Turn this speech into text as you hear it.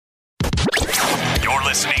You're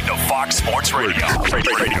listening to Fox Sports Radio.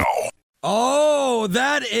 Oh,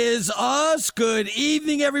 that is us. Good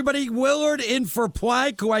evening, everybody. Willard in for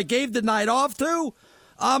Plank, who I gave the night off to.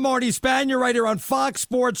 I'm Arnie Spanier right here on Fox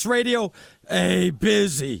Sports Radio. Hey,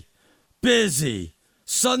 busy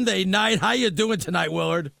Sunday night. How you doing tonight,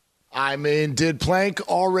 Willard? I mean, did Plank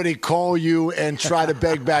already call you and try to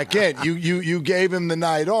beg back in? You gave him the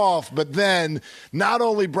night off, but then not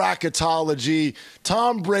only bracketology,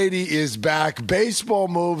 Tom Brady is back. Baseball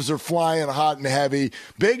moves are flying hot and heavy.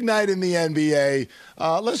 Big night in the NBA.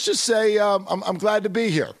 Let's just say I'm glad to be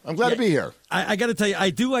here. I'm glad to be here. I got to tell you, I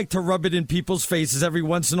do like to rub it in people's faces every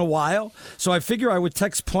once in a while. So I figure I would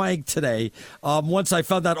text Plank today. Once I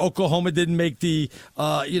found out Oklahoma didn't make the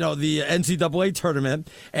NCAA tournament,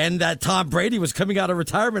 and that Tom Brady was coming out of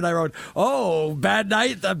retirement, I wrote, "Oh, bad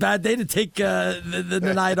night, a bad day to take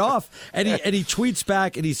the night off." And he tweets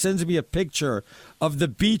back and he sends me a picture of the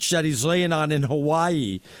beach that he's laying on in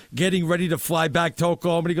Hawaii, getting ready to fly back to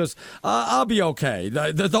Oklahoma. And he goes, "I'll be okay.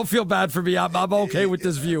 Don't feel bad for me. I'm okay with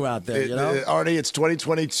this view out there." You know, Arnie, it's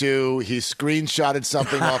 2022. He screenshotted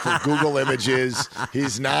something off of Google Images.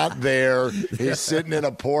 He's not there. He's sitting in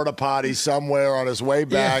a porta potty somewhere on his way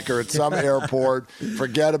back or at some airport.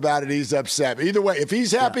 Forget about it. He's upset. Either way, if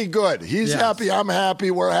he's happy, good. He's happy. I'm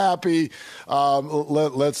happy. We're happy.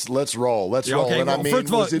 Let's roll. Let's roll. Okay, and well, I mean, first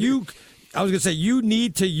of all, I was going to say, you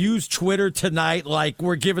need to use Twitter tonight like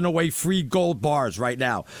we're giving away free gold bars right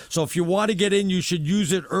now. So if you want to get in, you should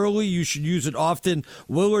use it early. You should use it often.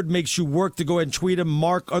 Willard makes you work to go ahead and tweet him,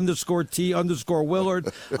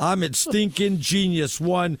 Mark_T_Willard. I'm at Stinkin' Genius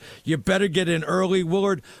 1. You better get in early.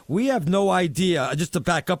 Willard, we have no idea. Just to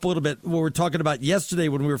back up a little bit, what we were talking about yesterday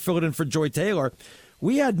when we were filling in for Joy Taylor,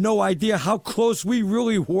 we had no idea how close we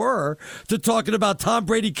really were to talking about Tom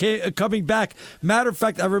Brady coming back. Matter of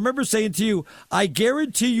fact, I remember saying to you, I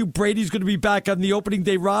guarantee you Brady's going to be back on the opening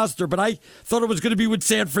day roster, but I thought it was going to be with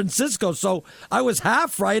San Francisco, so I was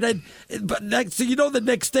half right. But the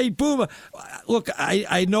next day, boom. Look,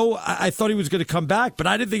 I know I thought he was going to come back, but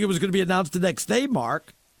I didn't think it was going to be announced the next day,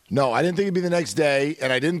 Mark. No, I didn't think it'd be the next day,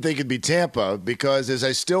 and I didn't think it'd be Tampa because as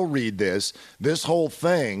I still read this whole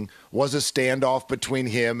thing was a standoff between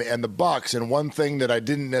him and the Bucks. And one thing that I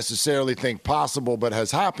didn't necessarily think possible but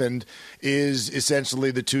has happened is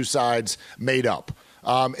essentially the two sides made up.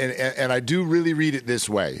 And I do really read it this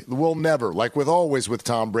way. We'll never, like always with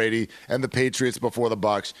Tom Brady and the Patriots before the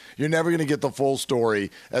Bucks, you're never going to get the full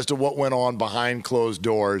story as to what went on behind closed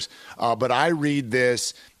doors. But I read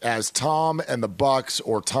this as Tom and the Bucks,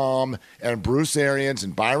 or Tom and Bruce Arians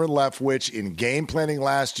and Byron Leftwich in game planning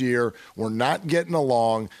last year were not getting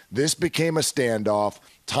along. This became a standoff.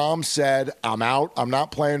 Tom said, "I'm out. I'm not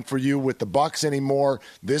playing for you with the Bucks anymore."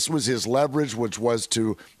 This was his leverage, which was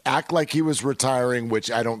to act like he was retiring, which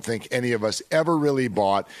I don't think any of us ever really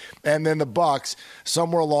bought. And then the Bucks,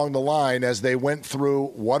 somewhere along the line, as they went through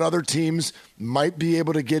what other teams might be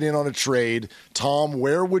able to get in on a trade, Tom,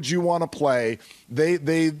 where would you want to play? They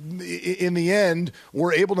in the end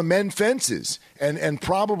were able to mend fences and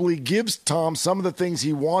probably gives Tom some of the things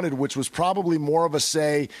he wanted, which was probably more of a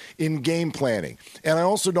say in game planning. And I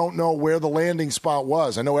also don't know where the landing spot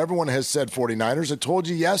was. I know everyone has said 49ers. I told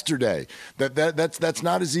you yesterday that's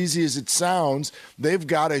not as easy as it sounds. They've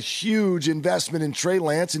got a huge investment in Trey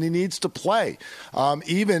Lance, and he needs to play.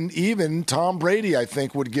 Even Tom Brady, I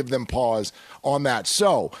think, would give them pause on that.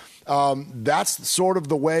 So that's sort of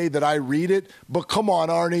the way that I read it. But come on,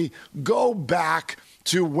 Arnie, go back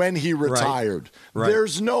to when he retired. Right.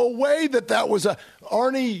 There's no way that was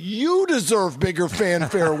Arnie, you deserve bigger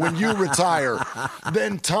fanfare when you retire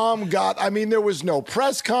than Tom got. I mean, there was no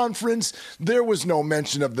press conference. There was no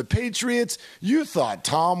mention of the Patriots. You thought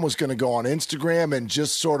Tom was going to go on Instagram and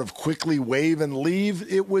just sort of quickly wave and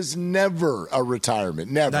leave. It was never a retirement.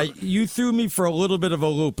 Never. Now, you threw me for a little bit of a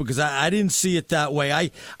loop because I didn't see it that way.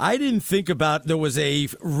 I didn't think about there was a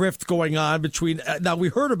rift going on between. Now, we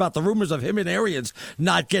heard about the rumors of him and Arians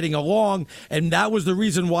not getting along, and that was the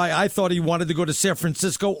reason why I thought he wanted to go to San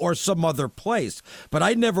Francisco or some other place. But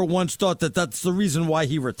I never once thought that that's the reason why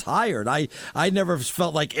he retired. I never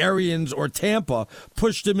felt like Arians or Tampa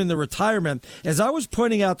pushed him into retirement. As I was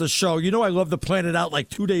pointing out the show, I love to plan it out like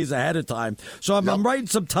 2 days ahead of time. So I'm writing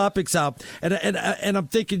some topics out, and I'm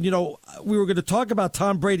thinking, we were going to talk about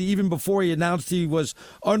Tom Brady even before he announced he was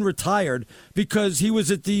unretired. because he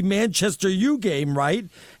was at the Manchester U game, right?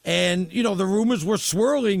 And, the rumors were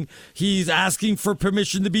swirling. He's asking for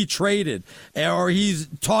permission to be traded, or he's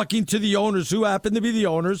talking to the owners, who happen to be the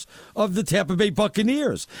owners of the Tampa Bay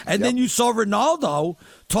Buccaneers. And then you saw Ronaldo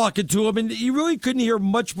talking to him, and you really couldn't hear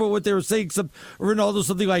much about what they were saying, except Ronaldo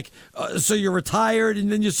something like, so you're retired,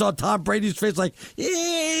 and then you saw Tom Brady's face like,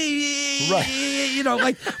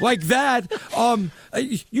 right. like that.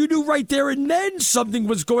 You knew right there and then something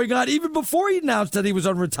was going on, even before he announced that he was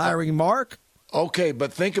unretiring, Mark. Okay,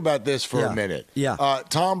 but think about this for a minute. Yeah.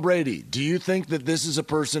 Tom Brady, do you think that this is a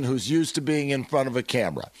person who's used to being in front of a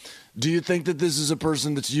camera? Do you think that this is a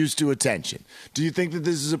person that's used to attention? Do you think that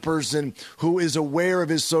this is a person who is aware of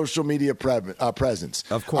his social media presence?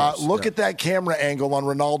 Of course. Look at that camera angle on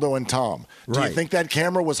Ronaldo and Tom. Do you think that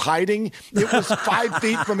camera was hiding? It was 5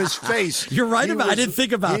 feet from his face. You're right I didn't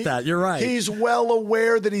think about that. You're right. He's well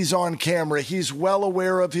aware that he's on camera. He's well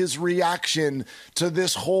aware of his reaction to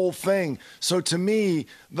this whole thing. So to me,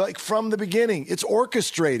 like from the beginning, it's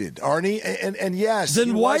orchestrated, Arnie. And yes.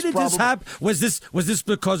 Then why did this happen? Was this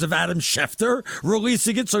because of Adam Schefter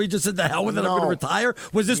releasing it, so he just said, the hell with it, I'm going to retire?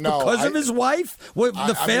 Was this because of his wife?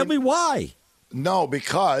 The family? Why? No,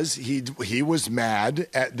 because he was mad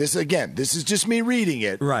at this. Again, this is just me reading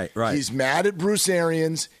it. Right. He's mad at Bruce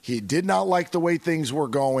Arians. He did not like the way things were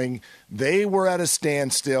going. They were at a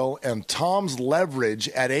standstill, and Tom's leverage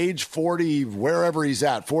at age 40, wherever he's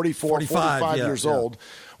at, 45 years old,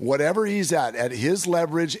 whatever he's at his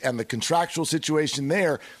leverage and the contractual situation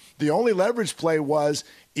there, the only leverage play was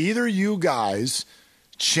either you guys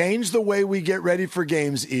change the way we get ready for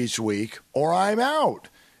games each week or I'm out.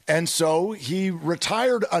 And so he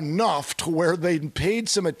retired enough to where they paid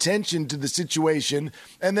some attention to the situation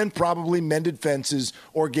and then probably mended fences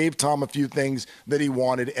or gave Tom a few things that he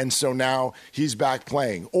wanted. And so now he's back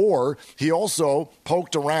playing. Or he also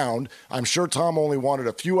poked around. I'm sure Tom only wanted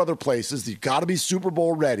a few other places. You've got to be Super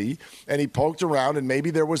Bowl ready. And he poked around, and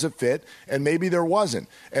maybe there was a fit and maybe there wasn't.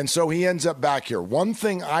 And so he ends up back here. One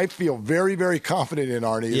thing I feel very, very confident in,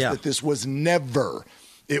 Arnie, is that this was never –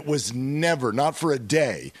 it was never, not for a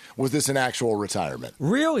day, was this an actual retirement.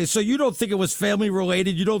 Really? So you don't think it was family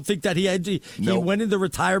related? You don't think that he went into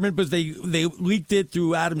retirement because they leaked it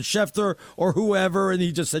through Adam Schefter or whoever, and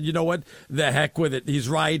he just said, you know what, the heck with it. He's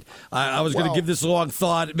right. I was going to give this a long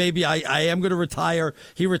thought. Maybe I am going to retire.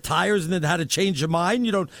 He retires and then had to change his mind.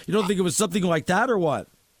 You don't think it was something like that or what?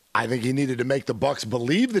 I think he needed to make the Bucs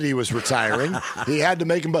believe that he was retiring. He had to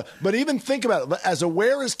make him. But even think about it. As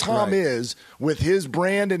aware as Tom is with his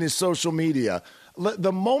brand and his social media,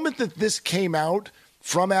 the moment that this came out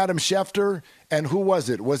from Adam Schefter, and who was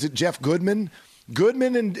it? Was it Jeff Goodman?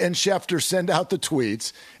 Goodman and Schefter send out the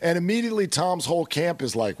tweets, and immediately Tom's whole camp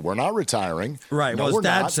is like, we're not retiring. Right. No, well, his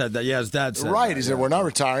dad not. said that. Yeah, his dad said right. that. He said, we're not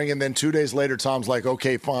retiring. And then 2 days later, Tom's like,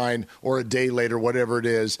 okay, fine. Or a day later, whatever it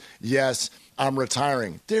is. Yes, I'm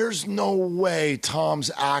retiring. There's no way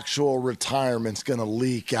Tom's actual retirement's going to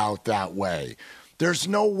leak out that way. There's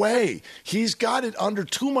no way. He's got it under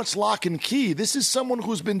too much lock and key. This is someone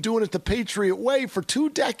who's been doing it the Patriot way for 2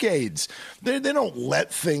 decades. They don't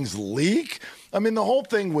let things leak. I mean, the whole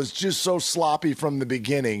thing was just so sloppy from the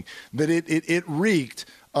beginning that it reeked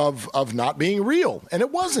of not being real, and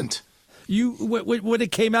it wasn't. When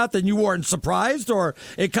it came out, then you weren't surprised, or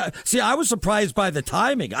I was surprised by the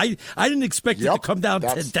timing. I didn't expect it to come down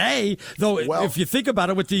today, though. If you think about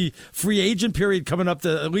it, with the free agent period coming up,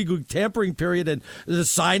 the illegal tampering period, and the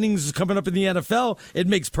signings coming up in the NFL, it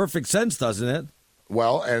makes perfect sense, doesn't it?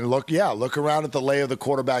 Well, and look around at the lay of the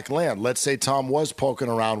quarterback land. Let's say Tom was poking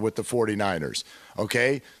around with the 49ers.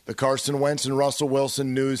 Okay, the Carson Wentz and Russell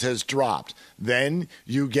Wilson news has dropped. Then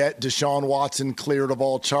you get Deshaun Watson cleared of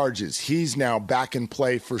all charges. He's now back in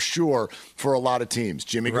play for sure for a lot of teams.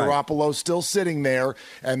 Jimmy Garoppolo's still sitting there,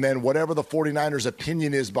 and then whatever the 49ers'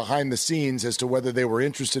 opinion is behind the scenes as to whether they were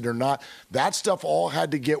interested or not, that stuff all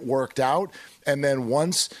had to get worked out. And then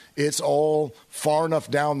once it's all far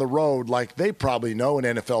enough down the road, like they probably know in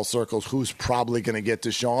NFL circles who's probably going to get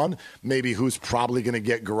Deshaun, maybe who's probably going to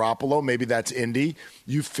get Garoppolo, maybe that's Indy.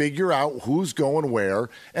 You figure out who's going where,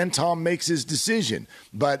 and Tom makes his decision.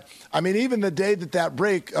 But, I mean, even the day that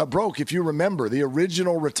broke, if you remember, the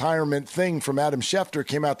original retirement thing from Adam Schefter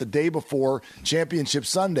came out the day before Championship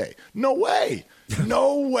Sunday. No way.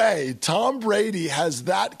 No way. Tom Brady has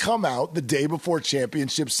that come out the day before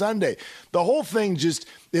Championship Sunday. The whole thing just,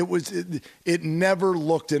 it never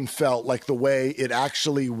looked and felt like the way it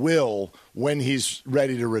actually will when he's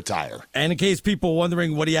ready to retire. And in case people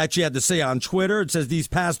wondering what he actually had to say on Twitter, it says, these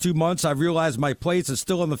past 2 months, I've realized my place is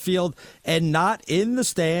still on the field and not in the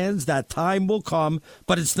stands. That time will come,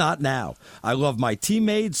 but it's not now. I love my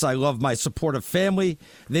teammates. I love my supportive family.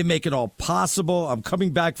 They make it all possible. I'm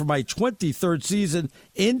coming back for my 23rd season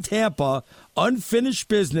in Tampa, unfinished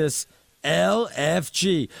business.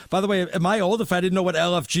 LFG. By the way, am I old if I didn't know what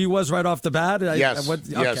LFG was right off the bat? Yes,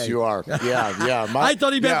 yes, you are. Yeah. I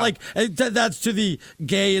thought he meant like that's to the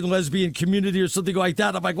gay and lesbian community or something like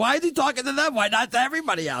that. I'm like, why is he talking to them? Why not to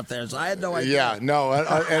everybody out there? So I had no idea. Yeah, no,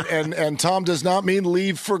 and Tom does not mean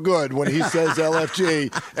leave for good when he says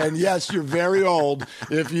LFG. And yes, you're very old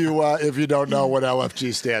if you don't know what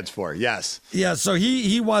LFG stands for. Yes. Yeah. So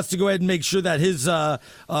he wants to go ahead and make sure that his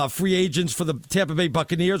free agents for the Tampa Bay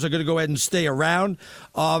Buccaneers are going to go ahead and stay around.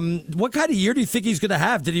 What kind of year do you think he's going to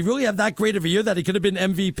have? Did he really have that great of a year that he could have been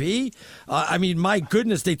MVP? I mean, my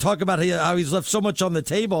goodness, they talk about how he's left so much on the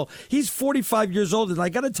table. He's 45 years old, and I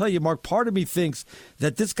got to tell you, Mark, part of me thinks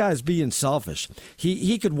that this guy's being selfish.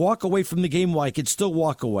 He could walk away from the game while he could still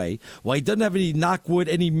walk away. While he doesn't have any, knock wood,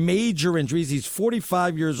 any major injuries. He's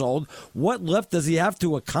 45 years old. What left does he have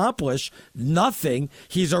to accomplish? Nothing.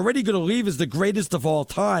 He's already going to leave as the greatest of all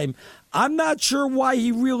time. I'm not sure why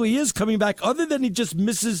he really is coming back, other than he just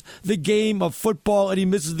misses the game of football and he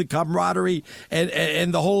misses the camaraderie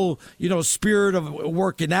and the whole, spirit of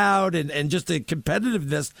working out and just the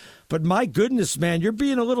competitiveness. But my goodness, man, you're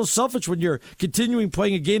being a little selfish when you're continuing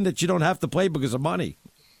playing a game that you don't have to play because of money.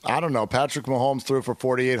 I don't know. Patrick Mahomes threw for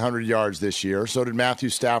 4,800 yards this year. So did Matthew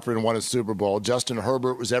Stafford and won a Super Bowl. Justin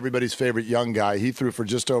Herbert was everybody's favorite young guy. He threw for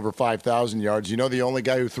just over 5,000 yards. You know the only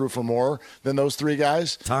guy who threw for more than those three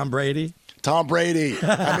guys? Tom Brady. Tom Brady.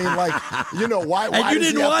 I mean, why? And you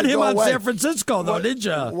didn't want him on San Francisco, though, did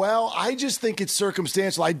you? Well, I just think it's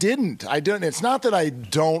circumstantial. I didn't. It's not that I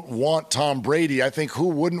don't want Tom Brady. I think who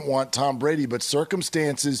wouldn't want Tom Brady? But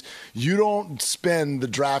circumstances, you don't spend the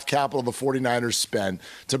draft capital the 49ers spent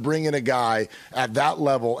to bring in a guy at that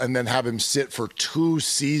level and then have him sit for 2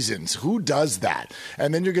 seasons. Who does that?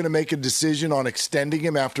 And then you're going to make a decision on extending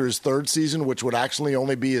him after his 3rd season, which would actually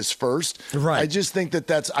only be his 1st. Right. I just think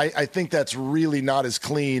I think that's really not as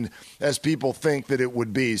clean as people think that it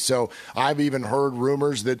would be. So I've even heard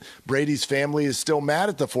rumors that Brady's family is still mad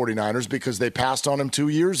at the 49ers because they passed on him 2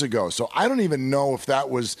 years ago. So I don't even know if that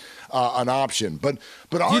was an option. But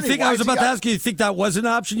Arnie, do you think I was about to ask you think that was an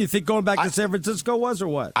option? You think going back to San Francisco was, or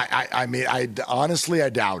what? I mean, honestly, I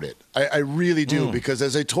doubt it. I really do, because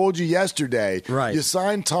as I told you yesterday, right. You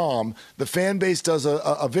sign Tom, the fan base does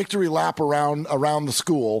a victory lap around the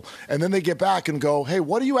school, and then they get back and go, hey,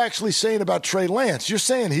 what are you actually saying about Trey Lance? You're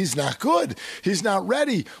saying he's not good. He's not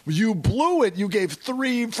ready. You blew it. You gave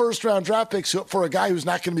 3 first-round draft picks for a guy who's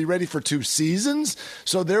not going to be ready for 2 seasons.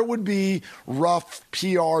 So there would be rough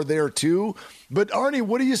PR there too. But Arnie,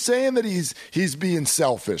 what are you saying that he's being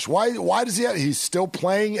selfish? Why does he's still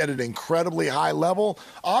playing at an incredibly high level?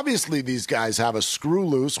 Obviously, these guys have a screw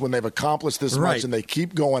loose when they've accomplished this much and they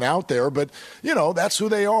keep going out there. But, that's who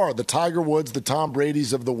they are. The Tiger Woods, the Tom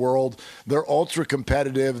Bradys of the world. They're ultra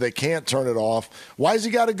competitive. They can't turn it off. Why has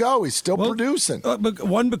he got to go? He's still producing.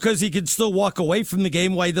 One, because he can still walk away from the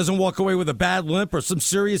game while he doesn't walk away with a bad limp or some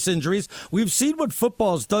serious injuries. We've seen what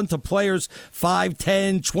football has done to players 5,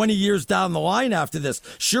 10, 20 years down the line after this.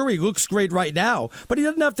 Sure, he looks great right now, but he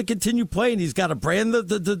doesn't have to continue playing. He's got a brand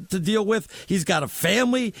to deal with. He's got a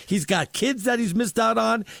family. He's got kids that he's missed out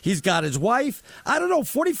on. He's got his wife. I don't know,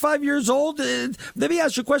 45 years old. Let me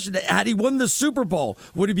ask you a question. Had he won the Super Bowl,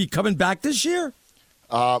 would he be coming back this year?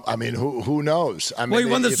 I mean, who knows? I mean, he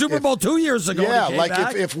won the Super Bowl 2 years ago. Yeah, like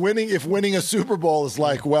if winning a Super Bowl is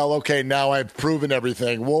like, well, okay, now I've proven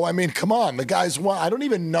everything. Well, I mean, come on, the guy's won. I don't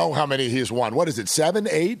even know how many he's won. What is it, 7,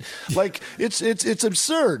 8? Like it's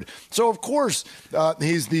absurd. So of course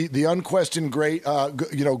he's the unquestioned great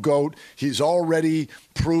GOAT. He's already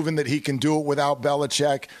proven that he can do it without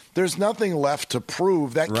Belichick. There's nothing left to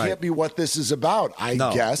prove. That can't be what this is about. I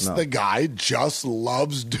guess the guy just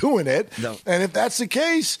loves doing it. No. And if that's the case,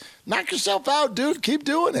 case, knock yourself out, dude. Keep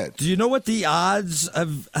doing it. Do you know what the odds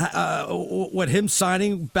of what him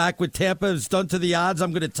signing back with Tampa has done to the odds? I'm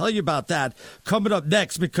going to tell you about that coming up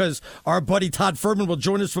next because our buddy Todd Furman will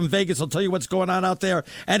join us from Vegas. He'll tell you what's going on out there,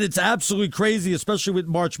 and it's absolutely crazy, especially with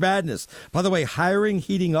March Madness. By the way, hiring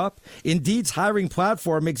heating up. Indeed's hiring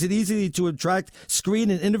platform makes it easy to attract, screen,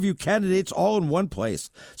 and interview candidates all in one place.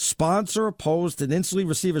 Sponsor a post and instantly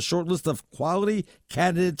receive a short list of quality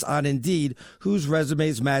candidates on Indeed whose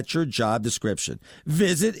resumes match your job description.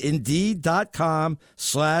 Visit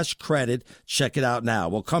Indeed.com/credit. Check it out now.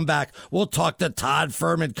 We'll come back. We'll talk to Todd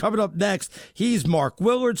Furman. Coming up next, he's Mark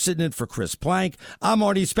Willard sitting in for Chris Plank. I'm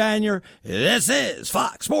Arnie Spanier. This is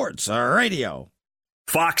Fox Sports Radio.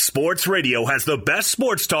 Fox Sports Radio has the best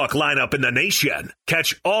sports talk lineup in the nation.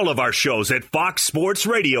 Catch all of our shows at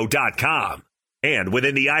foxsportsradio.com. And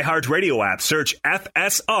within the iHeartRadio app, search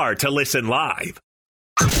FSR to listen live.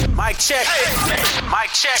 Mic check. Mic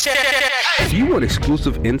check. Do you want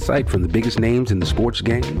exclusive insight from the biggest names in the sports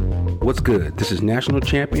game? What's good? This is national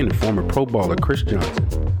champion and former pro baller Chris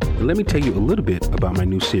Johnson. And let me tell you a little bit about my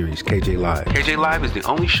new series, KJ Live. KJ Live is the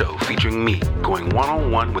only show featuring me going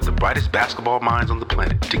one-on-one with the brightest basketball minds on the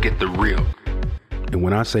planet to get the real. And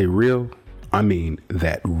when I say real, I mean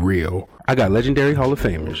that real. I got legendary Hall of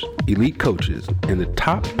Famers, elite coaches, and the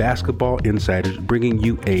top basketball insiders bringing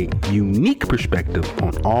you a unique perspective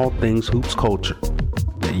on all things hoops culture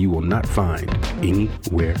that you will not find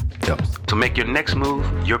anywhere else. So make your next move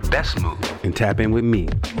your best move and tap in with me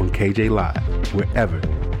on KJ Live, wherever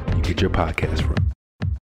you get your podcast from.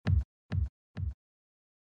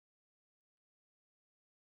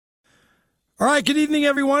 All right, good evening,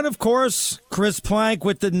 everyone. Of course, Chris Plank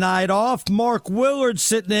with the night off. Mark Willard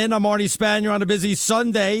sitting in. I'm Arnie Spanier on a busy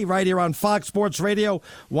Sunday right here on Fox Sports Radio.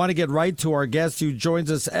 Want to get right to our guest who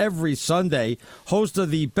joins us every Sunday, host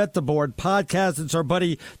of the Bet the Board podcast. It's our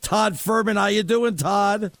buddy Todd Furman. How you doing,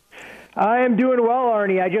 Todd? I am doing well,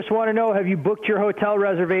 Arnie. I just want to know, have you booked your hotel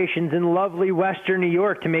reservations in lovely Western New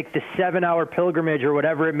York to make the 7-hour pilgrimage or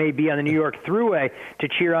whatever it may be on the New York Thruway to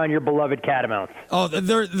cheer on your beloved Catamounts? Oh,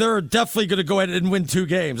 they're definitely going to go ahead and win 2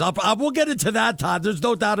 games. We'll get into that, Todd. There's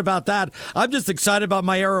no doubt about that. I'm just excited about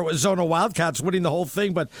my Arizona Wildcats winning the whole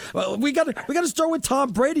thing. But we got to start with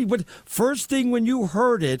Tom Brady. But first thing when you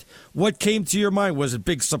heard it, what came to your mind? Was it a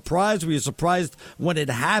big surprise? Were you surprised when it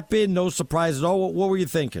happened? No surprise at all. What were you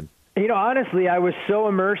thinking? You know, honestly, I was so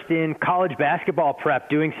immersed in college basketball prep,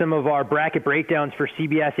 doing some of our bracket breakdowns for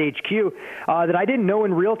CBS HQ, that I didn't know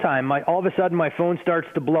in real time. All of a sudden, my phone starts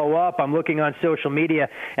to blow up. I'm looking on social media,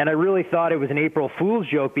 and I really thought it was an April Fool's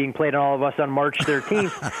joke being played on all of us on March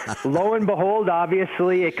 13th. Lo and behold,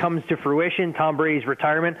 obviously, it comes to fruition. Tom Brady's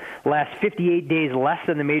retirement lasts 58 days less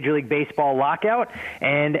than the Major League Baseball lockout,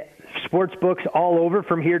 and sports books all over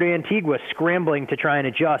from here to Antigua scrambling to try and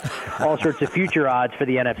adjust all sorts of future odds for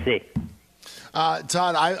the NFC.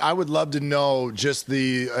 Todd, I would love to know just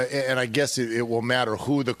and I guess it will matter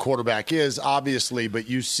who the quarterback is, obviously, but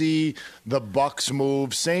you see the Bucs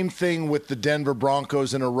move. Same thing with the Denver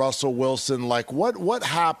Broncos and a Russell Wilson. Like, what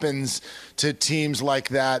happens to teams like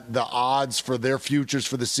that, the odds for their futures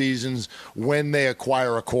for the seasons when they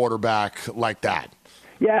acquire a quarterback like that?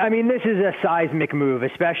 Yeah, I mean, this is a seismic move,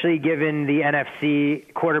 especially given the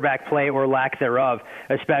NFC quarterback play or lack thereof,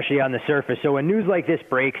 especially on the surface. So when news like this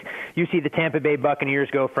breaks, you see the Tampa Bay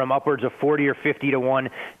Buccaneers go from upwards of 40 or 50 to 1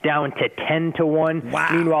 down to 10 to 1. Wow.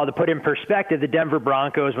 Meanwhile, to put in perspective, the Denver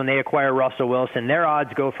Broncos, when they acquire Russell Wilson, their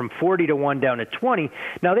odds go from 40 to 1 down to 20.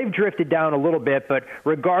 Now, they've drifted down a little bit, but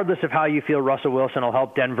regardless of how you feel Russell Wilson will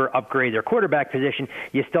help Denver upgrade their quarterback position,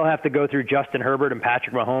 you still have to go through Justin Herbert and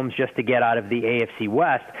Patrick Mahomes just to get out of the AFC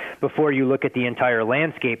West before you look at the entire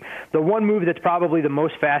landscape. The one move that's probably the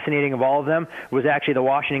most fascinating of all of them was actually the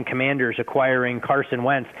Washington Commanders acquiring Carson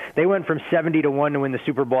Wentz. They went from 70 to 1 to win the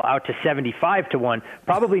Super Bowl out to 75 to 1.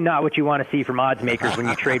 Probably not what you want to see from odds makers when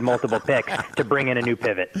you trade multiple picks to bring in a new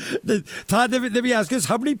pivot. Todd, let me ask this.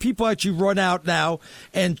 How many people actually run out now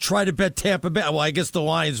and try to bet Tampa Bay? Well, I guess the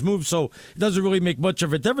Lions move, so it doesn't really make much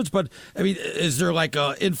of a difference. But, I mean, is there like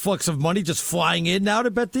an influx of money just flying in now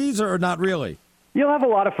to bet these or not really? You'll have a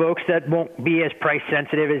lot of folks that won't be as price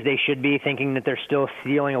sensitive as they should be, thinking that they're still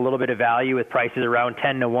stealing a little bit of value with prices around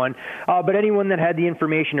 10 to 1. But anyone that had the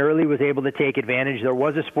information early was able to take advantage. There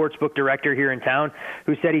was a sportsbook director here in town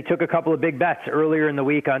who said he took a couple of big bets earlier in the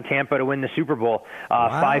week on Tampa to win the Super Bowl.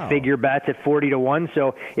 Wow. 5-figure bets at 40 to 1.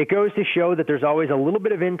 So it goes to show that there's always a little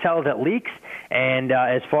bit of intel that leaks. And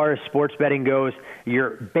as far as sports betting goes,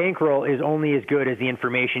 your bankroll is only as good as the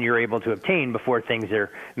information you're able to obtain before things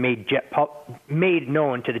are made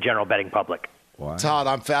known to the general betting public. Wow. Todd,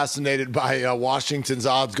 I'm fascinated by Washington's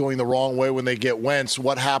odds going the wrong way when they get Wentz.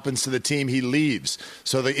 What happens to the team he leaves?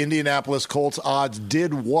 So the Indianapolis Colts odds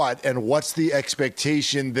did what, and what's the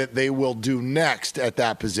expectation that they will do next at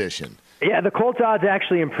that position? Yeah, the Colts odds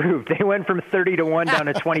actually improved. They went from 30-1 down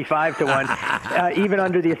to 25-1, even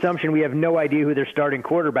under the assumption we have no idea who their starting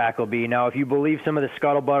quarterback will be. Now, if you believe some of the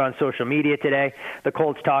scuttlebutt on social media today, the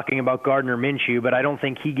Colts talking about Gardner Minshew, but I don't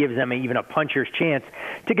think he gives them even a puncher's chance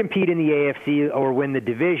to compete in the AFC or win the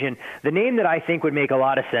division. The name that I think would make a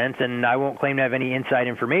lot of sense, and I won't claim to have any inside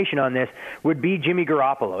information on this, would be Jimmy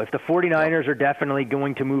Garoppolo. If the 49ers are definitely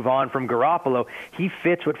going to move on from Garoppolo, he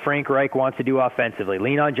fits what Frank Reich wants to do offensively.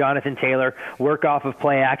 Lean on Jonathan Taylor, work off of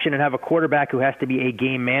play action, and have a quarterback who has to be a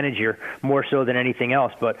game manager more so than anything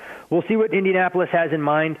else. But we'll see what Indianapolis has in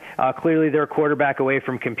mind. Clearly, they're a quarterback away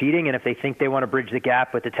from competing, and if they think they want to bridge the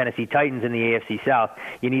gap with the Tennessee Titans in the AFC South,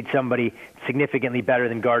 you need somebody significantly better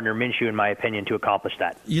than Gardner Minshew, in my opinion, to accomplish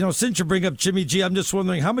that. You know, since you bring up Jimmy G, I'm just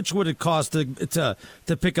wondering, how much would it cost to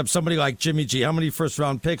pick up somebody like Jimmy G? How many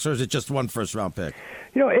first-round picks, or is it just one first-round pick?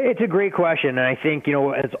 You know, it's a great question, and I think, you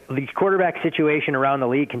know, as the quarterback situation around the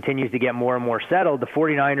league continues to get more and more settled, the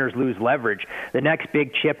 49ers lose leverage. The next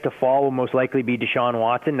big chip to fall will most likely be Deshaun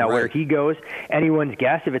Watson. Now, where he goes, anyone's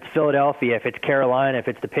guess. If it's Philadelphia, if it's Carolina, if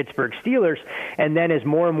it's the Pittsburgh Steelers, and then as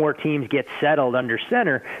more and more teams get settled under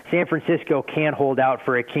center, San Francisco can't hold out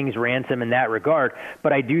for a king's ransom in that regard.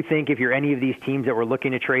 But I do think if you're any of these teams that were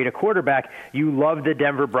looking to trade a quarterback, you love the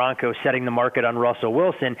Denver Broncos setting the market on Russell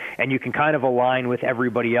Wilson, and you can kind of align with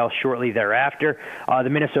everybody else shortly thereafter. The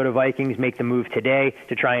Minnesota Vikings make the move today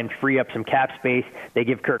to try and free up some cap space. They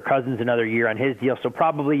give Kirk Cousins another year on his deal, so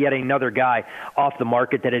probably yet another guy off the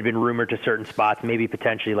market that had been rumored to certain spots, maybe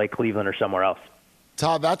potentially like Cleveland or somewhere else.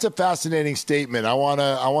 Todd, that's a fascinating statement. I want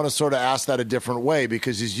to sort of ask that a different way,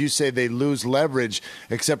 because as you say, they lose leverage,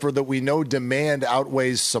 except for that we know demand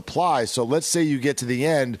outweighs supply. So let's say you get to the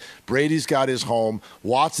end, Brady's got his home,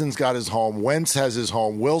 Watson's got his home, Wentz has his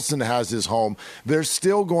home, Wilson has his home. There's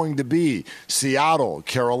still going to be Seattle,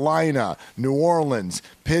 Carolina, New Orleans,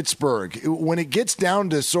 Pittsburgh. When it gets down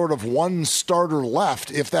to sort of one starter left,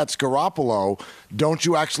 if that's Garoppolo, don't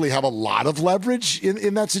you actually have a lot of leverage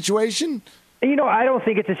in that situation? You know, I don't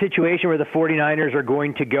think it's a situation where the 49ers are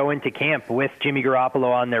going to go into camp with Jimmy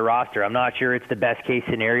Garoppolo on their roster. I'm not sure it's the best case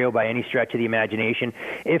scenario by any stretch of the imagination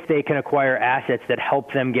if they can acquire assets that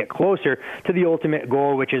help them get closer to the ultimate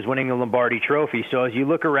goal, which is winning the Lombardi Trophy. So as you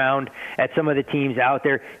look around at some of the teams out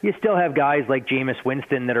there, you still have guys like Jameis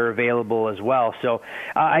Winston that are available as well. So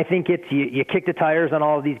I think it's you kick the tires on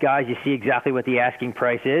all of these guys, you see exactly what the asking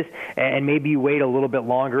price is, and maybe you wait a little bit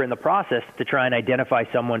longer in the process to try and identify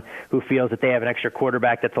someone who feels that they have an extra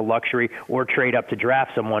quarterback that's a luxury, or trade up to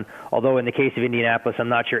draft someone. Although in the case of Indianapolis, I'm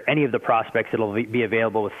not sure any of the prospects that will be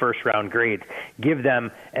available with first-round grades give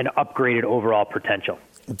them an upgraded overall potential.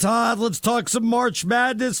 Todd, let's talk some March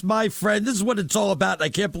Madness, my friend. This is what it's all about. I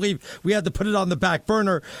can't believe we had to put it on the back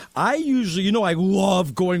burner. I usually, I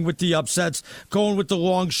love going with the upsets, going with the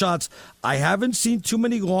long shots. I haven't seen too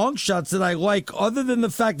many long shots that I like, other than the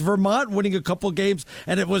fact Vermont winning a couple games,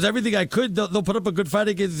 and it was everything I could. They'll put up a good fight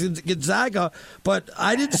against Gonzaga, but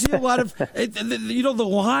I didn't see a lot of, the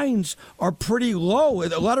lines are pretty low.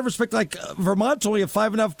 A lot of respect, like Vermont's only a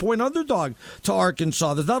 5.5-point underdog to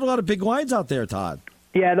Arkansas. There's not a lot of big lines out there, Todd.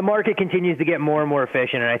 Yeah, the market continues to get more and more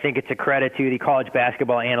efficient, and I think it's a credit to the college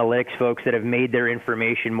basketball analytics folks that have made their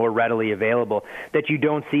information more readily available, that you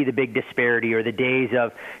don't see the big disparity or the days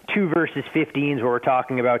of 2 versus 15s where we're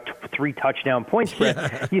talking about 3 touchdown point spread.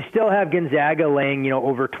 Yeah. You still have Gonzaga laying,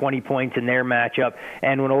 over 20 points in their matchup,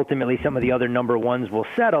 and when ultimately some of the other number ones will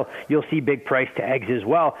settle, you'll see big price tags as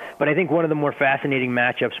well. But I think one of the more fascinating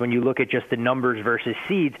matchups when you look at just the numbers versus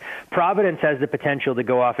seeds, Providence has the potential to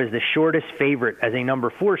go off as the shortest favorite as a number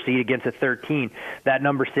 4 seed against a 13. That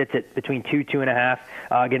number sits at between 2.5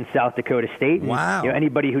 against South Dakota State. Wow. And,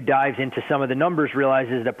 anybody who dives into some of the numbers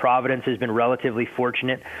realizes that Providence has been relatively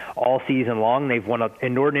fortunate all season long. They've won an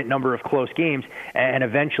inordinate number of close games, and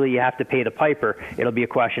eventually you have to pay the piper. It'll be a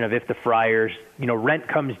question of if the Friars, rent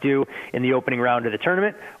comes due in the opening round of the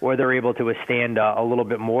tournament, or they're able to withstand a little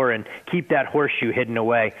bit more and keep that horseshoe hidden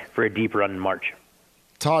away for a deep run in March.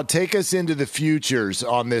 Todd, take us into the futures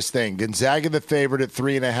on this thing. Gonzaga the favorite at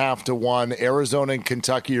 3.5 to 1. Arizona and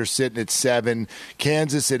Kentucky are sitting at 7.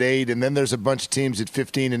 Kansas at 8, and then there's a bunch of teams at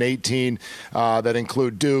 15 and 18 that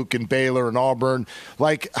include Duke and Baylor and Auburn.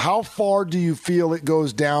 Like, how far do you feel it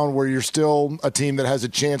goes down where you're still a team that has a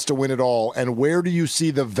chance to win it all, and where do you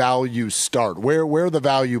see the value start? Where are the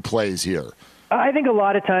value plays here? I think a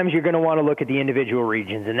lot of times you're going to want to look at the individual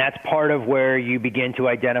regions, and that's part of where you begin to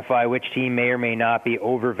identify which team may or may not be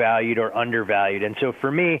overvalued or undervalued. And so for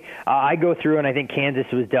me, I go through, and I think Kansas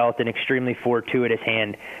was dealt an extremely fortuitous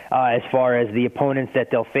hand as far as the opponents that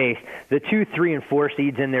they'll face. The 2, 3, and 4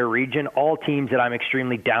 seeds in their region, all teams that I'm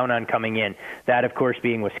extremely down on coming in. That, of course,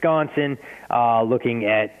 being Wisconsin, looking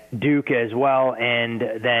at Duke as well, and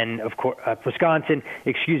then, of course, Wisconsin,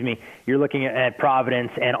 you're looking at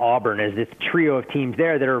Providence and Auburn as this trio of teams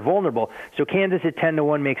there that are vulnerable. So Kansas at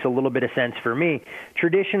 10-1 makes a little bit of sense for me.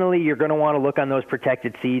 Traditionally, you're going to want to look on those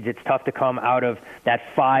protected seeds. It's tough to come out of that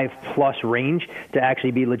 5+ range to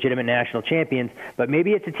actually be legitimate national champions, but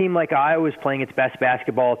maybe it's a team like Iowa's playing its best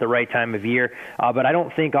basketball at the right time of year, but I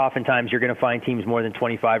don't think oftentimes you're going to find teams more than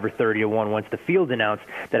 25 or 30-1 once the field's announced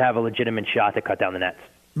that have a legitimate shot to cut down the nets.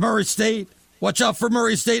 Murray State. Watch out for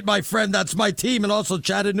Murray State, my friend. That's my team, and also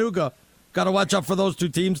Chattanooga. Got to watch out for those 2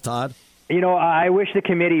 teams, Todd. You know, I wish the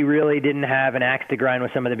committee really didn't have an axe to grind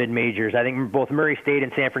with some of the mid-majors. I think both Murray State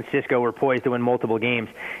and San Francisco were poised to win multiple games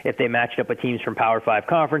if they matched up with teams from Power 5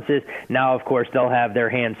 conferences. Now, of course, they'll have their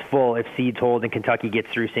hands full if seeds hold and Kentucky gets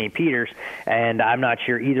through St. Peter's, and I'm not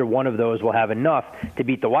sure either one of those will have enough to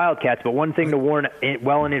beat the Wildcats. But one thing to warn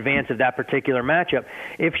well in advance of that particular matchup,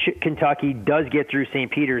 if Kentucky does get through St.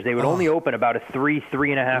 Peter's, they would only open about a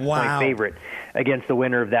 3.5 point favorite against the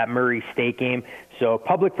winner of that Murray State game. So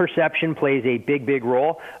public perception plays a big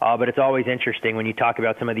role, but it's always interesting when you talk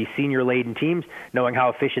about some of these senior-laden teams, knowing how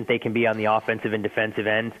efficient they can be on the offensive and defensive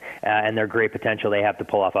ends and their great potential they have to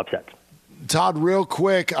pull off upsets. Todd, real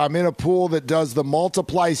quick, I'm in a pool that does the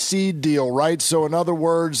multiply seed deal, right? So in other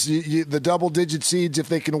words, the double-digit seeds, if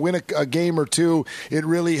they can win a game or 2, it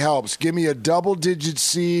really helps. Give me a double-digit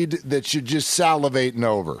seed that you're just salivating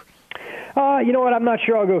over. You know what? I'm not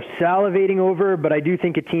sure I'll go salivating over, but I do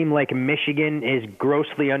think a team like Michigan is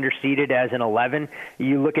grossly underseeded as an 11.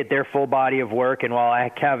 You look at their full body of work, and while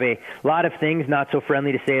I have a lot of things not so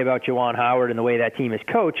friendly to say about Juwan Howard and the way that team is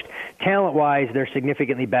coached, talent-wise, they're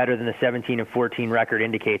significantly better than the 17-14 record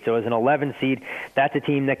indicates. So as an 11 seed, that's a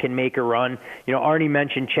team that can make a run. You know, Arnie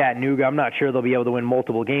mentioned Chattanooga. I'm not sure they'll be able to win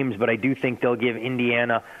multiple games, but I do think they'll give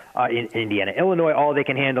Illinois all they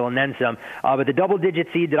can handle and then some. But the double-digit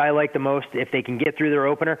seed that I like the most, if they can get through their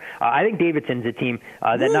opener, I think Davidson's a team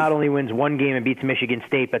that not only wins one game and beats Michigan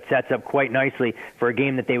State, but sets up quite nicely for a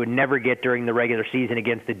game that they would never get during the regular season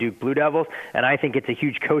against the Duke Blue Devils. And I think it's a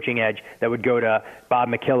huge coaching edge that would go to Bob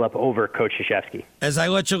McKillop over Coach Krzyzewski. As I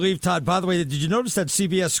let you leave, Todd, by the way, did you notice that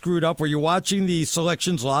CBS screwed up? Were you watching the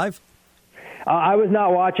selections live? I was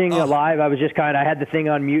not watching live. I was just I had the thing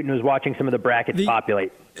on mute and was watching some of the brackets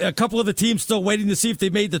populate. A couple of the teams still waiting to see if they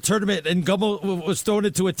made the tournament, and Gummel was thrown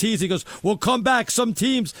into a tease. He goes, "We'll come back." Some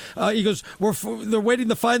teams, he goes, they're waiting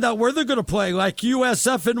to find out where they're going to play, like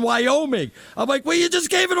USF in Wyoming. I'm like, well, you just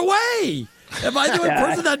gave it away. Am I the only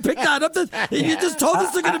person that picked that up? You just told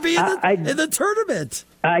us they're going to be in the tournament.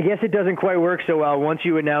 I guess it doesn't quite work so well once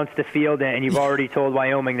you announce the field and you've already told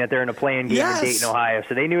Wyoming that they're in a play-in game in Dayton, Ohio.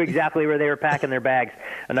 So they knew exactly where they were packing their bags.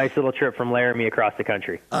 A nice little trip from Laramie across the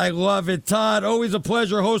country. I love it, Todd. Always a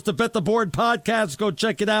pleasure. Host the Bet the Board podcast. Go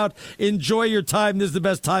check it out. Enjoy your time. This is the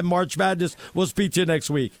best time, March Madness. We'll speak to you next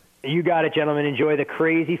week. You got it, gentlemen. Enjoy the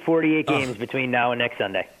crazy 48 games between now and next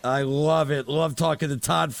Sunday. I love it. Love talking to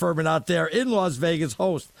Todd Furman out there in Las Vegas,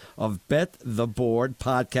 host of Bet the Board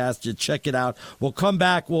podcast. You check it out. We'll come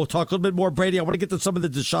back. We'll talk a little bit more Brady. I want to get to some of the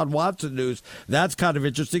Deshaun Watson news. That's kind of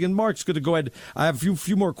interesting. And Mark's going to go ahead. I have a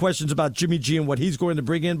few more questions about Jimmy G and what he's going to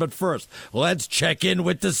bring in. But first, let's check in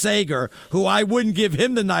with the Sager, who I wouldn't give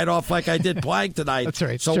him the night off like I did Plank tonight. That's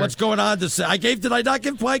right. So what's going on? Did I not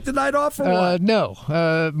give Plank the night off or what? No.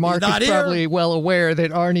 Mark is probably well aware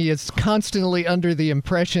that Arnie is constantly under the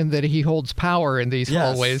impression that he holds power in these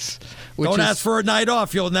hallways. Don't ask for a night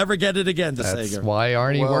off. You'll never get it again, That's why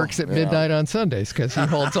Arnie works at midnight on Sundays, because he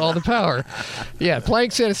holds all the power. Yeah,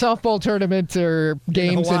 Plank's at a softball tournament or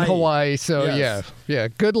games in Hawaii. So, yeah,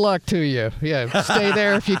 good luck to you. Yeah, stay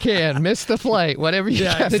there if you can. Miss the flight, whatever you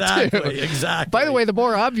got to do. Exactly. By the way, the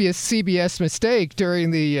more obvious CBS mistake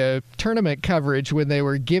during the tournament coverage when they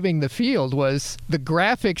were giving the field was the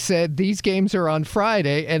graphic said these games are on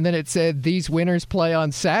Friday, and then it said these winners play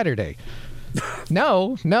on Saturday.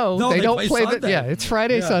 No, they don't play that. Yeah, it's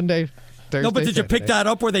Friday, Sunday. Thursday, no, but did you pick Saturday. that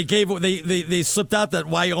up where they slipped out that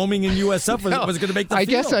Wyoming and USF was going to make the field?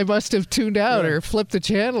 I guess I must have tuned out or flipped the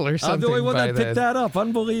channel or something. I'm the only one that then. picked that up.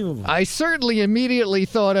 Unbelievable. I certainly immediately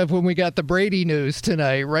thought of when we got the Brady news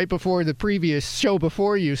tonight, right before the previous show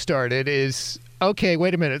before you started, is, okay,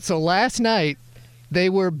 wait a minute. So last night, They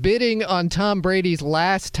were bidding on Tom Brady's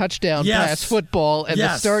last touchdown pass football, and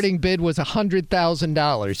the starting bid was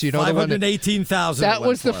 $100,000. You know, $518,000. That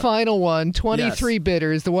was the final one. 23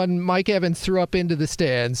 bidders. The one Mike Evans threw up into the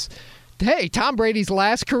stands. Hey, Tom Brady's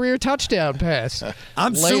last career touchdown pass.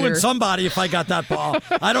 I'm suing somebody if I got that ball.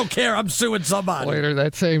 I don't care. I'm suing somebody. Later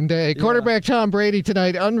that same day. Quarterback Tom Brady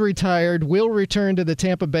tonight, unretired, will return to the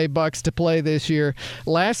Tampa Bay Bucs to play this year.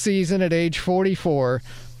 Last season at age 44,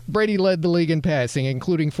 Brady led the league in passing,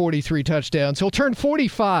 including 43 touchdowns. He'll turn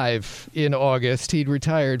 45 in August. He'd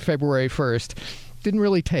retired February 1st. Didn't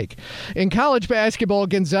really take. In college basketball,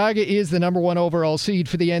 Gonzaga is the number 1 overall seed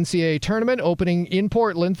for the NCAA tournament, opening in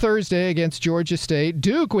Portland Thursday against Georgia State.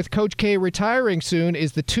 Duke, with Coach K retiring soon,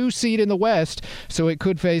 is the 2 seed in the West, so it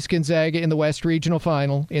could face Gonzaga in the West Regional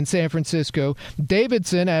Final in San Francisco.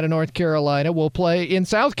 Davidson, out of North Carolina, will play in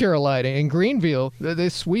South Carolina, in Greenville,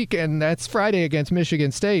 this week, and that's Friday against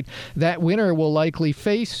Michigan State. That winner will likely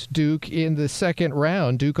face Duke in the second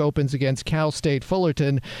round. Duke opens against Cal State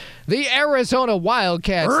Fullerton. The Arizona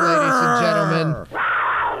Wildcats, ladies and gentlemen.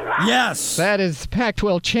 Yes. That is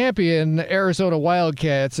Pac-12 champion Arizona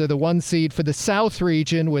Wildcats are the 1 seed for the South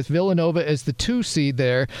region, with Villanova as the 2 seed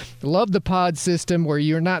there. Love the pod system where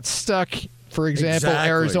you're not stuck. For example,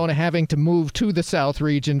 Arizona having to move to the South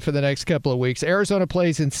region for the next couple of weeks. Arizona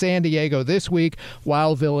plays in San Diego this week,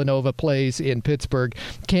 while Villanova plays in Pittsburgh.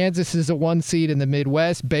 Kansas is a 1 seed in the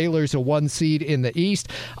Midwest. Baylor's a 1 seed in the East.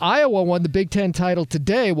 Iowa won the Big Ten title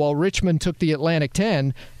today, while Richmond took the Atlantic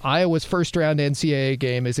 10. Iowa's first-round NCAA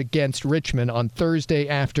game is against Richmond on Thursday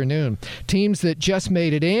afternoon. Teams that just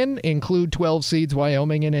made it in include 12 seeds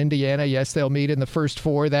Wyoming and Indiana. Yes, they'll meet in the first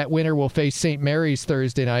 4. That winner will face St. Mary's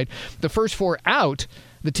Thursday night. The first 4 out,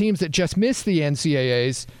 the teams that just missed the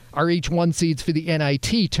NCAAs, are each 1 seeds for the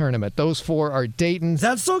NIT tournament. Those 4 are Dayton. Is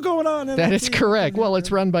that still going on? That is correct. Well,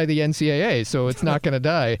 it's run by the NCAA, so it's not going to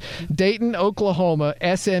die. Dayton, Oklahoma,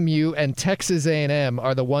 SMU, and Texas A&M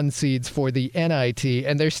are the 1 seeds for the NIT.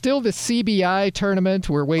 And there's still the CBI tournament.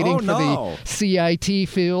 We're waiting for the CIT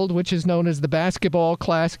field, which is known as the Basketball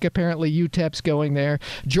Classic. Apparently, UTEP's going there.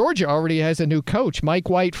 Georgia already has a new coach, Mike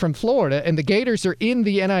White from Florida, and the Gators are in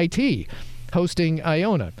the NIT, hosting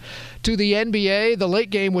Iona. To the NBA, the late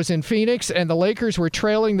game was in Phoenix, and the Lakers were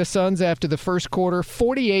trailing the Suns after the first quarter,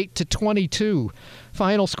 48-22.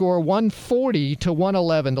 Final score,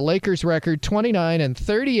 140-111. The Lakers record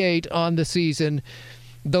 29-38 on the season.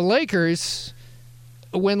 The Lakers,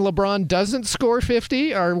 when LeBron doesn't score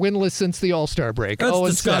 50, are winless since the All-Star break. That's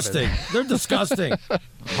disgusting. They're disgusting.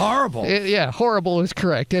 Horrible. Horrible is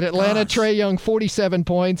correct. In Atlanta, Trae Young, 47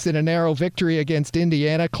 points in a narrow victory against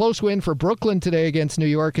Indiana. Close win for Brooklyn today against New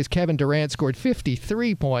York as Kevin Durant scored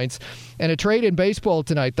 53 points. And a trade in baseball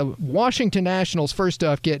tonight. The Washington Nationals, first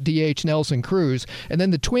off, get DH Nelson Cruz. And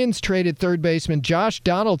then the Twins traded third baseman Josh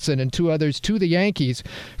Donaldson and 2 others to the Yankees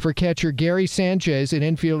for catcher Gary Sanchez and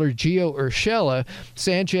infielder Gio Urshela.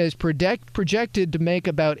 Sanchez projected to make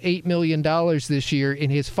about $8 million this year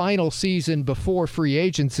in his final season before free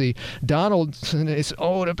agency. Donaldson is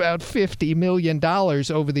owed about $50 million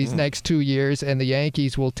over these next 2 years, and the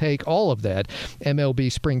Yankees will take all of that.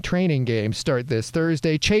 MLB spring training games start this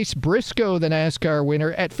Thursday. Chase Briscoe, the NASCAR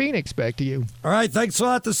winner, at Phoenix. Back to you. All right, thanks a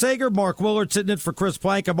lot to Sager. Mark Willard sitting in for Chris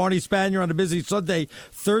Plank. I'm Arnie Spanier on a busy Sunday,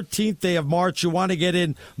 13th day of March. You want to get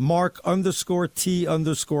in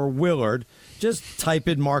Mark_T_Willard. Just type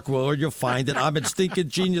in Mark Willard. You'll find it. I'm at Stinking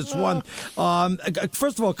Genius 1.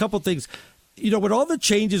 First of all, a couple things. You know, with all the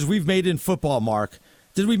changes we've made in football, Mark,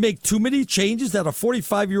 did we make too many changes that a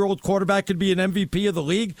 45-year-old quarterback could be an MVP of the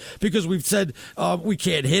league? Because we've said we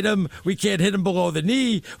can't hit him below the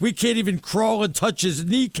knee, we can't even crawl and touch his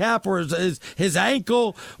kneecap or his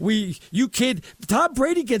ankle. Tom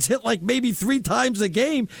Brady gets hit like maybe 3 times a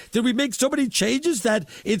game. Did we make so many changes that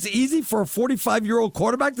it's easy for a 45-year-old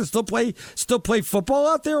quarterback to still play football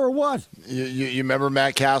out there, or what? You remember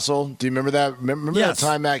Matt Castle? Do you remember that? Remember that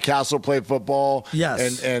time Matt Castle played football?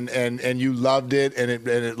 Yes. And you loved it, and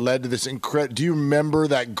it led to this incredible. Do you remember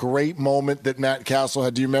that great moment that Matt Castle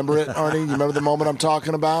had? Do you remember it, Arnie? You remember the moment I'm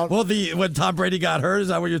talking about? Well, when Tom Brady got hurt, is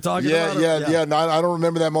that what you're talking about? Yeah. No, I don't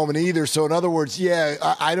remember that moment either. So in other words,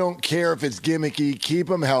 I don't care if it's gimmicky. Keep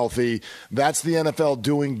them healthy. That's the NFL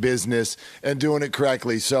doing business and doing it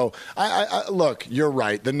correctly. So I look, you're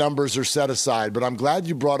right. The numbers are set aside, but I'm glad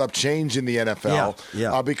you brought up change in the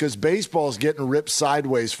NFL because baseball is getting ripped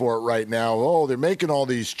sideways for it right now. Oh, they're making all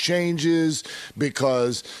these changes because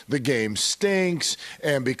because the game stinks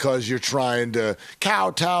and because you're trying to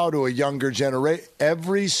kowtow to a younger generation.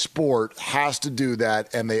 Every sport has to do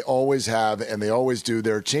that, and they always have, and they always do.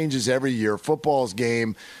 There are changes every year. Football's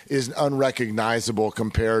game is unrecognizable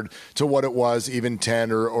compared to what it was even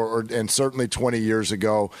 10 or and certainly 20 years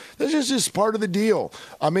ago. This is just part of the deal.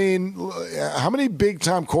 I mean, how many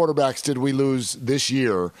big-time quarterbacks did we lose this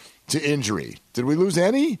year to injury? Did we lose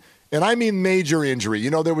any? And I mean major injury. You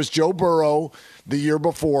know, there was Joe Burrow the year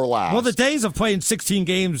before last. Well, the days of playing 16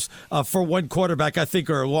 games for one quarterback, I think,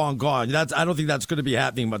 are long gone. I don't think that's going to be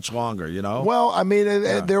happening much longer, you know? Well, I mean,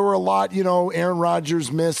 there were a lot, you know, Aaron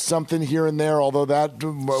Rodgers missed something here and there, although that,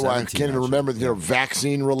 I can't even remember, you know,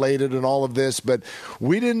 vaccine-related and all of this. But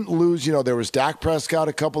we didn't lose, you know, there was Dak Prescott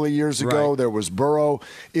a couple of years ago. Right. There was Burrow.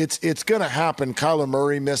 It's going to happen. Kyler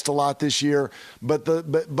Murray missed a lot this year. But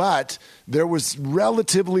there was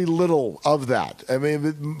relatively little of that. I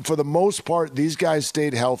mean, for the most part, these guys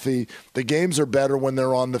stayed healthy. The games are better when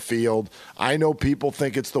they're on the field. I know people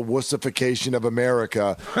think it's the wussification of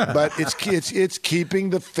America, but it's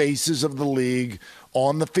keeping the faces of the league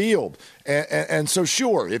on the field. And so,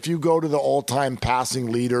 sure, if you go to the all-time passing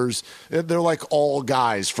leaders, they're like all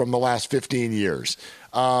guys from the last 15 years.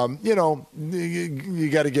 You know, you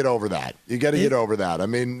got to get over that. You got to get over that. I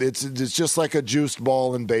mean, it's just like a juiced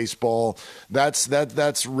ball in baseball.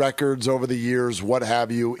 That's records over the years, what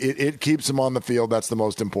have you. It keeps them on the field. That's the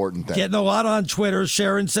most important thing. Getting a lot on Twitter.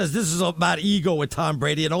 Sharon says this is about ego with Tom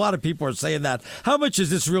Brady, and a lot of people are saying that. How much is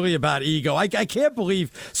this really about ego? I can't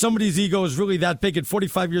believe somebody's ego is really that big at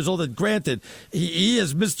 45 years old. And granted, he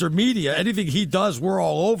is Mr. Media. Anything he does, we're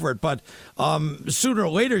all over it. But sooner or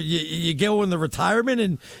later, you go in the retirement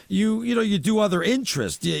and you do other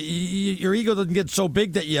interests. Your ego doesn't get so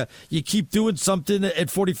big that you keep doing something at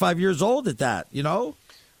 45 years old at that, you know?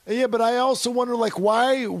 Yeah, but I also wonder, like,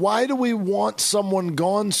 why do we want someone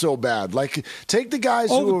gone so bad? Like, take the guys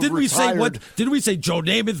who have retired. Didn't we say Joe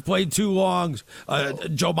Namath played too long?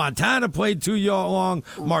 Joe Montana played too long.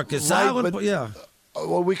 Marcus Allen, yeah.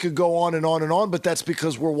 Well, we could go on and on and on, but that's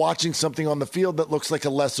because we're watching something on the field that looks like a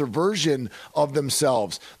lesser version of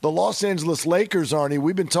themselves. The Los Angeles Lakers, Arnie,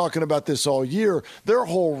 we've been talking about this all year. Their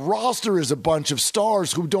whole roster is a bunch of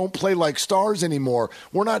stars who don't play like stars anymore.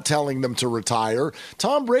 We're not telling them to retire.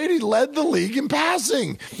 Tom Brady led the league in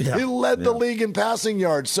passing. Yeah, he led the league in passing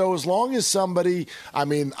yards. So as long as somebody, I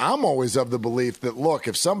mean, I'm always of the belief that, look,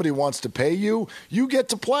 if somebody wants to pay you, you get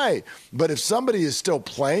to play. But if somebody is still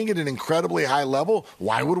playing at an incredibly high level,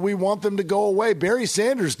 why would we want them to go away? Barry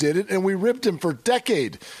Sanders did it, and we ripped him for a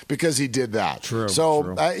decade because he did that. True.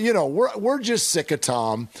 You know, we're just sick of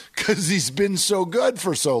Tom because he's been so good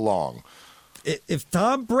for so long. If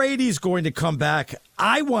Tom Brady's going to come back,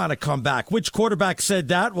 I want to come back. Which quarterback said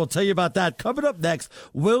that? We'll tell you about that coming up next.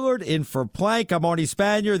 Willard in for Plank. I'm Arnie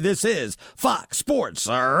Spanier. This is Fox Sports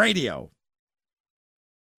Radio.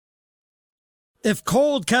 If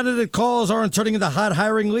cold candidate calls aren't turning into hot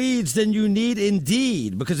hiring leads, then you need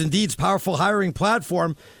Indeed, because Indeed's powerful hiring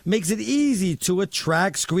platform makes it easy to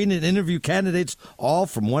attract, screen, and interview candidates all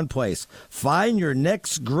from one place. Find your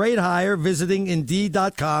next great hire visiting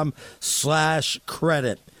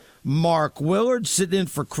Indeed.com/credit. Mark Willard sitting in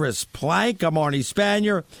for Chris Plank. I'm Arnie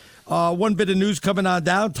Spanier. One bit of news coming on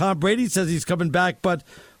down. Tom Brady says he's coming back, but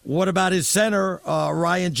what about his center,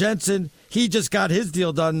 Ryan Jensen? He just got his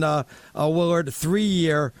deal done, Willard,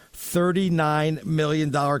 3-year, $39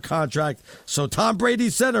 million contract. So Tom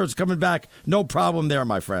Brady's center is coming back. No problem there,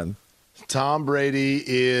 my friend. Tom Brady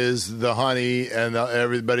is the honey and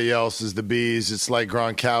everybody else is the bees. It's like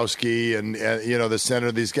Gronkowski and you know, the center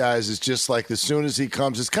of these guys is just like as soon as he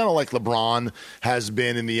comes, it's kind of like LeBron has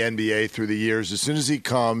been in the NBA through the years. As soon as he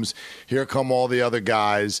comes, here come all the other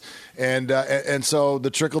guys. And so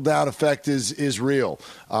the trickle-down effect is real.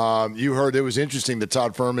 You heard it was interesting that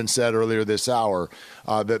Todd Furman said earlier this hour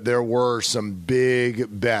that there were some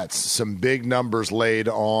big bets, some big numbers laid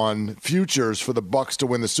on futures for the Bucs to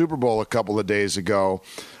win the Super Bowl a couple of days ago.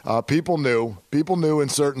 People knew in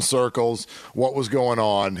certain circles what was going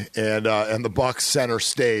on, and the Bucs center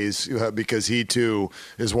stays because he too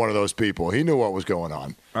is one of those people. He knew what was going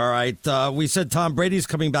on. All right, we said Tom Brady's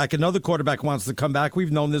coming back. Another quarterback wants to come back.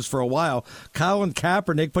 We've known this for a while, Colin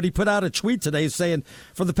Kaepernick, but he put out a tweet today saying,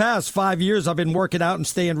 for the past 5 years, I've been working out and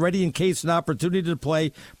staying ready in case an opportunity to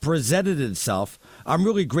play presented itself. I'm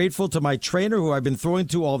really grateful to my trainer who I've been throwing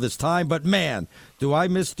to all this time, but man, do I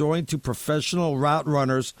miss throwing to professional route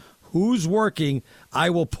runners who's working, I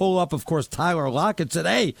will pull up, of course, Tyler Lockett and said,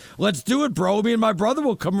 hey, let's do it, bro. Me and my brother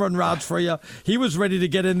will come run routes for you. He was ready to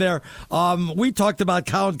get in there. We talked about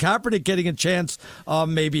Colin Kaepernick getting a chance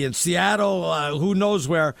maybe in Seattle, who knows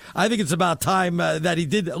where. I think it's about time that he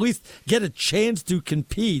did at least get a chance to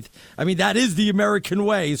compete. I mean, that is the American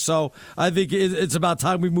way. So I think it's about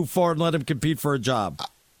time we move forward and let him compete for a job.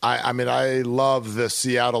 I mean, I love the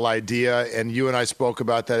Seattle idea, and you and I spoke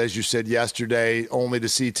about that, as you said yesterday, only to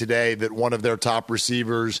see today that one of their top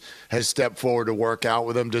receivers has stepped forward to work out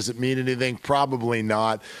with them. Does it mean anything? Probably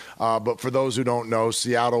not. But for those who don't know,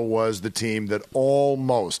 Seattle was the team that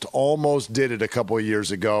almost did it a couple of years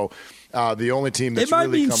ago. The only team that's really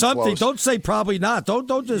come close. It might mean something. Don't say probably not.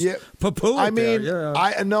 Don't just poo-poo it. I mean, there.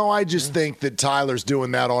 I just think that Tyler's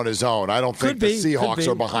doing that on his own. I don't think the Seahawks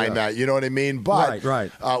are behind that. You know what I mean? But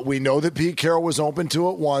right. We know that Pete Carroll was open to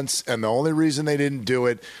it once, and the only reason they didn't do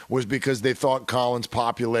it was because they thought Colin's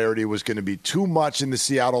popularity was going to be too much in the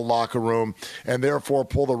Seattle locker room, and therefore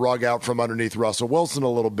pull the rug out from underneath Russell Wilson a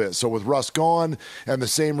little bit. So with Russ gone and the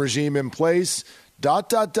same regime in place, ...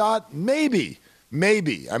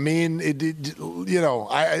 Maybe. I mean,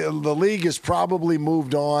 the league has probably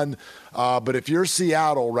moved on. But if you're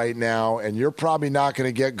Seattle right now and you're probably not going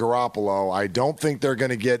to get Garoppolo, I don't think they're going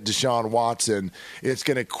to get Deshaun Watson. It's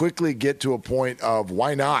going to quickly get to a point of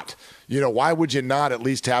why not? Why would you not at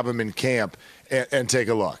least have him in camp and take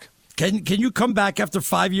a look? Can you come back after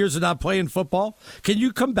 5 years of not playing football? Can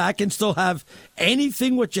you come back and still have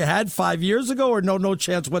anything what you had 5 years ago, or no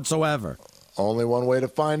chance whatsoever? Only one way to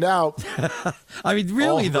find out. I mean,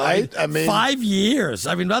 really, though. Right? I mean, 5 years.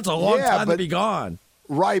 I mean, that's a long time to be gone.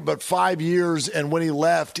 Right, but 5 years, and when he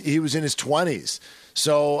left, he was in his 20s.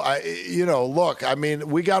 So, look, I mean,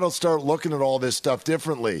 we got to start looking at all this stuff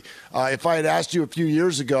differently. If I had asked you a few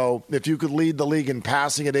years ago if you could lead the league in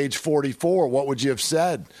passing at age 44, what would you have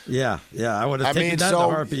said? Yeah, I would have taken that in a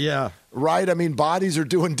heartbeat, yeah. Right? I mean, bodies are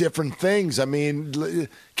doing different things. I mean,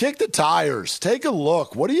 kick the tires. Take a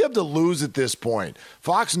look. What do you have to lose at this point?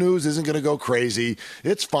 Fox News isn't going to go crazy.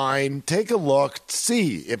 It's fine. Take a look.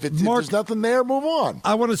 See. If there's nothing there, move on.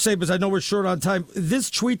 I want to say, because I know we're short on time, this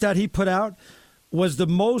tweet that he put out was the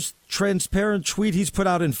most transparent tweet he's put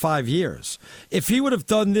out in 5 years. If he would have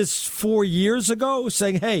done this 4 years ago,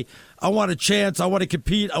 saying, hey, I want a chance, I want to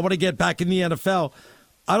compete, I want to get back in the NFL,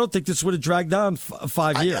 I don't think this would have dragged on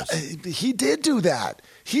 5 years. He did do that.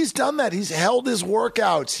 He's done that. He's held his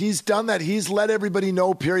workouts. He's done that. He's let everybody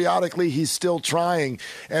know periodically he's still trying,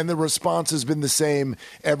 and the response has been the same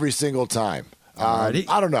every single time. I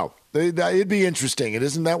don't know. It'd be interesting. And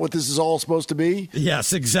isn't that what this is all supposed to be?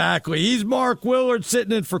 Yes, exactly. He's Mark Willard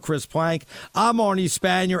sitting in for Chris Plank. I'm Arnie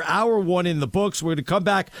Spanier. Hour one in the books. We're going to come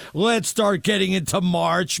back. Let's start getting into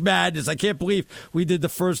March Madness. I can't believe we did the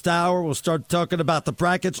first hour. We'll start talking about the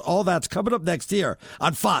brackets. All that's coming up next here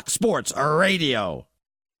on Fox Sports Radio.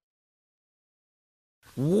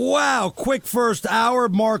 Wow, quick first hour.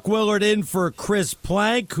 Mark Willard in for Chris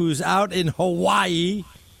Plank, who's out in Hawaii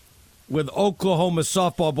with Oklahoma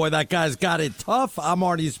softball. Boy, that guy's got it tough. I'm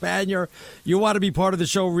Arnie Spanier. You want to be part of the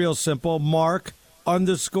show, real simple. Mark_T_Willard.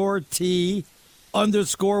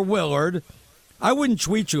 I wouldn't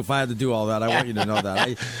tweet you if I had to do all that. I want you to know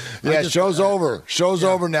that. Show's over. Show's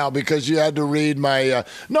over now because you had to read my.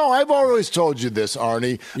 No, I've always told you this,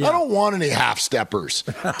 Arnie. Yeah. I don't want any half steppers.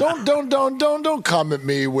 Don't come at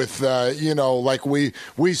me with like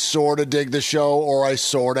we sort of dig the show or I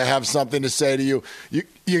sort of have something to say to you.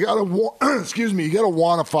 You gotta you gotta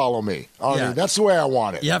want to follow me, Arnie. Yeah. That's the way I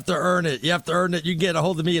want it. You have to earn it. You can get a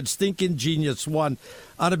hold of me at Stinkin' Genius 1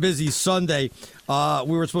 on a busy Sunday.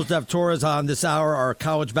 We were supposed to have Torres on this hour, our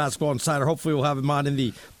college basketball insider. Hopefully we'll have him on in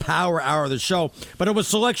the power hour of the show. But it was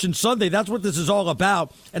Selection Sunday. That's what this is all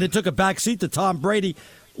about. And it took a backseat to Tom Brady.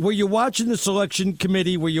 Were you watching the selection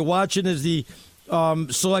committee? Were you watching as the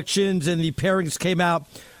selections and the pairings came out?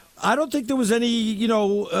 I don't think there was any,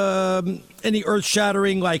 any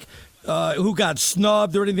earth-shattering, like who got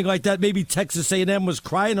snubbed or anything like that. Maybe Texas A&M was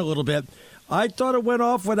crying a little bit. I thought it went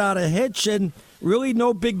off without a hitch, and really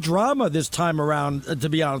no big drama this time around, to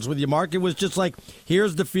be honest with you, Mark. It was just like,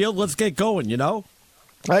 here's the field, let's get going,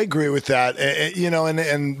 I agree with that.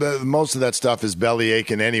 And most of that stuff is belly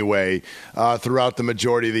aching anyway throughout the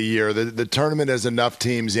majority of the year. The tournament has enough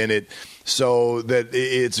teams in it so that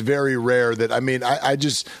it's very rare that, I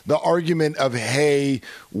just, the argument of, hey,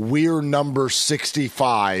 we're number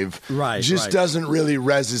 65 doesn't really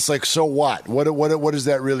resonate. It's like, so what? What does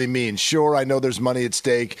that really mean? Sure, I know there's money at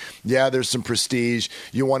stake. Yeah, there's some prestige.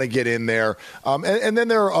 You want to get in there. And then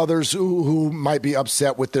there are others who might be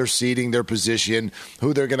upset with their seating, their position,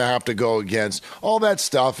 who they're going to have to go against. All that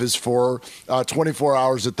stuff is for 24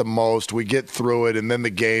 hours at the most. We get through it, and then the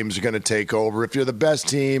games are going to take over. If you're the best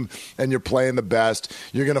team and you're playing the best,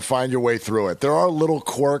 you're going to find your way through it. There are little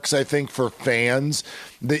quirks, I think, for fans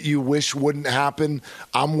that you wish wouldn't happen.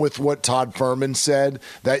 I'm with what Todd Furman said.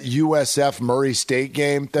 That USF Murray State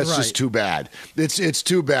game, that's just too bad. It's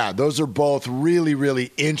too bad. Those are both really,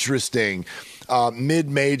 really interesting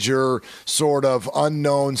mid-major sort of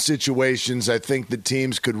unknown situations. I think the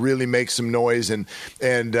teams could really make some noise and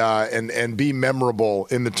be memorable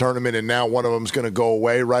in the tournament, and now one of them is going to go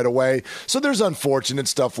away right away. So there's unfortunate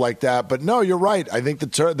stuff like that. But no, you're right. I think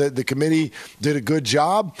the committee did a good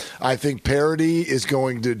job. I think parity is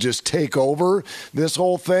going to just take over this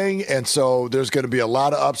whole thing, and so there's going to be a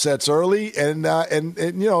lot of upsets early, and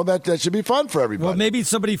that should be fun for everybody. Well, maybe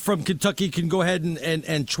somebody from Kentucky can go ahead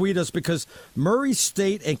and tweet us, because Murray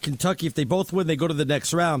State and Kentucky, if they both win, they go to the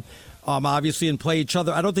next round, obviously, and play each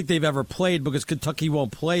other. I don't think they've ever played because Kentucky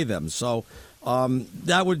won't play them. So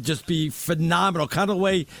that would just be phenomenal. Kind of the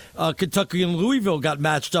way Kentucky and Louisville got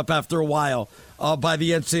matched up after a while by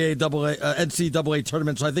the NCAA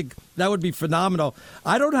tournament. So I think that would be phenomenal.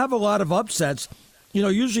 I don't have a lot of upsets.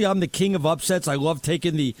 Usually I'm the king of upsets. I love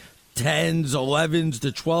taking the 10s, 11s,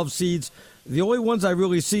 the 12 seeds. The only ones I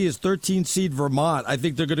really see is 13 seed Vermont. I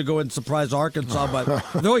think they're going to go and surprise Arkansas,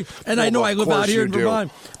 I know I live out here in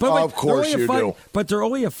Vermont. But of course you do. But they're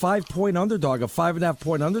only a 5-point underdog, a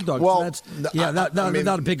 5.5-point underdog. Well, so that's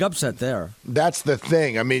not a big upset there. That's the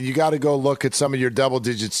thing. You got to go look at some of your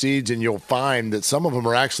double-digit seeds, and you'll find that some of them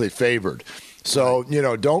are actually favored. So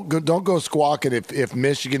don't go squawking if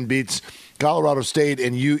Michigan beats Colorado State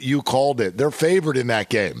and you called it. They're favored in that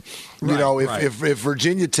game. If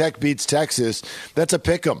Virginia Tech beats Texas, that's a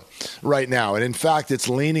pick 'em right now. And in fact, it's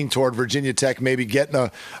leaning toward Virginia Tech maybe getting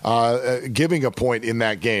giving a point in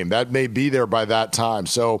that game. That may be there by that time.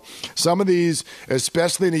 So some of these,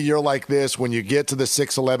 especially in a year like this, when you get to the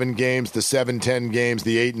 6-11 games, the 7-10 games,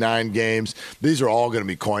 the 8-9 games, these are all going to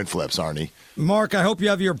be coin flips, Arnie. Mark, I hope you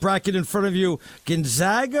have your bracket in front of you.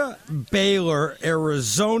 Gonzaga, Baylor,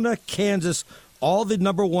 Arizona, Kansas, all the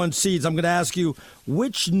number one seeds. I'm going to ask you,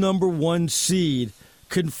 which number one seed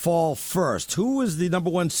can fall first? Who is the number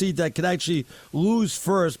one seed that could actually lose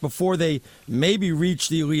first before they maybe reach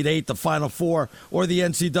the Elite Eight, the Final Four, or the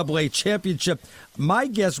NCAA championship? My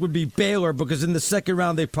guess would be Baylor, because in the second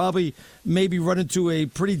round they probably maybe run into a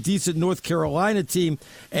pretty decent North Carolina team,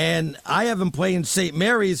 and I have them playing St.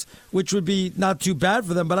 Mary's, which would be not too bad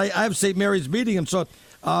for them, but I have St. Mary's beating them. So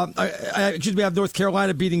I have North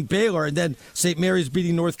Carolina beating Baylor, and then St. Mary's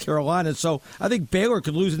beating North Carolina. So I think Baylor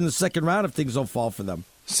could lose in the second round if things don't fall for them.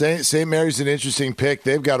 St. Mary's an interesting pick.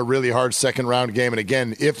 They've got a really hard second-round game. And,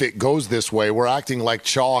 again, if it goes this way, we're acting like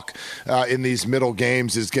chalk in these middle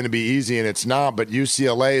games is going to be easy, and it's not. But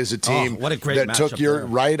UCLA is a team that took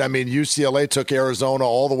UCLA took Arizona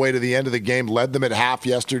all the way to the end of the game, led them at half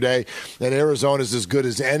yesterday, and Arizona's as good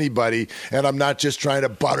as anybody. And I'm not just trying to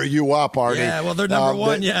butter you up, Arnie. Yeah, well, they're number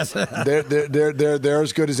one, yes. they're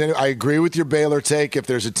as good as any. I agree with your Baylor take. If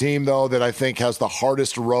there's a team, though, that I think has the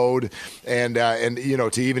hardest road and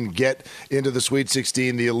to even get into the Sweet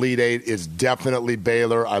 16, the Elite Eight, is definitely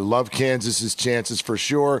Baylor. I love Kansas's chances for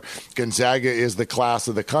sure. Gonzaga is the class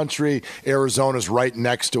of the country. Arizona's right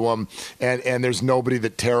next to them, and there's nobody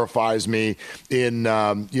that terrifies me in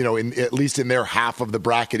at least in their half of the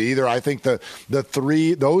bracket either. I think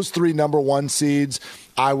those three number one seeds,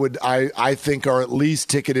 I think are at least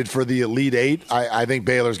ticketed for the Elite Eight. I think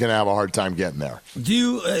Baylor's going to have a hard time getting there. Do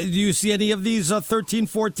you see any of these 13,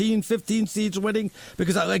 14, 15 seeds winning?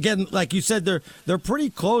 Because, again, like you said, they're pretty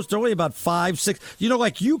close. They're only about 5, 6.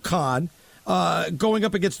 Like UConn going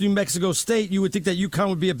up against New Mexico State, you would think that UConn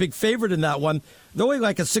would be a big favorite in that one. They're only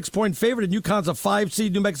like a 6-point favorite, and UConn's a 5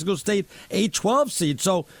 seed, New Mexico State a 12 seed.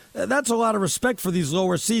 So that's a lot of respect for these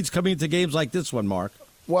lower seeds coming into games like this one, Mark.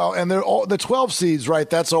 Well, and they're all the 12 seeds, right?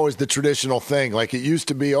 That's always the traditional thing. Like it used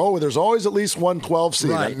to be, there's always at least one 12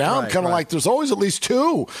 seed. Right, now I'm kind of like, there's always at least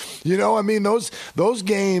two. Those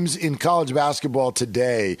games in college basketball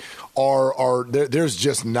today are there's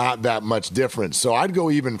just not that much difference. So I'd go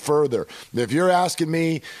even further. If you're asking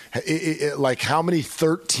me, like how many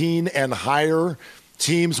 13 and higher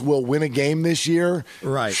teams will win a game this year,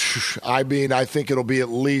 right? I mean, I think it'll be at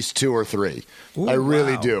least 2 or 3. Ooh, I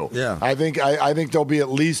really wow. do. Yeah. I think there'll be at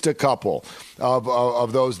least a couple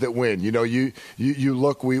of those that win. You know, you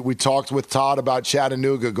look. We talked with Todd about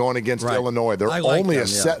Chattanooga going against Illinois. They're only a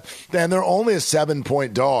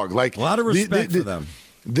 7-point dog. Like a lot of respect for them.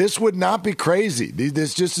 This would not be crazy.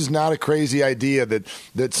 This just is not a crazy idea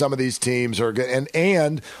that some of these teams are good.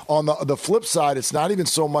 And on the flip side, it's not even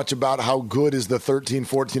so much about how good is the 13,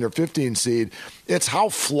 14, or 15 seed. It's how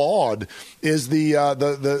flawed is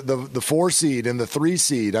the 4 seed and the 3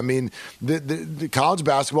 seed. I mean, the college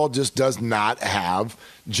basketball just does not have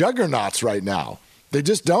juggernauts right now. They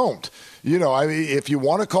just don't. You know, I mean, if you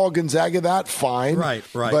want to call Gonzaga that, fine. Right.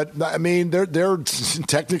 But I mean, they're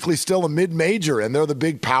technically still a mid-major, and they're the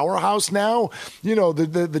big powerhouse now. You know,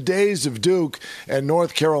 the days of Duke and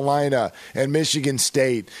North Carolina and Michigan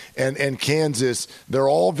State and Kansas, they're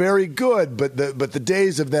all very good. But the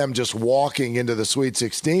days of them just walking into the Sweet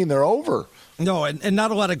 16, they're over. No, and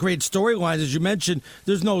not a lot of great storylines. As you mentioned,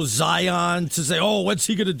 there's no Zion to say, oh, what's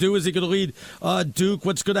he going to do? Is he going to lead Duke?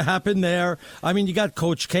 What's going to happen there? I mean, you got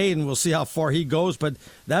Coach K, and we'll see how far he goes, but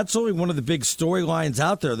that's only one of the big storylines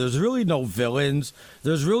out there. There's really no villains.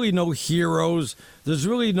 There's really no heroes. There's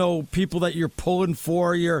really no people that you're pulling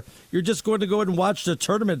for. You're just going to go and watch the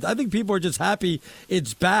tournament. I think people are just happy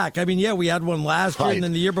it's back. I mean, yeah, we had one last year, and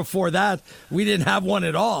then the year before that, we didn't have one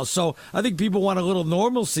at all. So I think people want a little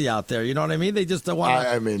normalcy out there. You know what I mean? They just don't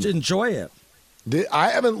want to enjoy it. I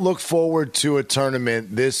haven't looked forward to a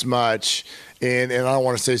tournament this much. And I don't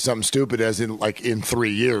want to say something stupid as in like in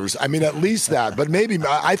 3 years. I mean, at least that. But maybe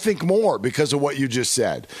I think more because of what you just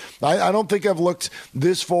said. I don't think I've looked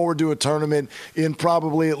this forward to a tournament in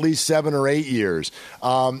probably at least 7 or 8 years.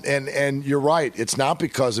 And you're right. It's not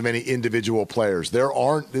because of any individual players.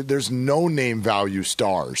 There's no name value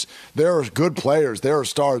stars. There are good players. There are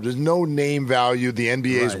stars. There's no name value. The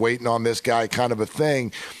NBA is waiting on this guy kind of a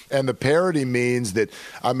thing. And the parity means that,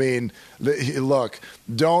 I mean, look,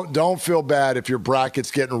 don't feel bad if your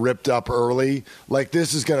bracket's getting ripped up early. Like,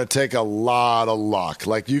 this is going to take a lot of luck.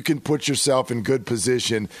 Like, you can put yourself in good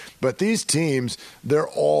position, but these teams, they're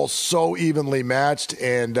all so evenly matched,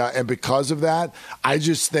 and because of that, I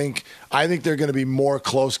think they're going to be more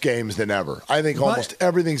close games than ever. I think almost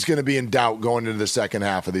everything's going to be in doubt going into the second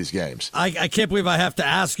half of these games. I can't believe I have to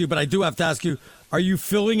ask you, but I do have to ask you. Are you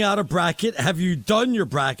filling out a bracket? Have you done your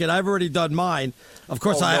bracket? I've already done mine. Of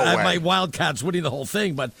course, I have my Wildcats winning the whole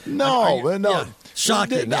thing, but no. Yeah,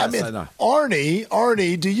 shocking. I mean,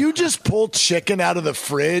 Arnie, do you just pull chicken out of the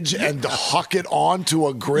fridge and huck it onto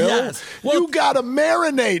a grill? Yes. Well, you got to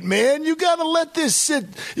marinate, man. You got to let this sit.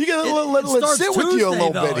 You got to let it sit with you a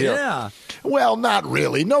little bit here. Yeah. Well, not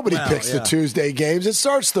really. Nobody picks the Tuesday games. It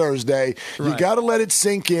starts Thursday. Right. You got to let it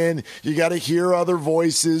sink in. You got to hear other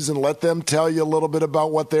voices and let them tell you a little bit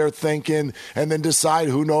about what they're thinking, and then decide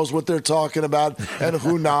who knows what they're talking about and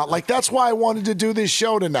who not. Like, that's why I wanted to do this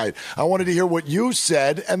show tonight. I wanted to hear what you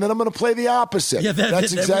said, and then I'm going to play the opposite. Yeah,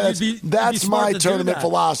 that's my tournament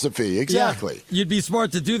philosophy. Exactly. Yeah, you'd be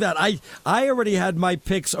smart to do that. I already had my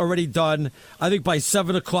picks already done, I think, by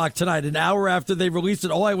 7 o'clock tonight, an hour after they released it.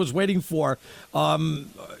 All I was waiting for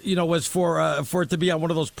was for it to be on one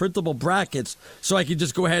of those printable brackets so I could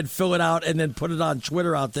just go ahead and fill it out and then put it on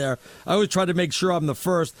Twitter out there. I always try to make sure I'm the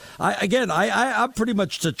first. I'm pretty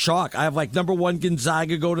much to chalk. I have like number 1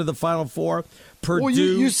 Gonzaga go to the Final Four. Purdue. Well,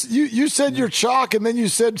 you said you're chalk, and then you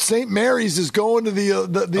said St. Mary's is going to the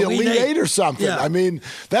Elite Eight or something. Yeah. I mean,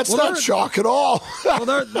 that's not chalk at all.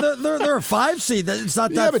 Well, they're a 5 seed. It's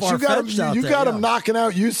not that far-fetched out there. You got them knocking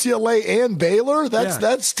out UCLA and Baylor.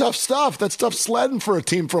 That's tough stuff. That's tough sledding for a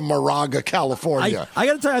team from Moraga, California. I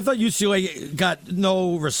got to tell you, I thought UCLA got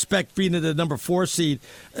no respect being at the number 4 seed.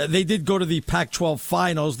 They did go to the Pac-12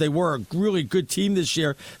 finals. They were a really good team this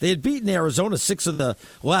year. They had beaten Arizona 6 of the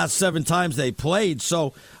last 7 times they played.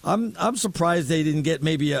 So I'm surprised they didn't get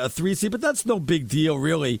maybe a 3 seed, but that's no big deal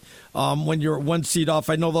really. When you're 1 seed off,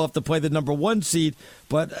 I know they'll have to play the number 1 seed,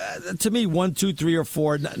 but to me, 1, 2, 3, or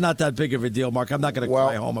 4, not that big of a deal, Mark. I'm not going to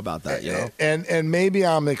cry home about that, you know. And maybe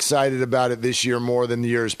I'm excited about it this year more than the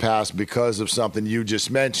years past because of something you just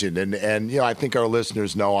mentioned. And I think our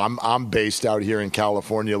listeners know I'm based out here in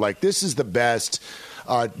California. Like, this is the best.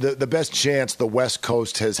 The best chance the West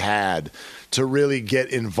Coast has had to really get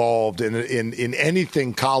involved in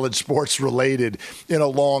anything college sports related in a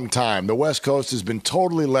long time. The West Coast has been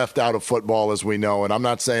totally left out of football, as we know, and I'm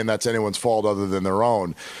not saying that's anyone's fault other than their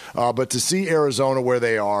own. But to see Arizona where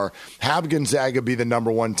they are, have Gonzaga be the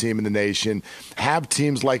number one team in the nation, have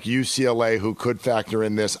teams like UCLA who could factor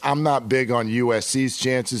in this. I'm not big on USC's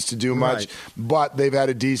chances to do much, but they've had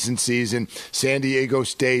a decent season. San Diego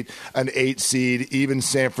State, an 8 seed, even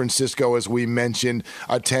San Francisco, as we mentioned,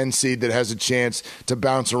 a 10 seed that has a chance to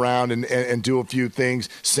bounce around and do a few things.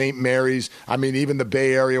 St. Mary's, I mean, even the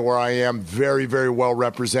Bay Area where I am, very, very well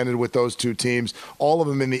represented with those two teams, all of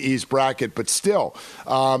them in the East bracket. But still,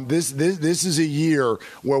 this is a year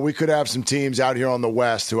where we could have some teams out here on the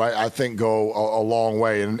West who I think go a long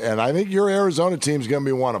way. And I think your Arizona team is going to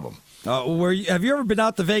be one of them. Have you ever been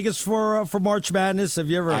out to Vegas for March Madness? Have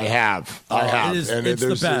you ever? I have. It's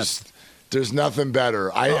the best. There's nothing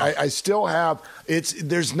better. I still have.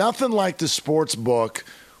 There's nothing like the sports book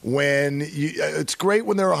when it's great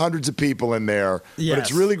when there are hundreds of people in there, but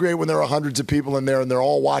it's really great when there are hundreds of people in there and they're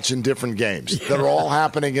all watching different games that are all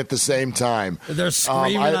happening at the same time. They're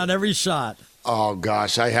screaming on every shot. Oh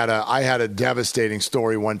gosh, I had a devastating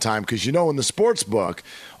story one time because in the sports book,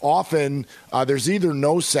 often there's either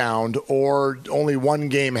no sound or only one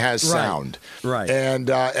game has sound. Right. And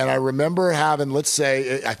I remember having, let's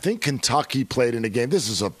say, I think Kentucky played in a game. This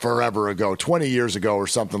is forever ago, 20 years ago or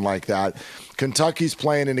something like that. Kentucky's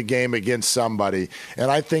playing in a game against somebody,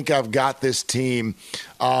 and I think I've got this team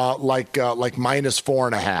like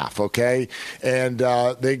 -4.5, okay? And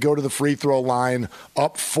they go to the free throw line,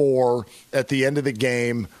 up 4 at the end of the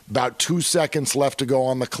game, about 2 seconds left to go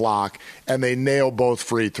on the clock, and they nail both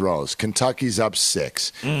free throws. Kentucky's up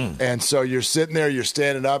 6. And so you're sitting there, you're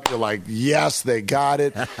standing up, you're like, yes, they got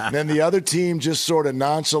it. And then the other team just sort of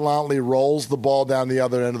nonchalantly rolls the ball down the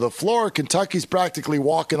other end of the floor. Kentucky's practically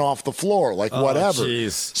walking off the floor, like whatever.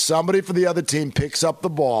 Geez. Somebody for the other team picks up the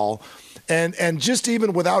ball, and just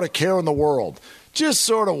even without a care in the world, just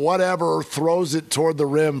sort of whatever, throws it toward the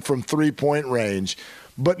rim from 3-point range,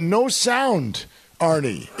 but no sound,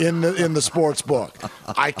 Arnie, in the sports book.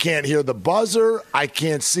 I can't hear the buzzer. I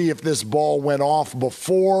can't see if this ball went off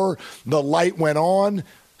before the light went on.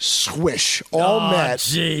 Swish, all net.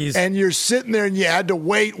 Geez. And you're sitting there and you had to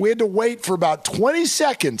wait. We had to wait for about 20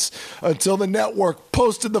 seconds until the network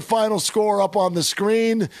posted the final score up on the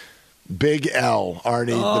screen. Big L, Arnie,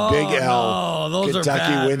 the big L. No, those Kentucky are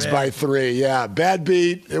bad, wins man. by 3. Yeah, bad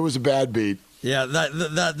beat. It was a bad beat. Yeah,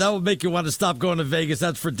 that will make you want to stop going to Vegas.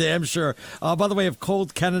 That's for damn sure. By the way, if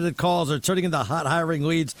cold candidate calls are turning into hot hiring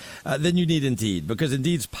leads, then you need Indeed, because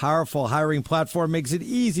Indeed's powerful hiring platform makes it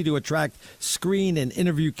easy to attract, screen, and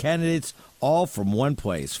interview candidates all from one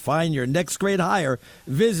place. Find your next great hire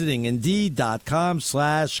visiting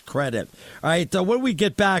Indeed.com/credit. All right, when we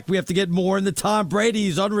get back, we have to get more into Tom Brady.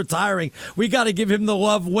 He's unretiring. We got to give him the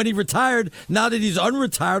love when he retired. Now that he's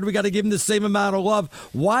unretired, we got to give him the same amount of love.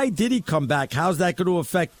 Why did he come back? How's that going to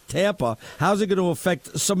affect Tampa? How's it going to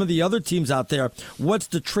affect some of the other teams out there? What's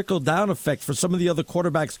the trickle-down effect for some of the other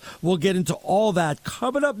quarterbacks? We'll get into all that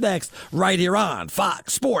coming up next right here on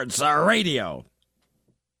Fox Sports Radio.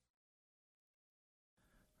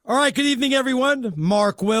 All right, good evening, everyone.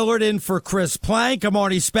 Mark Willard in for Chris Plank. I'm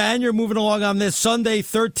Arnie Spanier, moving along on this Sunday,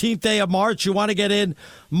 13th day of March. You want to get in,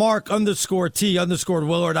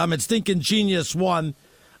 Mark_T_Willard. I'm at Stinking Genius 1.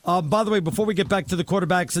 By the way, before we get back to the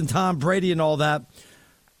quarterbacks and Tom Brady and all that,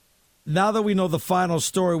 now that we know the final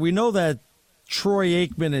story, we know that Troy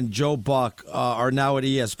Aikman and Joe Buck are now at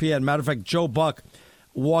ESPN. Matter of fact, Joe Buck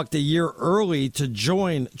walked a year early to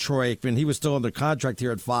join Troy Aikman. He was still under contract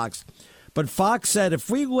here at Fox. But Fox said if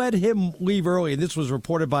we let him leave early, and this was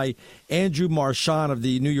reported by Andrew Marchand of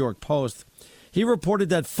the New York Post, he reported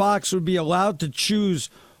that Fox would be allowed to choose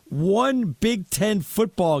one Big Ten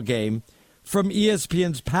football game from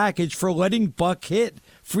ESPN's package for letting Buck hit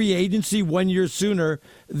free agency 1 year sooner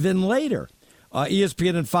than later.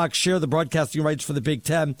 ESPN and Fox share the broadcasting rights for the Big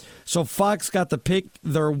Ten, so Fox got to pick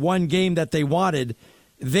their one game that they wanted.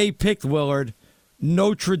 They picked, Willard,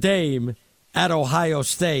 Notre Dame at Ohio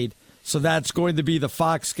State. So that's going to be the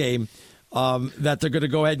Fox game that they're going to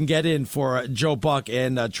go ahead and get in for Joe Buck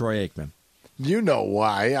and Troy Aikman. You know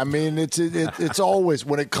why. I mean, it's always,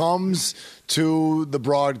 when it comes to the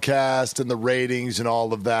broadcast and the ratings and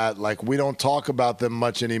all of that. Like, we don't talk about them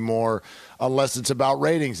much anymore unless it's about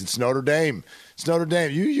ratings. It's Notre Dame. It's Notre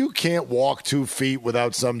Dame. You can't walk 2 feet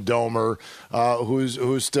without some domer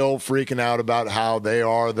who's still freaking out about how they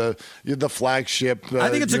are the flagship. I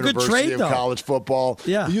think it's a good trade, though. College football.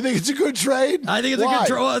 Yeah, you think it's a good trade? I think it's a good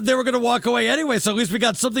trade. Well, they were going to walk away anyway, so at least we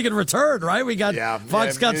got something in return, right?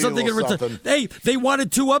 Fox got something in return. Hey, they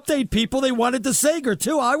wanted 2 update people. They wanted the Sager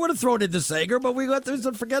too. I would have thrown in the Sager, but we let them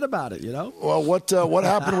forget about it. Well, what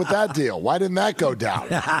happened with that deal? Why didn't that go down?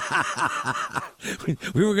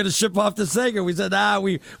 We were going to ship off the Sager. We said,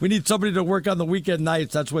 we need somebody to work on the weekend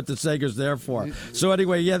nights. That's what the Sager's there for. So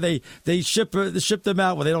anyway, yeah, they ship them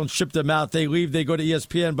out. Well, they don't ship them out. They leave. They go to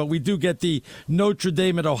ESPN. But we do get the Notre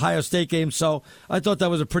Dame and Ohio State game. So I thought that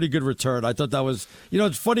was a pretty good return. I thought that was,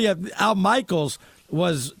 it's funny. Al Michaels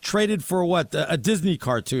was traded for what? A Disney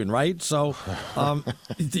cartoon, right? So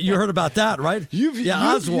you heard about that, right?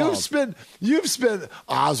 Oswald. You've spent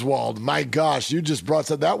Oswald. My gosh, you just brought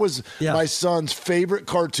that. That was my son's favorite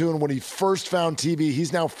cartoon when he first found TV.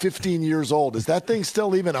 He's now 15 years old. Is that thing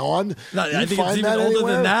still even on? No, I think it's even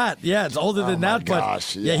older than that. Yeah, it's older than that.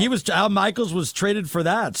 Gosh, but Al Michaels was traded for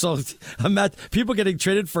that. So I'm not people getting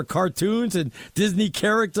traded for cartoons and Disney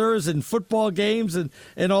characters and football games and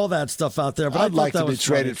all that stuff out there. But I'd like to be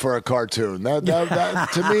traded for a cartoon. That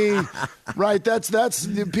to me, right? That's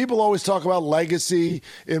people always talk about legacy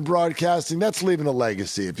in broadcasting. That's leaving a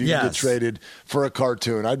legacy. If you can get traded for a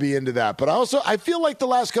cartoon, I'd be into that. But I feel like the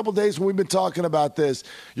last couple of days when we've been talking about this,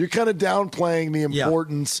 you're kind of downplaying the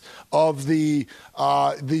importance of the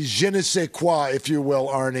je ne sais quoi, if you will,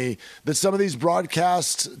 Arnie, that some of these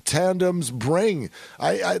broadcast tandems bring.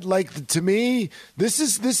 I like, to me, this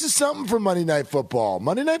is something for Monday Night Football.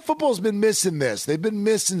 Monday Night Football's been missing this. They've been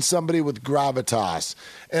missing somebody with gravitas,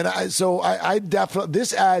 and I definitely,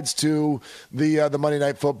 this adds to the Monday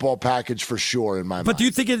Night Football package for sure in my mind. But do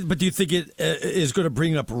you think it is going to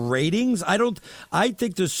bring up ratings? I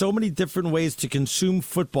think there's so many different ways to consume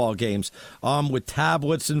football games, with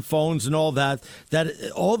tablets and phones and all that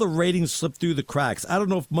all the ratings slip through the cracks. I don't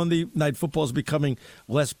know if Monday Night Football is becoming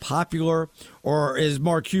less popular, or as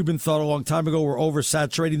Mark Cuban thought a long time ago, we're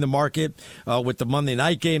oversaturating the market with the Monday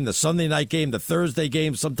night game, the Sunday night game, the Thursday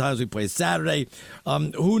game. Sometimes we play Saturday.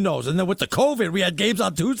 Who knows? And then with the COVID, we had games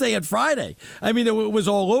on Tuesday and Friday. I mean, it was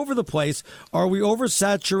all over the place. Are we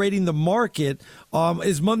oversaturating the market?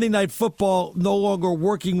 Is Monday Night Football no longer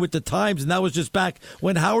working with the times? And that was just back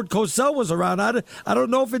when Howard Cosell was around. I don't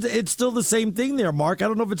know if it's still the same thing there, Mark. I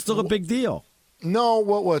don't know if it's still a big deal. No,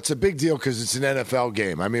 well, it's a big deal because it's an NFL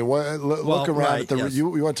game. I mean, look around at you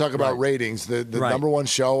want to talk about ratings. The number one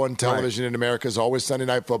show on television in America is always Sunday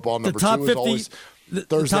Night Football. Number 2 is always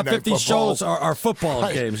Thursday the top 50 Night shows are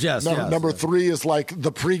football games, yes. Number 3 is like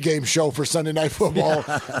the pregame show for Sunday Night Football.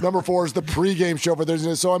 Number 4 is the pregame show for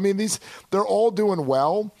Thursday. So, I mean, they're all doing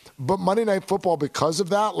well. But Monday Night Football, because of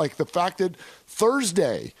that, like the fact that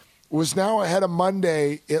Thursday was now ahead of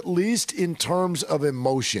Monday, at least in terms of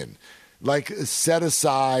emotion. Like, set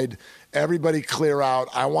aside, everybody clear out.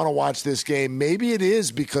 I want to watch this game. Maybe it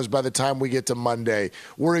is because by the time we get to Monday,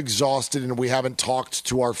 we're exhausted and we haven't talked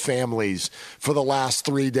to our families for the last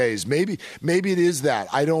 3 days. Maybe it is that.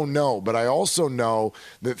 I don't know. But I also know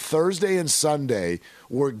that Thursday and Sunday,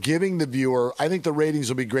 we're giving the viewer, I think the ratings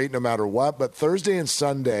will be great no matter what, but Thursday and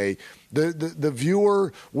Sunday, the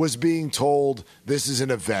viewer was being told this is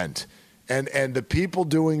an event. And the people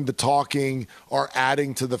doing the talking are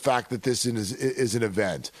adding to the fact that this is an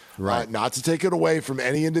event. Right. Not to take it away from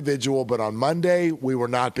any individual, but on Monday, we were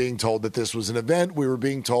not being told that this was an event. We were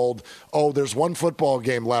being told, there's one football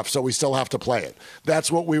game left, so we still have to play it.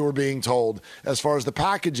 That's what we were being told as far as the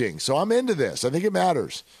packaging. So I'm into this. I think it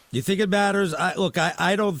matters. You think it matters?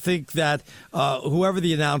 I don't think that whoever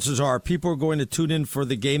the announcers are, people are going to tune in for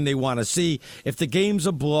the game they want to see. If the game's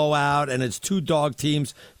a blowout and it's 2 dog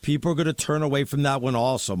teams, people are going to turn away from that one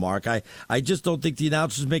also, Mark. I just don't think the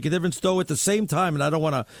announcers make a difference, though, at the same time, and I don't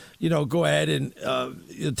want to, go ahead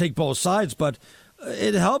and take both sides, but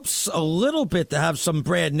it helps a little bit to have some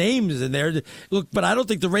brand names in there. Look, but I don't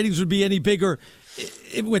think the ratings would be any bigger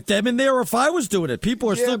with them in there, or if I was doing it.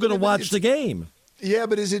 People are still going to watch the game. Yeah,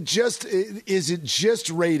 but is it just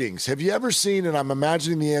ratings? Have you ever seen, and I'm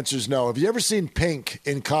imagining the answer is no, have you ever seen Pink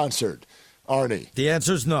in concert, Arnie? The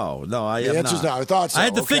answer is no. No, I have not. The answer is no. I thought so. I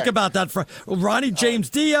had to think about that. Ronnie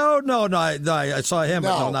James Dio? No, I saw him,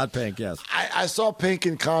 but no, not Pink, yes. I saw Pink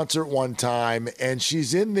in concert one time, and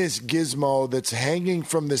she's in this gizmo that's hanging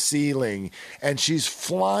from the ceiling, and she's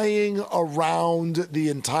flying around the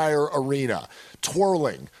entire arena,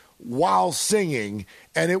 twirling, while singing,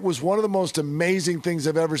 and it was one of the most amazing things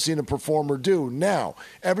I've ever seen a performer do. Now,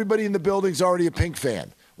 everybody in the building's already a Pink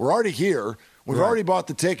fan. We're already here. We've already bought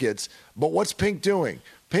the tickets, but what's Pink doing?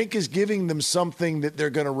 Pink is giving them something that they're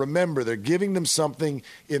going to remember. They're giving them something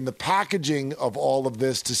in the packaging of all of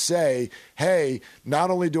this to say, hey, not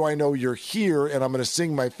only do I know you're here and I'm going to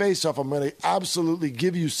sing my face off, I'm going to absolutely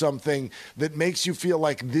give you something that makes you feel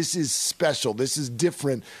like this is special. This is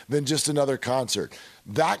different than just another concert.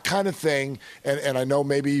 That kind of thing, and I know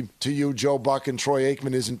maybe to you, Joe Buck and Troy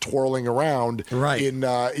Aikman isn't twirling around in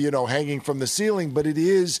hanging from the ceiling, but it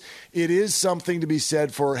is something to be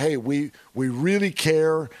said for, hey, we really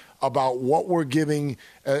care about what we're giving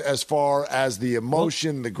as far as the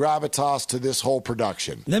emotion, the gravitas to this whole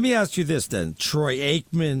production. Let me ask you this then. Troy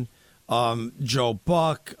Aikman, Joe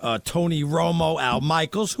Buck, Tony Romo, Al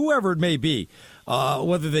Michaels, whoever it may be,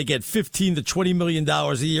 whether they get $15 to $20 million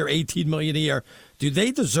a year, $18 million a year, do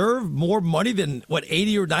they deserve more money than,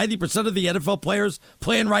 80 or 90% of the NFL players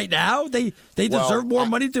playing right now? They deserve more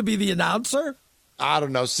money to be the announcer? I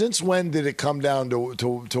don't know. Since when did it come down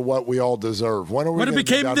to what we all deserve? When are we? When it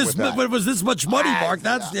became this, when it was this much money, Mark.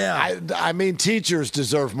 That's I mean, teachers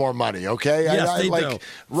deserve more money. Okay. Yes, they do.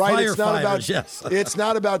 Right. It's not about. It's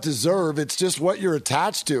not about deserve. It's just what you're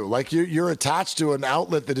attached to. Like you're attached to an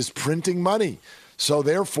outlet that is printing money. So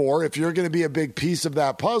therefore, if you're going to be a big piece of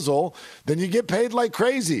that puzzle, then you get paid like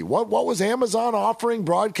crazy. What was Amazon offering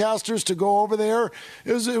broadcasters to go over there?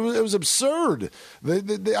 It was absurd.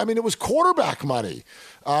 I mean, it was quarterback money.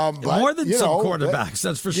 But, more than some quarterbacks,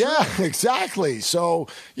 that's for sure. Yeah, exactly. So,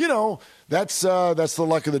 that's the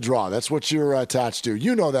luck of the draw. That's what you're attached to.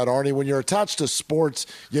 You know that, Arnie. When you're attached to sports,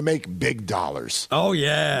 you make big dollars. Oh,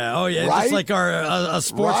 yeah. Right? Just like our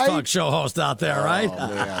sports talk show host out there, right? Oh,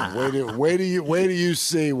 man. Wait till you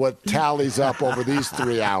see what tallies up over these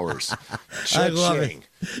 3 hours. I love it.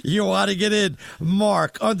 You want to get in?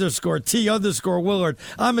 Mark _T Willard.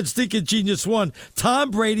 I'm at Stinking Genius 1.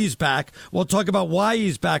 Tom Brady's back. We'll talk about why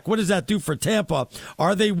he's back. What does that do for Tampa?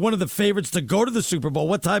 Are they one of the favorites to go to the Super Bowl?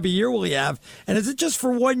 What time of year will he have? And is it just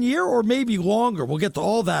for 1 year or maybe longer? We'll get to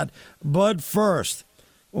all that. But first,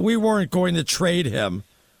 we weren't going to trade him.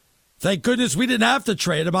 Thank goodness we didn't have to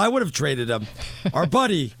trade him. I would have traded him. Our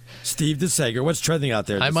buddy, Steve DeSager. What's trending out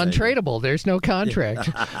there? I'm untradeable. There's no contract.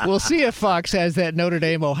 We'll see if Fox has that Notre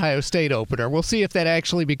Dame-Ohio State opener. We'll see if that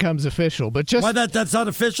actually becomes official. But just why that's not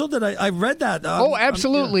official? I read that.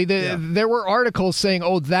 Absolutely. There were articles saying,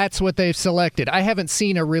 that's what they've selected. I haven't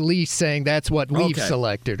seen a release saying that's what we've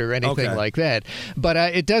selected or anything like that. But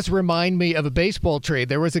it does remind me of a baseball trade.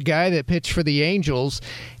 There was a guy that pitched for the Angels,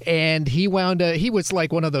 and he was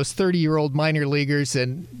like one of those 30-year-old minor leaguers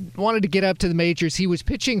and wanted to get up to the majors. He was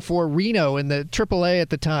pitching for Reno in the AAA at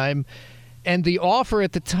the time, and the offer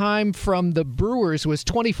at the time from the Brewers was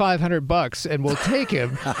 $2,500, and we'll take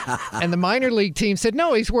him. And the minor league team said,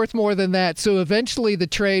 no, he's worth more than that. So eventually the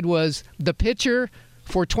trade was the pitcher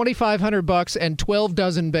for $2,500 and 12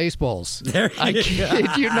 dozen baseballs. I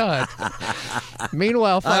kid you not.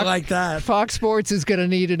 Meanwhile, I like that. Fox Sports is going to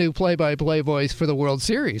need a new play-by-play voice for the World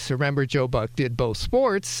Series. Remember, Joe Buck did both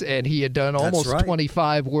sports, and he had done almost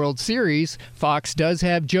 25 World Series. Fox does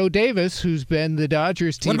have Joe Davis, who's been the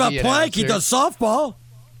Dodgers TV announcer. What about Plank? He does softball.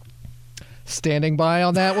 Standing by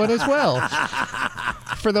on that one as well.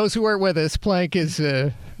 For those who aren't with us, Plank is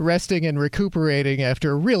resting and recuperating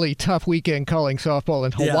after a really tough weekend calling softball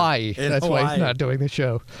in Hawaii. That's why he's not doing the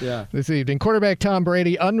show this evening. Quarterback Tom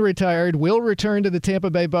Brady, unretired, will return to the Tampa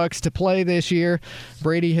Bay Bucs to play this year.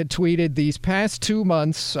 Brady had tweeted, "These past 2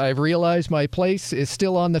 months, I've realized my place is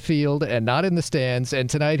still on the field and not in the stands." And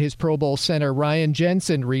tonight, his Pro Bowl center Ryan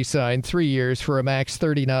Jensen re-signed 3 years for a max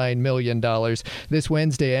 $39 million. This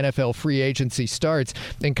Wednesday, NFL free agency starts.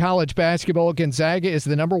 In college basketball, Gonzaga is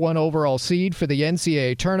the number 1 overall seed for the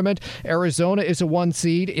NCAA tournament. Arizona is a 1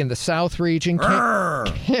 seed in the South region.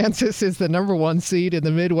 Kansas is the number 1 seed in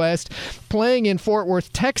the Midwest, playing in Fort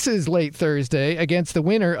Worth, Texas late Thursday against the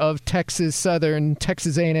winner of Texas Southern,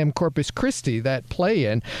 Texas A&M Corpus Christi, that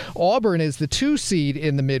play-in. Auburn is the 2 seed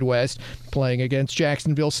in the Midwest, playing against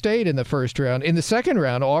Jacksonville State in the first round. In the second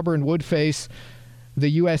round, Auburn would face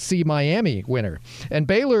the USC Miami winner. And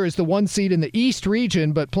Baylor is the 1 seed in the East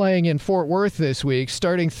region, but playing in Fort Worth this week,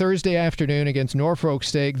 starting Thursday afternoon against Norfolk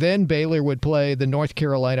State. Then Baylor would play the North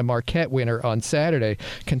Carolina Marquette winner on Saturday.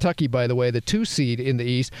 Kentucky, by the way, the 2 seed in the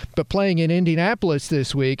East, but playing in Indianapolis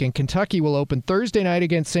this week. And Kentucky will open Thursday night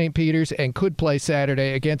against St. Peter's and could play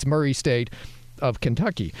Saturday against Murray State of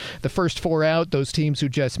Kentucky. The first 4 out, those teams who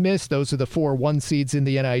just missed, those are the 4 1 seeds in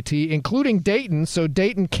the NIT, including Dayton. So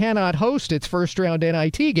Dayton cannot host its first-round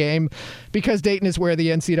NIT game because Dayton is where the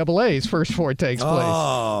NCAA's first 4 takes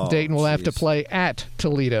place. Dayton will have to play at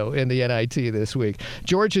Toledo in the NIT this week.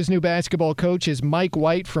 Georgia's new basketball coach is Mike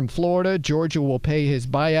White from Florida. Georgia will pay his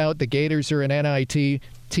buyout. The Gators are an NIT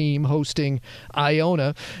team hosting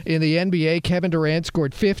Iona. In the NBA, Kevin Durant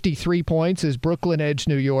scored 53 points as Brooklyn edged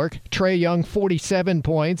New York. Trae Young 47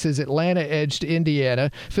 points as Atlanta edged Indiana.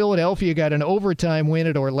 Philadelphia got an overtime win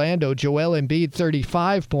at Orlando. Joel Embiid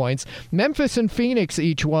 35 points. Memphis and Phoenix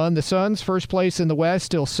each won. The Suns first place in the West,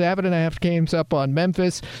 still 7.5 games up on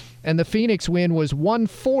Memphis. And the Phoenix win was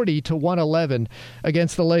 140-111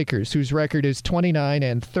 against the Lakers, whose record is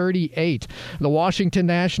 29-38. The Washington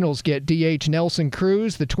Nationals get DH Nelson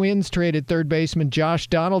Cruz. The Twins traded third baseman Josh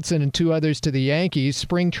Donaldson and 2 others to the Yankees.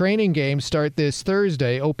 Spring training games start this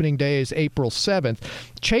Thursday. Opening day is April 7th.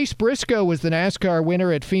 Chase Briscoe was the NASCAR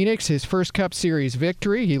winner at Phoenix, his first Cup Series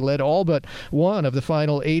victory. He led all but one of the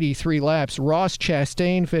final 83 laps. Ross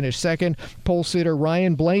Chastain finished second. Pole sitter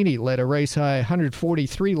Ryan Blaney led a race-high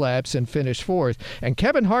 143 laps and finished 4th. And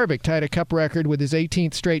Kevin Harvick tied a Cup record with his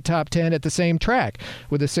 18th straight top 10 at the same track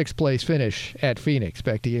with a 6th-place finish at Phoenix.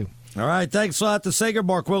 Back to you. All right, thanks a lot to Sager.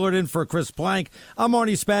 Mark Willard in for Chris Plank. I'm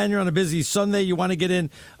Arnie Spanier on a busy Sunday. You want to get in?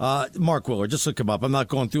 Mark Willard, just look him up. I'm not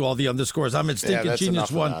going through all the underscores. I'm in Stinking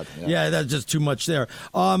Genius 1. Yeah, that's just too much there.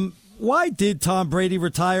 Why did Tom Brady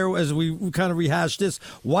retire, as we kind of rehashed this?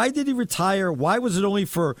 Why did he retire? Why was it only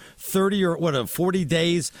for 30 or 40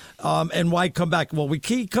 days? And why come back? Well,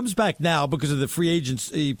 he comes back now because of the free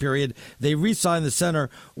agency period. They re-signed the center.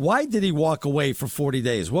 Why did he walk away for 40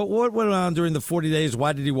 days? What went on during the 40 days?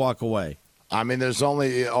 Why did he walk away? I mean, there's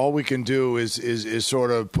only all we can do is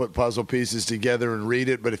sort of put puzzle pieces together and read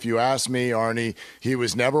it. But if you ask me, Arnie, he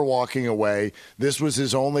was never walking away. This was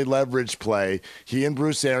his only leverage play. He and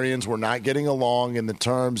Bruce Arians were not getting along in the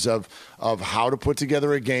terms of how to put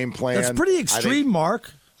together a game plan. That's pretty extreme,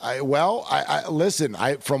 Mark. Listen,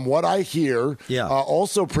 from what I hear,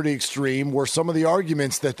 also pretty extreme were some of the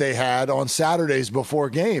arguments that they had on Saturdays before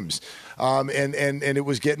games. And it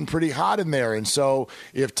was getting pretty hot in there. And so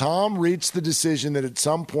if Tom reached the decision that at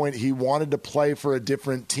some point he wanted to play for a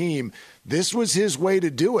different team, this was his way to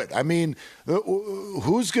do it. I mean,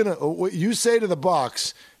 who's going to – you say to the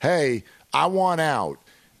Bucs, hey, I want out.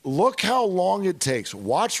 Look how long it takes.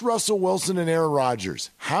 Watch Russell Wilson and Aaron Rodgers.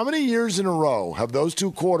 How many years in a row have those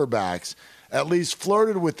 2 quarterbacks at least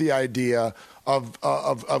flirted with the idea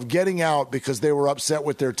of getting out because they were upset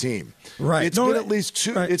with their team? Right. It's been at least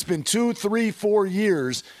 2. Right. It's been 2, 3, 4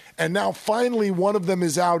 years, and now finally one of them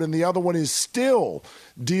is out, and the other one is still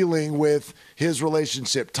dealing with his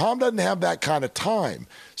relationship. Tom doesn't have that kind of time.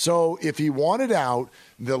 So if he wanted out,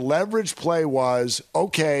 the leverage play was,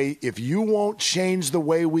 okay, if you won't change the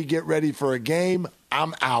way we get ready for a game,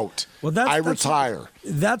 I'm out. Well, I retire.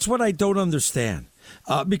 That's what I don't understand.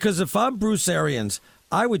 Because if I'm Bruce Arians,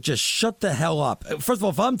 I would just shut the hell up. First of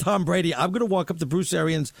all, if I'm Tom Brady, I'm going to walk up to Bruce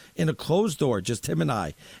Arians in a closed door, just him and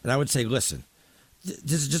I would say, listen,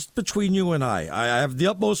 this is just between you and I. I have the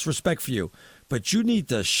utmost respect for you, but you need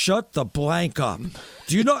to shut the blank up.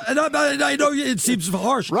 Do you know? And I know it seems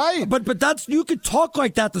harsh, right? But that's, you could talk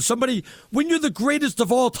like that to somebody when you're the greatest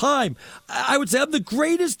of all time. I would say I'm the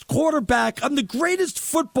greatest quarterback. I'm the greatest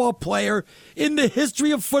football player in the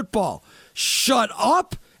history of football. Shut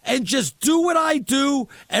up and just do what I do,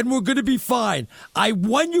 and we're going to be fine. I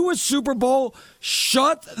won you a Super Bowl.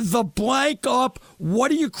 Shut the blank up.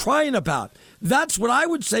 What are you crying about? That's what I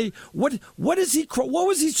would say. What was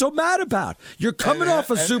he so mad about? You're coming off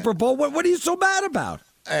a Super Bowl. What are you so mad about?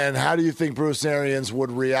 And how do you think Bruce Arians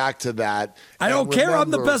would react to that? I don't care.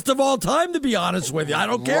 I'm the best of all time, to be honest with you. I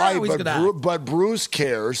don't care how he's going to act. But Bruce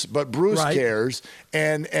cares. Cares.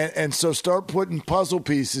 And so start putting puzzle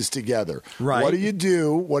pieces together. Right. What do you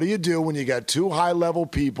do? What do you do when you got 2 high-level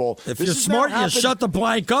people? If you're smart, you shut the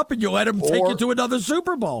blank up and you let him take you to another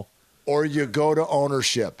Super Bowl. Or you go to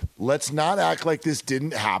ownership. Let's not act like this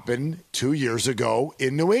didn't happen 2 years ago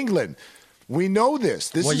in New England. We know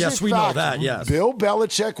this. Yes, we know that, yes. Bill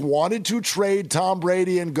Belichick wanted to trade Tom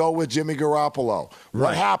Brady and go with Jimmy Garoppolo.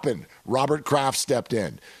 What happened? Robert Kraft stepped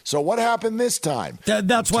in. So what happened this time?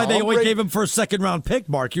 That's why they only gave him for a second-round pick,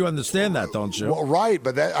 Mark. You understand that, don't you? Well, right,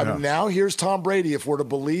 but now here's Tom Brady. If we're to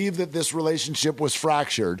believe that this relationship was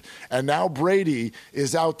fractured, and now Brady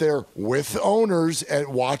is out there with owners and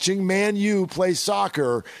watching Man U play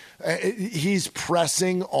soccer, he's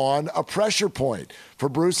pressing on a pressure point for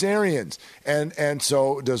Bruce Arians. And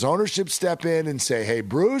so does ownership step in and say, hey,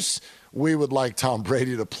 Bruce, we would like Tom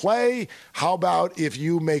Brady to play. How about if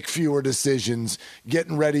you make fewer decisions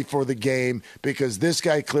getting ready for the game, because this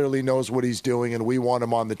guy clearly knows what he's doing and we want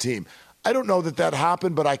him on the team. I don't know that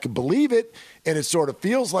happened, but I could believe it, and it sort of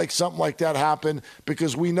feels like something like that happened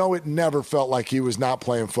because we know it never felt like he was not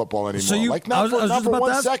playing football anymore. So not for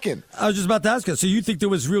 1 second. I was just about to ask you. So you think there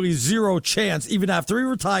was really zero chance, even after he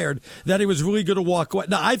retired, that he was really going to walk away?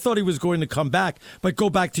 Now, I thought he was going to come back, but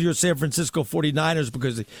go back to your San Francisco 49ers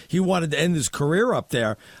because he wanted to end his career up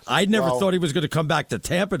there. I never thought he was going to come back to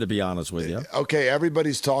Tampa, to be honest with you. Okay,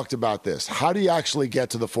 everybody's talked about this. How do you actually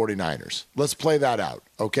get to the 49ers? Let's play that out.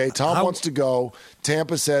 Okay, Tom wants to go.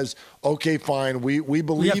 Tampa says, okay, fine. We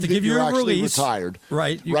believe that you're actually retired.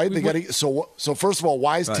 Right. So first of all,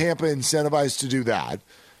 why is Tampa incentivized to do that?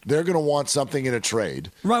 They're going to want something in a trade.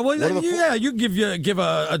 Right. Well, you give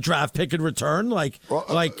a draft pick in return,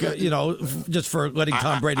 just for letting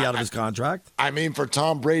Tom Brady out of his contract. I mean, for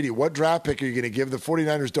Tom Brady, what draft pick are you going to give? The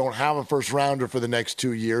 49ers don't have a first rounder for the next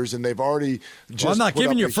 2 years, and they've already just. Well, I'm not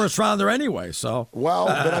giving you a first rounder anyway, so. Well,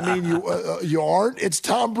 but I mean, you aren't. It's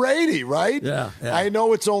Tom Brady, right? Yeah. I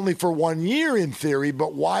know it's only for 1 year in theory,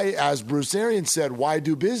 but why, as Bruce Arians said, why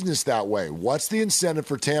do business that way? What's the incentive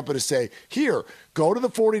for Tampa to say, here, go to the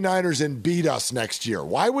 49ers and beat us next year?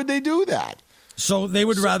 Why would they do that? So they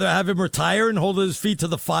would rather have him retire and hold his feet to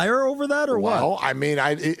the fire over that, or what? Well, I mean,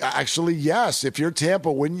 actually, yes. If you're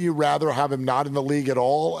Tampa, wouldn't you rather have him not in the league at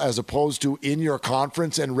all as opposed to in your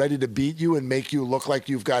conference and ready to beat you and make you look like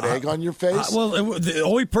you've got egg on your face? The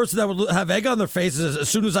only person that would have egg on their face is as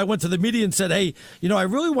soon as I went to the media and said, hey, I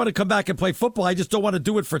really want to come back and play football. I just don't want to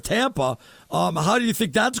do it for Tampa. How do you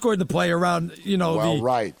think that's going to play around,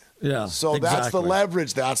 right. Yeah. So exactly. That's the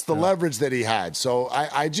leverage. That's the leverage that he had. So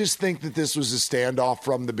I just think that this was a standoff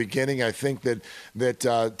from the beginning. I think that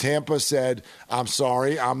Tampa said, I'm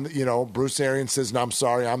sorry. Bruce Arians says, no, I'm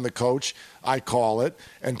sorry. I'm the coach. I call it.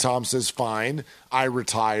 And Tom says, fine, I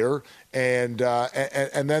retire. And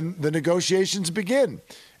then the negotiations begin.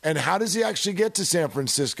 And how does he actually get to San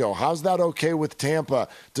Francisco? How's that okay with Tampa?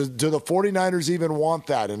 Do the 49ers even want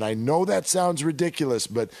that? And I know that sounds ridiculous,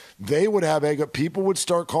 but they would have people would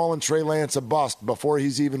start calling Trey Lance a bust before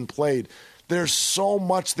he's even played. There's so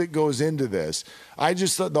much that goes into this. I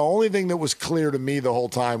just thought the only thing that was clear to me the whole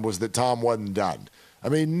time was that Tom wasn't done. I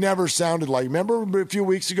mean, never sounded like. Remember a few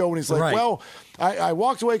weeks ago when he's like, right. Well, I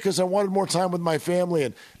walked away because I wanted more time with my family,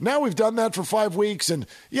 and now we've done that for 5 weeks, and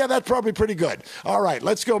yeah, that's probably pretty good. All right,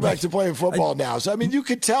 let's go back to playing football now. So, I mean, you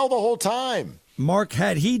could tell the whole time. Mark,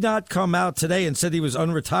 had he not come out today and said he was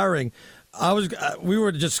unretiring, we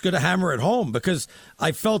were just going to hammer it home because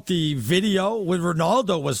I felt the video with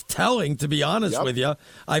Ronaldo was telling, to be honest with you.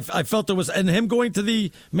 I felt it was, and him going to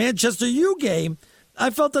the Manchester U game, I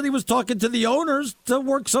felt that he was talking to the owners to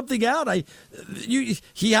work something out. He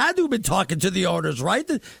had to have been talking to the owners, right?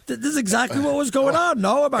 This is exactly what was going on.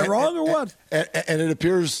 No, am I wrong or what? And it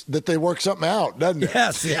appears that they worked something out, doesn't it?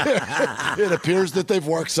 Yes, yeah. It appears that they've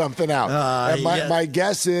worked something out. And my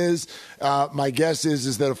guess is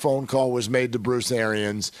that a phone call was made to Bruce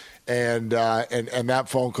Arians. And that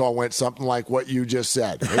phone call went something like what you just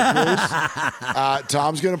said. Hey, Bruce,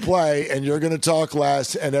 Tom's going to play, and you're going to talk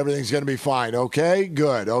less, and everything's going to be fine. Okay?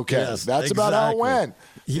 Good. Okay. Yes, that's about how it went.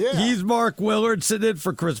 Yeah. He's Mark Willard, sitting in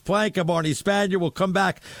for Chris Plank. I'm Arnie Spanier. We'll come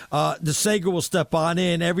back. DeSager will step on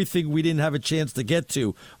in. Everything we didn't have a chance to get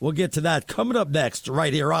to, we'll get to that coming up next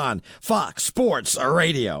right here on Fox Sports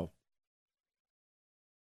Radio.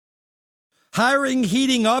 Hiring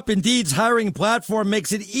heating up. Indeed's hiring platform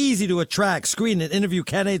makes it easy to attract, screen, and interview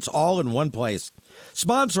candidates all in one place.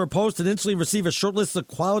 Sponsor a post and instantly receive a short list of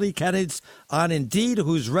quality candidates on Indeed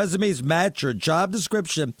whose resumes match your job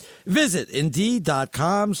description. Visit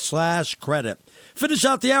Indeed.com/credit. Finish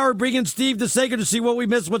out the hour, bring in Steve DeSager to see what we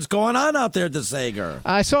missed. What's going on out there, DeSager?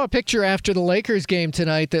 I saw a picture after the Lakers game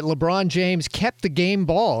tonight that LeBron James kept the game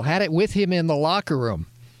ball, had it with him in the locker room.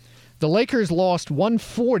 The Lakers lost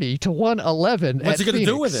 140 to 111. What's he going to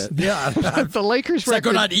do with it? Yeah, the Lakers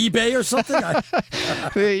record. Is that going on eBay or something?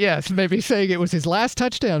 Yes, maybe saying it was his last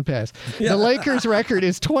touchdown pass. Yeah. The Lakers record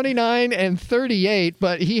is 29-38,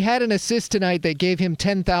 but he had an assist tonight that gave him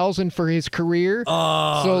 $10,000 for his career. So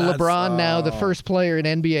LeBron now the first player in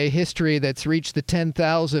NBA history that's reached the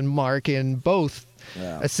 10,000 mark in both.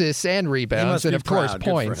 Yeah. Assists and rebounds, and of course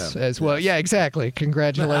points as well. Yes. Yeah, exactly.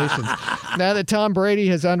 Congratulations. Now that Tom Brady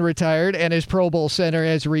has unretired and his Pro Bowl center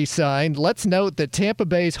has re-signed, let's note that Tampa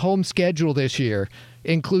Bay's home schedule this year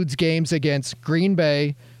includes games against Green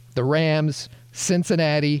Bay, the Rams,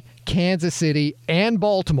 Cincinnati, Kansas City, and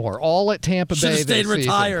Baltimore, all at Tampa Bay this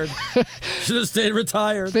season. Should have stayed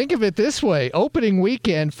retired. Think of it this way. Opening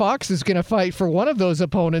weekend, Fox is going to fight for one of those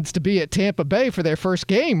opponents to be at Tampa Bay for their first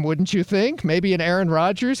game, wouldn't you think? Maybe an Aaron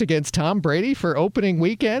Rodgers against Tom Brady for opening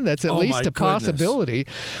weekend? That's at least a possibility.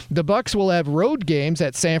 The Bucs will have road games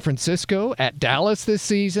at San Francisco, at Dallas this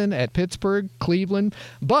season, at Pittsburgh, Cleveland.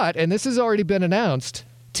 But, and this has already been announced,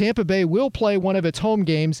 Tampa Bay will play one of its home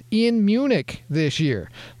games in Munich this year.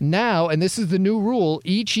 Now, and this is the new rule,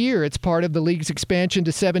 each year it's part of the league's expansion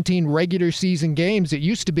to 17 regular season games. It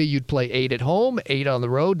used to be you'd play 8 at home, 8 on the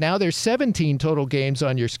road. Now there's 17 total games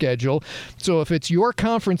on your schedule. So if it's your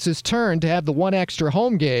conference's turn to have the one extra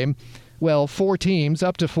home game, well, 4 teams,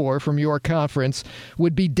 up to 4 from your conference,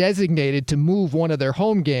 would be designated to move one of their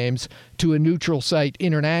home games to a neutral site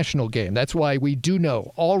international game. That's why we do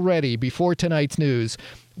know already before tonight's news,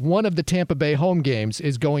 one of the Tampa Bay home games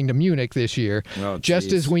is going to Munich this year.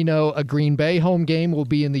 Just as we know a Green Bay home game will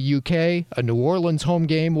be in the UK, a New Orleans home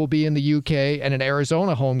game will be in the UK, and an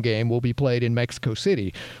Arizona home game will be played in Mexico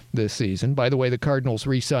City this season. By the way, the Cardinals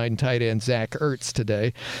re-signed tight end Zach Ertz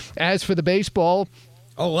today. As for the baseball,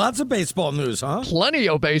 lots of baseball news, huh? Plenty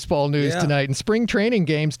of baseball news tonight. And spring training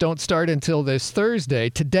games don't start until this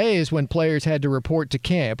Thursday. Today is when players had to report to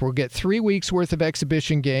camp. We'll get 3 weeks' worth of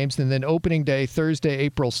exhibition games, and then opening day Thursday,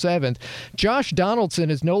 April 7th. Josh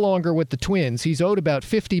Donaldson is no longer with the Twins. He's owed about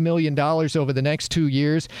 $50 million over the next 2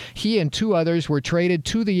 years. He and 2 others were traded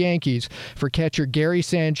to the Yankees for catcher Gary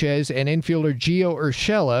Sanchez and infielder Gio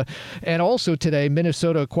Urshela. And also today,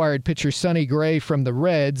 Minnesota acquired pitcher Sonny Gray from the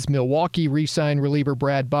Reds. Milwaukee re-signed reliever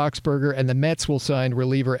Brad Boxberger, and the Mets will sign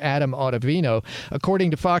reliever Adam Ottavino.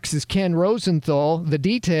 According to Fox's Ken Rosenthal, the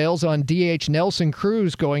details on DH Nelson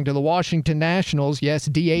Cruz going to the Washington Nationals. Yes,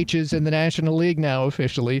 DH is in the National League now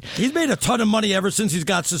officially. He's made a ton of money ever since he's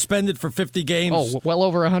got suspended for 50 games. Oh, well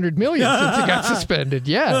over $100 million since he got suspended,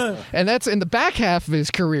 yeah. And that's in the back half of his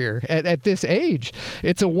career at this age.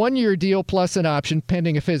 It's a 1-year deal plus an option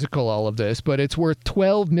pending a physical, all of this, but it's worth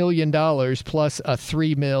 $12 million plus a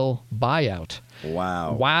 $3 million buyout.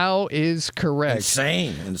 Wow is correct.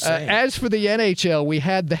 Insane. As for the NHL, we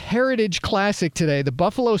had the Heritage Classic today. The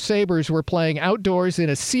Buffalo Sabres were playing outdoors in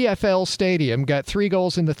a CFL stadium. Got 3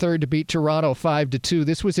 goals in the third to beat Toronto 5-2.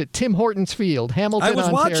 This was at Tim Hortons Field, Hamilton, Ontario.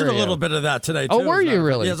 I was watching a little bit of that today, too. Oh, were you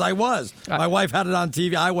really? Yes, I was. My wife had it on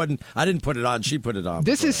TV. I didn't put it on. She put it on.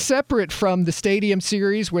 This is separate from the Stadium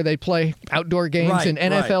Series where they play outdoor games in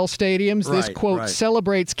NFL stadiums. This, quote,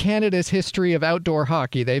 celebrates Canada's history of outdoor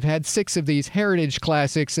hockey. They've had 6 of these Heritage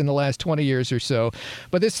Classics in the last 20 years or so.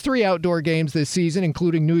 But there's 3 outdoor games this season,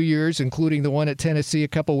 including New Year's, including the one at Tennessee a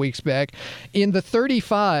couple weeks back. In the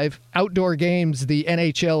 35 outdoor games the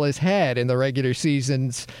NHL has had in the regular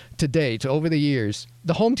seasons to date over the years,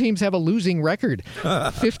 the home teams have a losing record,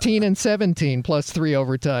 15-17 plus 3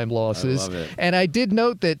 overtime losses. I love it. And I did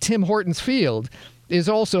note that Tim Hortons Field is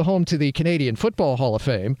also home to the Canadian Football Hall of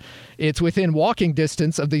Fame. It's within walking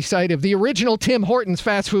distance of the site of the original Tim Hortons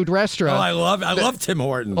fast food restaurant. I love Tim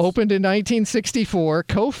Hortons. Opened in 1964,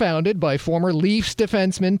 co-founded by former Leafs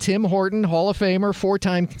defenseman Tim Horton, Hall of Famer,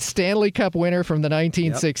 4-time Stanley Cup winner from the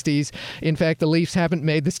 1960s. In fact, the Leafs haven't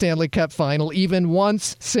made the Stanley Cup final even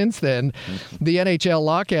once since then. The NHL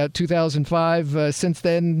lockout 2005, since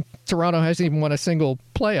then, Toronto hasn't even won a single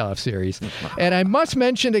playoff series. And I must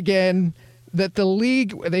mention again that the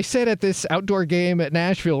league, they said at this outdoor game at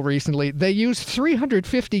Nashville recently, they used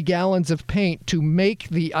 350 gallons of paint to make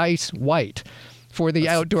the ice white for the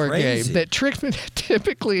outdoor game. That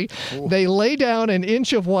typically they lay down an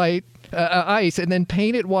inch of white ice and then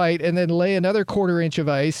paint it white and then lay another 1/4 inch of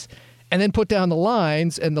ice and then put down the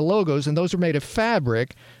lines and the logos, and those are made of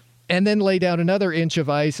fabric, and then lay down another inch of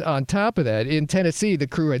ice on top of that. In Tennessee, the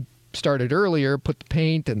crew had started earlier, put the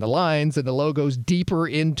paint and the lines and the logos deeper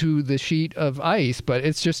into the sheet of ice, but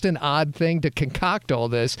it's just an odd thing to concoct all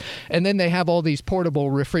this. And then they have all these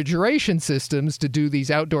portable refrigeration systems to do these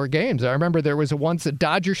outdoor games. I remember there was once a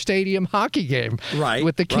Dodger Stadium hockey game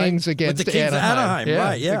with the Kings against Anaheim.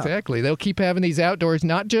 Yeah, exactly. They'll keep having these outdoors,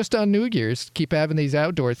 not just on New Year's, keep having these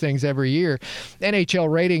outdoor things every year. NHL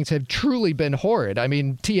ratings have truly been horrid. I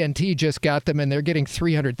mean, TNT just got them, and they're getting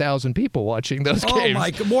 300,000 people watching those games. Oh,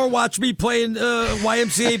 my God. More watch me playing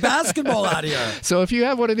YMCA basketball out here. So if you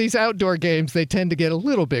have one of these outdoor games, they tend to get a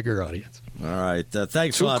little bigger audience. All right.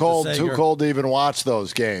 Thanks a lot. Too cold to even watch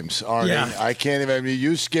those games, Arnie. Yeah. I can't even. I mean,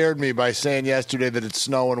 you scared me by saying yesterday that it's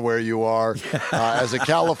snowing where you are. As a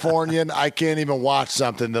Californian, I can't even watch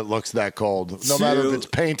something that looks that cold, no matter if it's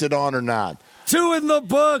painted on or not. 2 in the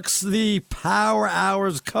books. The Power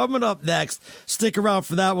Hour's coming up next. Stick around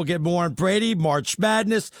for that. We'll get more on Brady, March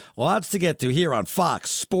Madness. Lots to get to here on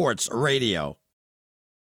Fox Sports Radio.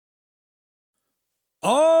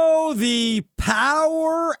 Oh, the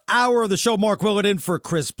Power Hour of the show. Mark Willard in for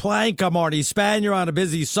Chris Plank. I'm Arnie Spanier on a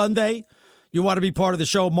busy Sunday. You want to be part of the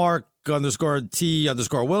show, Mark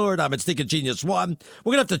 _T_Willard. I'm at Stinking Genius 1.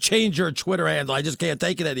 We're going to have to change your Twitter handle. I just can't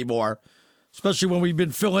take it anymore, especially when we've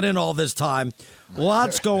been filling in all this time.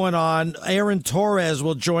 Lots going on. Aaron Torres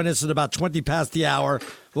will join us at about 20 past the hour.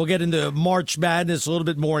 We'll get into March Madness a little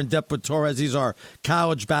bit more in depth with Torres. He's our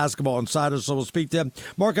college basketball insider, so we'll speak to him.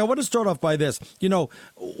 Mark, I want to start off by this. You know,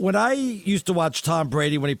 when I used to watch Tom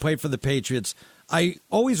Brady when he played for the Patriots, I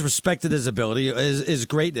always respected his ability, his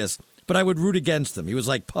greatness, but I would root against him. He was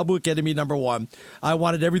like public enemy number one. I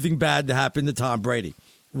wanted everything bad to happen to Tom Brady.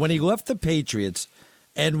 When he left the Patriots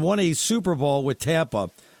and won a Super Bowl with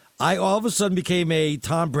Tampa, I all of a sudden became a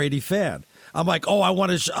Tom Brady fan. I'm like, oh, I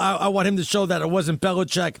want him to show that it wasn't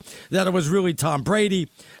Belichick, that it was really Tom Brady.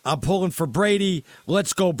 I'm pulling for Brady.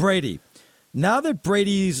 Let's go, Brady. Now that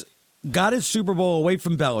Brady's got his Super Bowl away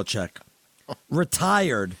from Belichick,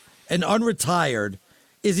 retired and unretired,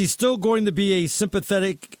 is he still going to be a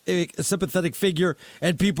sympathetic figure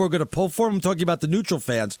and people are going to pull for him? I'm talking about the neutral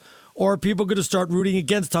fans. Or are people going to start rooting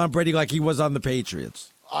against Tom Brady like he was on the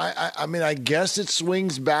Patriots? I mean, I guess it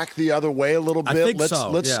swings back the other way a little bit. I think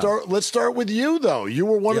Let's start with you, though. You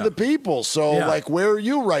were one of the people. So, like, where are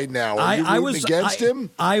you right now? Are you rooting against him?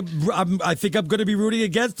 I think I'm going to be rooting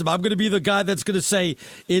against him. I'm going to be the guy that's going to say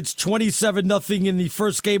it's 27-0 in the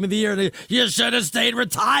first game of the year. You should have stayed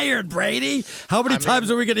retired, Brady. How many times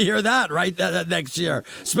are we going to hear that that next year,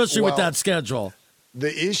 especially with that schedule?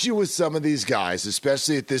 The issue with some of these guys,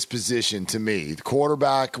 especially at this position, to me, the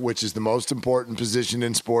quarterback, which is the most important position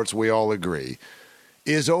in sports, we all agree,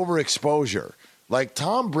 is overexposure. Like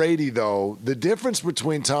Tom Brady, though, the difference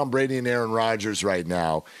between Tom Brady and Aaron Rodgers right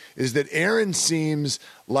now is that Aaron seems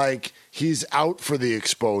like he's out for the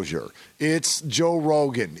exposure. It's Joe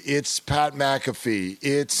Rogan. It's Pat McAfee.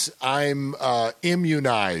 It's I'm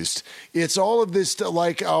immunized. It's all of this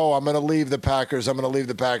like, oh, I'm going to leave the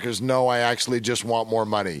Packers. No, I actually just want more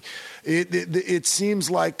money. It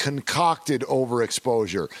seems like concocted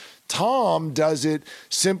overexposure. Tom does it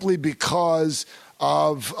simply because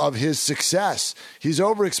of his success. He's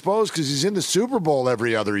overexposed because he's in the Super Bowl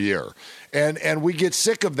every other year. And we get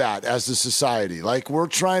sick of that as a society. Like, we're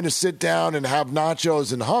trying to sit down and have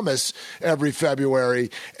nachos and hummus every February,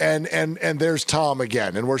 and there's Tom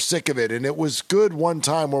again, and we're sick of it. And it was good one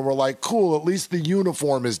time when we're like, cool, at least the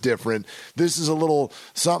uniform is different. This is a little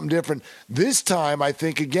something different. This time, I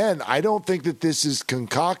think, again, I don't think that this is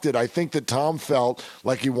concocted. I think that Tom felt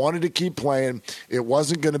like he wanted to keep playing. It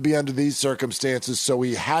wasn't going to be under these circumstances, so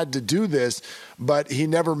he had to do this, but he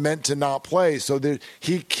never meant to not play. So that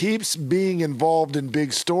he keeps being involved in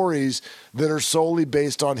big stories that are solely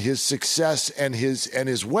based on his success and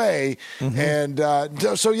his way. Mm-hmm.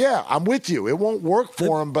 And so, yeah, I'm with you. It won't work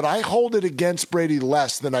for him, but I hold it against Brady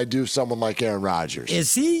less than I do someone like Aaron Rodgers.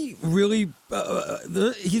 Is he really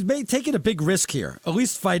he's taking a big risk here, at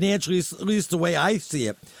least financially, at least the way I see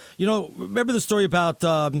it. You know, remember the story about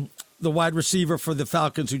the wide receiver for the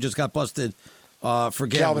Falcons who just got busted for gambling?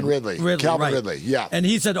 Calvin Ridley, yeah. And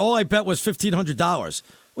he said, all I bet was $1,500.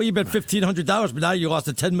 Well, you bet $1,500, but now you lost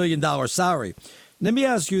a $10 million salary. Let me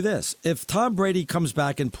ask you this. If Tom Brady comes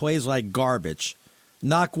back and plays like garbage,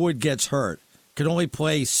 Knockwood gets hurt, can only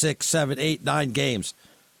play 6, 7, 8, 9 games,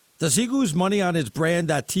 does he lose money on his brand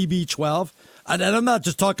at TB12? And I'm not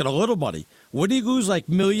just talking a little money. Would he lose like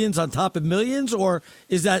millions on top of millions, or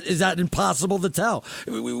is that impossible to tell?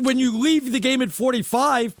 When you leave the game at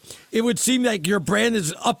 45, it would seem like your brand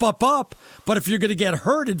is up. But if you're going to get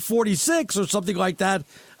hurt at 46 or something like that,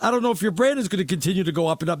 I don't know if your brand is going to continue to go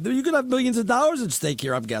up and up. You're going to have millions of dollars at stake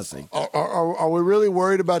here, I'm guessing. Are we really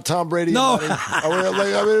worried about Tom Brady? No. Is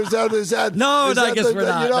that, no, I guess we're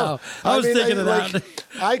not. No. I was thinking of that.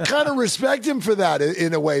 I kind of respect him for that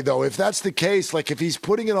in a way, though. If that's the case, like if he's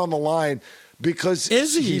putting it on the line, because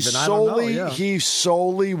he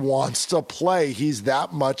solely wants to play. He's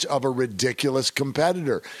that much of a ridiculous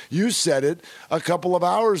competitor. You said it a couple of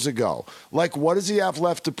hours ago. Like, what does he have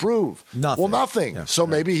left to prove? Nothing. Well, nothing. Yeah, so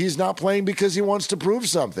maybe he's not playing because he wants to prove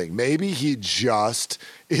something. Maybe he just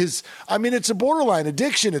is. I mean, it's a borderline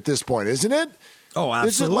addiction at this point, isn't it? Oh,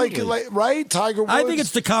 absolutely. Is it like right? Tiger Woods? I think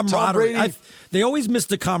it's the camaraderie. they always miss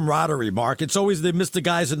the camaraderie, Mark. It's always they miss the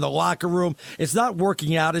guys in the locker room. It's not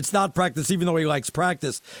working out. It's not practice, even though he likes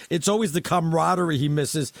practice. It's always the camaraderie he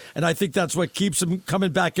misses, and I think that's what keeps him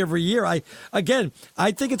coming back every year. I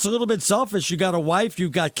think it's a little bit selfish. You got a wife,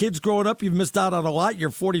 you've got kids growing up, you've missed out on a lot. You're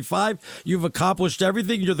 45, you've accomplished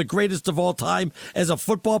everything. You're the greatest of all time as a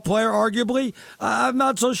football player, arguably. I'm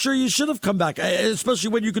not so sure you should have come back, especially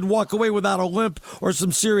when you could walk away without a limp or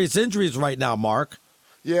some serious injuries right now, Mark.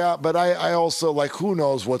 Yeah, but I also, like, who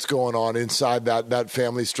knows what's going on inside that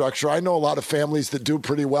family structure. I know a lot of families that do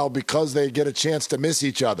pretty well because they get a chance to miss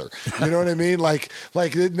each other. You know what I mean? Like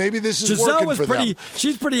maybe this is Giselle working for them.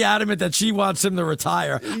 She's pretty adamant that she wants him to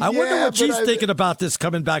retire. I wonder what she's thinking about this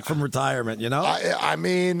coming back from retirement, you know? I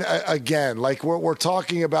mean, again, like we're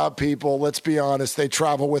talking about people, let's be honest, they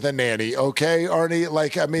travel with a nanny, okay, Arnie?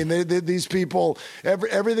 Like, I mean, these people,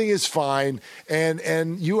 everything is fine,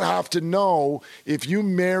 and you have to know if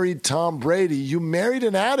you married Tom Brady, you married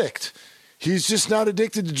an addict. He's just not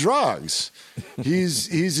addicted to drugs.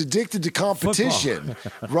 He's addicted to competition,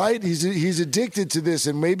 right? He's addicted to this,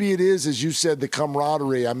 and maybe it is, as you said, the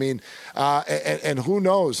camaraderie. I mean, and who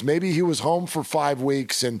knows? Maybe he was home for 5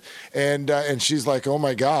 weeks, and she's like, oh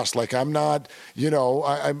my gosh, like I'm not,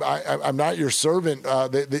 I'm not your servant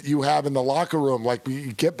that you have in the locker room. Like,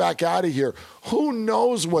 get back out of here. Who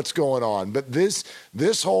knows what's going on? But this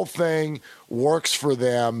whole thing works for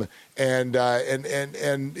them, and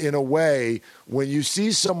in a way, when you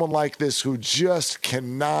see someone like this who just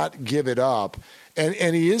cannot give it up, and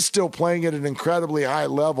he is still playing at an incredibly high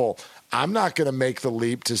level, I'm not going to make the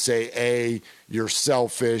leap to say, A, you're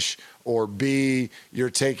selfish, or B, you're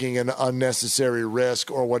taking an unnecessary risk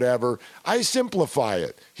or whatever. I simplify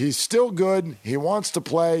it. He's still good. He wants to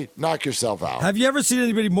play. Knock yourself out. Have you ever seen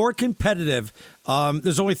anybody more competitive?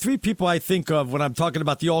 There's only 3 people I think of when I'm talking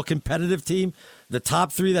about the all-competitive team. The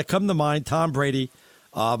top 3 that come to mind, Tom Brady,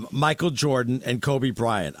 Michael Jordan, and Kobe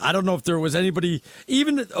Bryant. I don't know if there was anybody,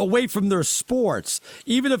 even away from their sports,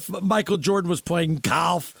 even if Michael Jordan was playing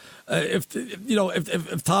golf,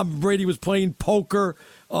 if Tom Brady was playing poker,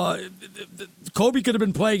 Kobe could have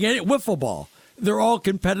been playing wiffle ball. They're all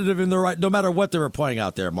competitive in their right, no matter what they were playing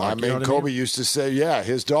out there, Mark. I mean, Kobe used to say,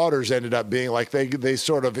 his daughters ended up being like they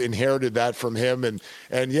sort of inherited that from him, and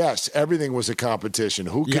yes, everything was a competition.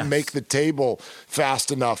 Who can make the table fast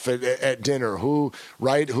enough at dinner? Who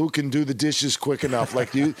can do the dishes quick enough?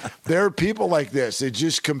 Like there are people like this. They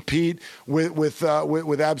just compete with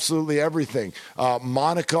absolutely everything.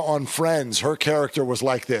 Monica on Friends, her character was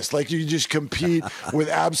like this. Like, you just compete with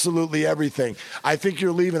absolutely everything. I think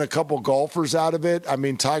you're leaving a couple golfers out of it. I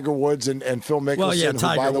mean, Tiger Woods and Phil Mickelson, well, yeah, who,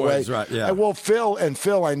 Tiger by the Woods, way, right, yeah. Well, Phil,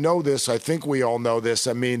 I know this. I think we all know this.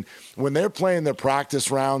 I mean, when they're playing their practice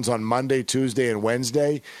rounds on Monday, Tuesday, and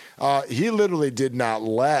Wednesday, he literally did not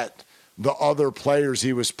let the other players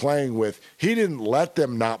he was playing with, he didn't let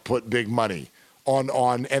them not put big money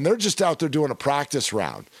on, and they're just out there doing a practice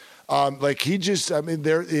round. It's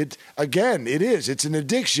an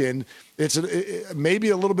addiction. It's maybe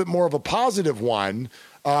a little bit more of a positive one.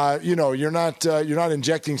 You're not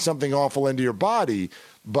injecting something awful into your body,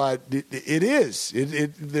 but it is.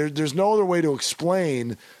 There's no other way to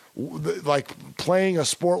explain, like, playing a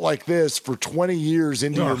sport like this for 20 years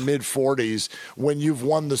into your mid-40s when you've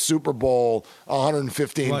won the Super Bowl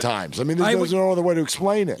 115 times. I mean, there's no other way to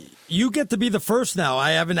explain it. You get to be the first now.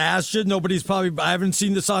 I haven't asked you. I haven't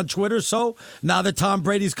seen this on Twitter. So now that Tom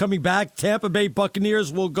Brady's coming back, Tampa Bay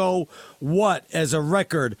Buccaneers will go what as a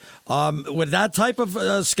record with that type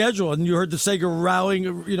of schedule? And you heard the Sega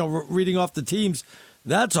rallying, reading off the teams.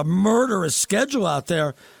 That's a murderous schedule out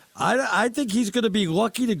there. I think he's going to be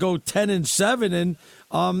lucky to go 10-7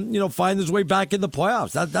 and find his way back in the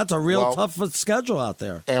playoffs. That's a real tough schedule out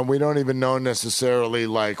there. And we don't even know necessarily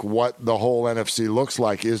like what the whole NFC looks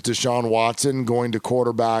like. Is Deshaun Watson going to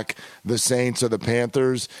quarterback the Saints or the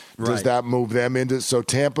Panthers? Does that move them into? So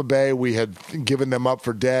Tampa Bay, we had given them up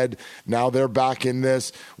for dead. Now they're back in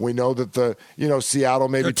this. We know that Seattle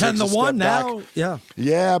maybe they're 10-1 now. Back. Yeah.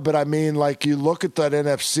 Yeah, but I mean, like, you look at that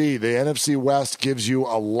NFC. The NFC West gives you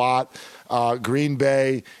a lot. Green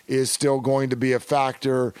Bay is still going to be a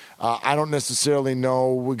factor. I don't necessarily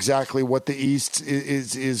know exactly what the East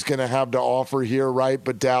is going to have to offer here, right?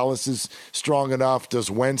 But Dallas is strong enough. Does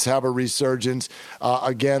Wentz have a resurgence?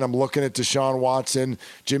 Again, I'm looking at Deshaun Watson,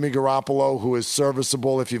 Jimmy Garoppolo, who is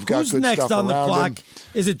serviceable if you've got Who's good next stuff on the around clock? him.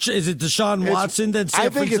 Is it Deshaun Watson? Then San I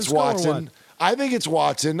think Francisco, it's Watson. I think it's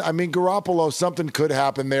Watson. I mean, Garoppolo, something could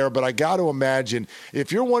happen there, but I got to imagine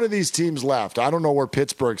if you're one of these teams left, I don't know where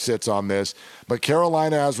Pittsburgh sits on this, but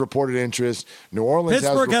Carolina has reported interest. New Orleans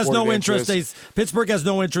Pittsburgh has no interest. Pittsburgh has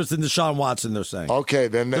no interest in Deshaun Watson, they're saying. Okay,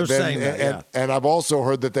 they're saying that, yeah. And I've also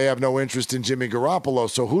heard that they have no interest in Jimmy Garoppolo,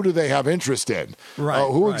 so who do they have interest in? Right.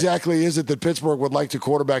 Who exactly is it that Pittsburgh would like to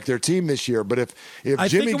quarterback their team this year? But if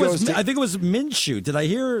Jimmy goes I think it was Minshew. Did I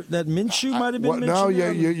hear that Minshew might have been Minshew? No,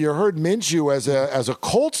 you heard Minshew as a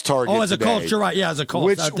Colts target. Oh, as a Colts, you're right. Yeah, as a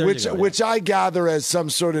Colts. Which I gather as some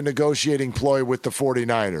sort of negotiating ploy with the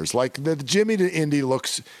 49ers. Like the Jimmy to Indy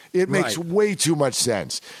makes way too much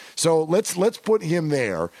sense. So let's put him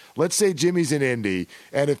there. Let's say Jimmy's in Indy,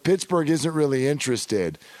 and if Pittsburgh isn't really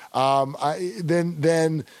interested,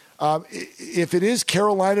 then if it is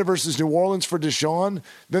Carolina versus New Orleans for Deshaun,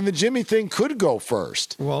 then the Jimmy thing could go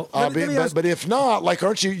first. Well, but if not, like,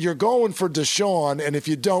 aren't you? You're going for Deshaun, and if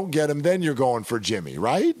you don't get him, then you're going for Jimmy,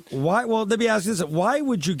 right? Why? Well, let me ask you this: why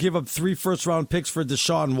would you give up 3 first-round picks for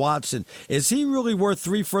Deshaun Watson? Is he really worth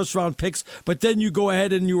 3 first-round picks? But then you go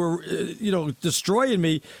ahead and you were, destroying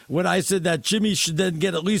me when I said that Jimmy should then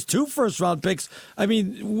get at least 2 first-round picks. I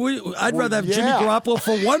mean, I'd rather have Jimmy Garoppolo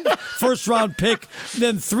for 1 first-round pick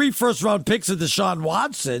than 3 first-round picks of Deshaun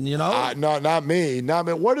Watson. No, not me.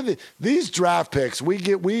 What are these draft picks? We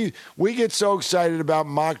get so excited about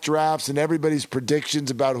mock drafts and everybody's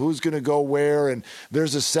predictions about who's going to go where, and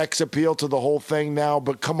there's a sex appeal to the whole thing now.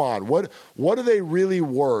 But come on, what are they really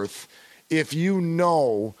worth if you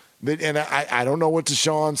know that? And I don't know what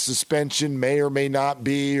Deshaun's suspension may or may not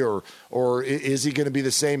be, or is he going to be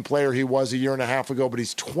the same player he was a year and a half ago? But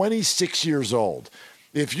he's 26 years old.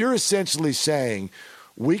 If you're essentially saying,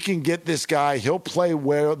 we can get this guy, he'll play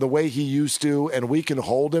the way he used to, and we can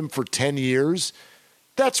hold him for 10 years,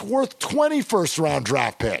 that's worth 20 first-round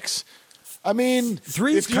draft picks. I mean,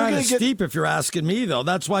 3 is kind of steep if you're asking me, though.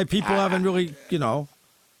 That's why people haven't really,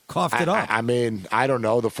 coughed it up. I mean, I don't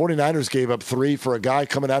know. The 49ers gave up 3 for a guy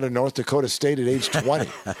coming out of North Dakota State at age 20.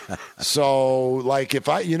 So, like, if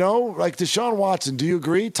like Deshaun Watson, do you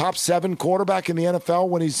agree? Top 7 quarterback in the NFL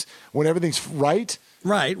when everything's right?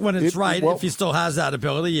 Right, when it's right, if he still has that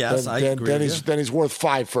ability, yes, I agree. Then he's worth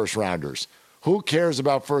 5 first-rounders. Who cares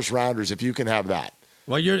about first-rounders if you can have that?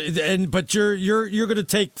 Well, you're going to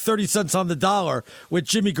take 30 cents on the dollar with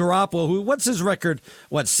Jimmy Garoppolo. What's his record?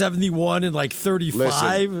 71 and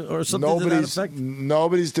 35 or something to that effect?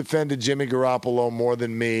 Nobody's defended Jimmy Garoppolo more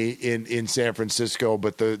than me in San Francisco,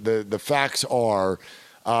 but the facts are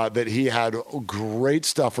that he had great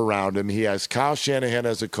stuff around him. He has Kyle Shanahan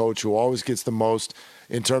as a coach who always gets the most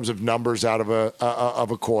in terms of numbers out of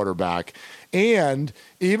a quarterback. And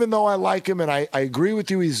even though I like him and I agree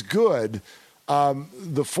with you, he's good,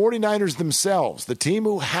 the 49ers themselves, the team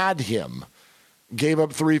who had him, gave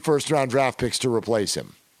up 3 first-round draft picks to replace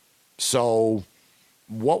him. So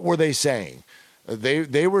what were they saying?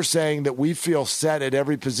 They were saying that we feel set at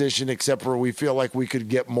every position except for we feel like we could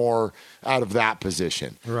get more out of that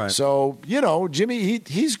position. Right. So, Jimmy,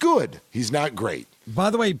 he's good. He's not great. By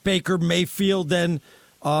the way, Baker Mayfield then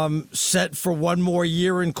set for 1 more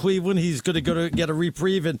year in Cleveland. He's going to go to get a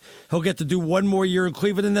reprieve, and he'll get to do 1 more year in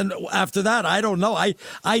Cleveland. And then after that, I don't know.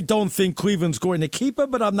 I don't think Cleveland's going to keep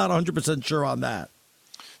him, but I'm not 100% sure on that.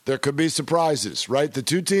 There could be surprises, right? The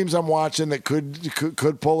 2 teams I'm watching that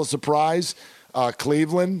could pull a surprise,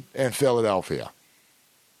 Cleveland and Philadelphia.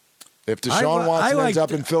 If Deshaun Watson ends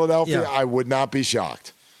up in Philadelphia, I would not be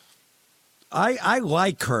shocked. I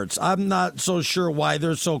like Hurts. I'm not so sure why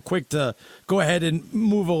they're so quick to go ahead and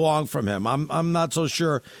move along from him. I'm not so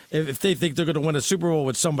sure if they think they're going to win a Super Bowl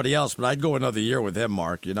with somebody else, but I'd go another year with him,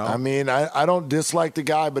 Mark, I mean, I don't dislike the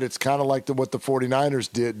guy, but it's kind of like what the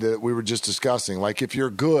 49ers did that we were just discussing. Like, if you're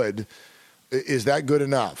good, is that good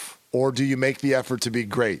enough? Or do you make the effort to be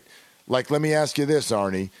great? Like, let me ask you this,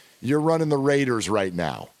 Arnie. You're running the Raiders right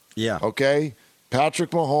now. Yeah. Okay? Patrick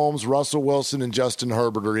Mahomes, Russell Wilson, and Justin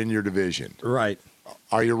Herbert are in your division. Right.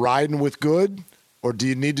 Are you riding with good, or do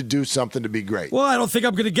you need to do something to be great? Well, I don't think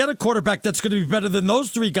I'm going to get a quarterback that's going to be better than those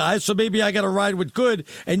 3 guys, so maybe I got to ride with good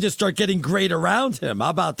and just start getting great around him. How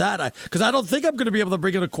about that? Because I don't think I'm going to be able to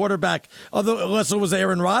bring in a quarterback unless it was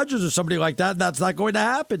Aaron Rodgers or somebody like that, and that's not going to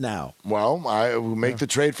happen now. Well, I will make the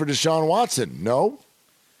trade for Deshaun Watson. No?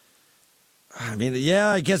 I mean, yeah,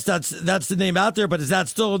 I guess that's the name out there, but is that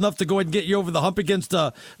still enough to go ahead and get you over the hump against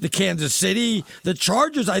the Kansas City? The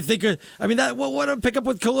Chargers, I think, what a pickup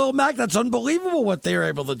with Khalil Mack, that's unbelievable what they're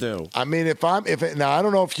able to do. I mean, now I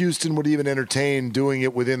don't know if Houston would even entertain doing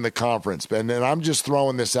it within the conference, and I'm just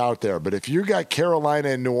throwing this out there, but if you got Carolina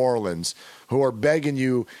and New Orleans who are begging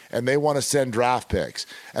you and they want to send draft picks,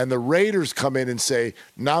 and the Raiders come in and say,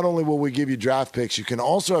 not only will we give you draft picks, you can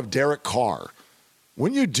also have Derek Carr.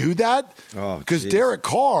 When you do that, because Derek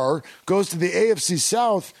Carr goes to the AFC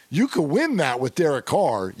South, you could win that with Derek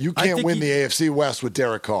Carr. You can't win the AFC West with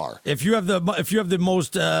Derek Carr. If you have the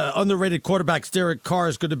most underrated quarterbacks, Derek Carr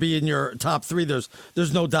is going to be in your top 3.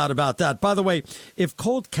 There's no doubt about that. By the way, if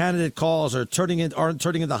cold candidate calls aren't turning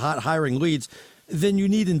into hot hiring leads, then you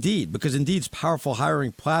need Indeed, because Indeed's powerful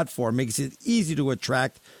hiring platform makes it easy to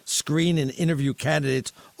attract, screen, and interview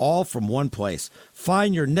candidates all from one place.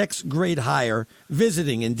 Find your next great hire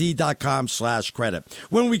visiting Indeed.com/credit.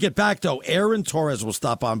 When we get back, though, Aaron Torres will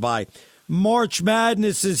stop on by. March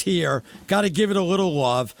Madness is here. Got to give it a little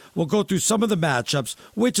love. We'll go through some of the matchups,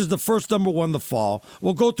 which is the first number one to fall.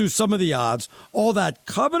 We'll go through some of the odds. All that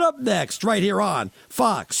coming up next right here on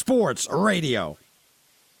Fox Sports Radio.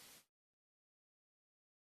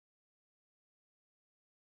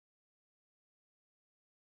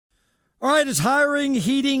 All right, is hiring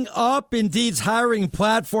heating up? Indeed's hiring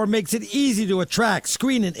platform makes it easy to attract,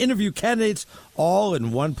 screen, and interview candidates all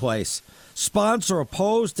in one place. Sponsor a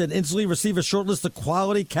post and instantly receive a short list of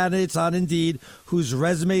quality candidates on Indeed whose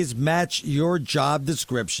resumes match your job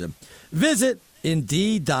description. Visit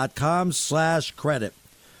Indeed.com/credit.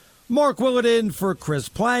 Mark Willard in for Chris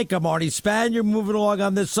Plank. I'm Arnie Spanier. Moving along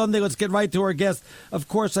on this Sunday. Let's get right to our guest. Of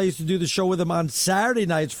course, I used to do the show with him on Saturday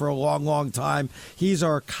nights for a long, long time. He's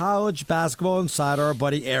our college basketball insider, our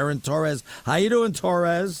buddy Aaron Torres. How you doing,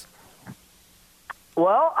 Torres?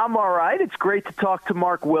 Well, I'm all right. It's great to talk to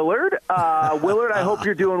Mark Willard. Willard, I hope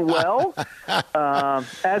you're doing well.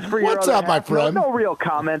 As for your What's up, my friend? No real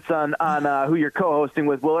comments on who you're co-hosting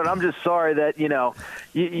with, Willard. I'm just sorry that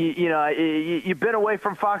you've been away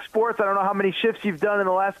from Fox Sports. I don't know how many shifts you've done in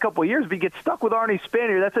the last couple of years, but you get stuck with Arnie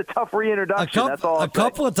Spanier. That's a tough reintroduction. That's all. A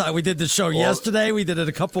couple of times. We did the show yesterday. We did it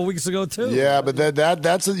a couple of weeks ago too. Yeah, but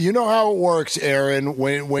that's you know how it works, Aaron.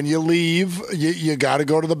 When you leave, you got to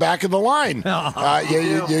go to the back of the line.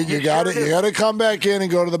 You got to come back in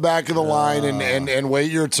and go to the back of the line and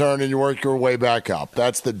wait your turn and you work your way back up.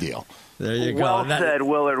 That's the deal. There you go. Well said,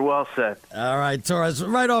 Willard. Well said. All right, Torres.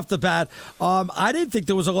 Right off the bat, I didn't think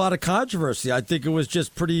there was a lot of controversy. I think it was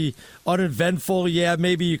just pretty uneventful. Yeah,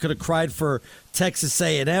 maybe you could have cried for Texas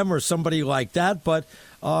A&M or somebody like that, but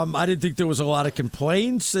I didn't think there was a lot of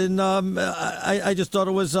complaints, and I just thought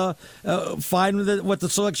it was fine with what the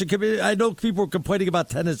selection committee. I know people were complaining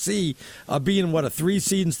about Tennessee being, a 3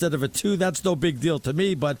 seed instead of a 2. That's no big deal to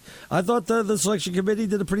me, but I thought the selection committee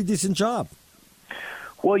did a pretty decent job.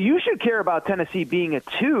 Well, you should care about Tennessee being a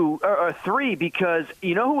 2 or a 3 because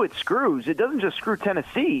you know who it screws? It doesn't just screw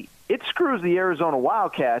Tennessee. It screws the Arizona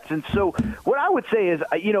Wildcats. And so what I would say is,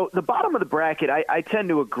 the bottom of the bracket, I tend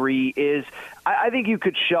to agree, is I think you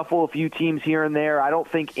could shuffle a few teams here and there. I don't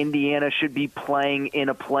think Indiana should be playing in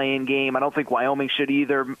a play-in game. I don't think Wyoming should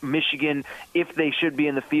either. Michigan, if they should be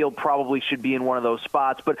in the field, probably should be in one of those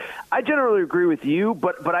spots. But I generally agree with you.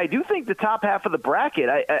 But I do think the top half of the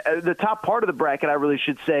bracket, the top part of the bracket, I really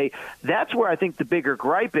should say, that's where I think the bigger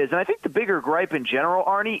gripe is. And I think the bigger gripe in general,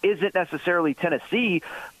 Arnie, isn't necessarily Tennessee,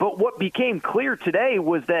 but what became clear today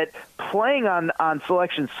was that playing on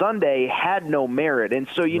Selection Sunday had no merit. And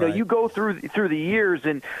so, Right. you go through the years,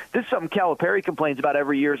 and this is something Calipari complains about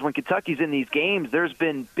every year, is when Kentucky's in these games, there's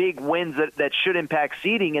been big wins that should impact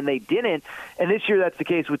seeding, and they didn't. And this year that's the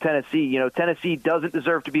case with Tennessee. Tennessee doesn't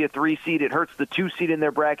deserve to be a 3 seed. It hurts the 2 seed in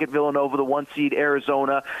their bracket, Villanova, the 1 seed,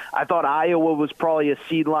 Arizona. I thought Iowa was probably a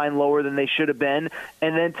seed line lower than they should have been.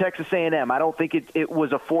 And then Texas A&M. I don't think it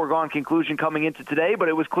was a foregone conclusion coming into today, but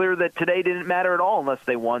it was clear that today didn't matter at all unless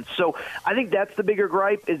they won. So I think that's the bigger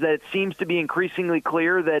gripe, is that it seems to be increasingly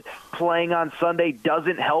clear that playing on Sunday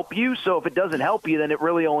doesn't help you. So if it doesn't help you, then it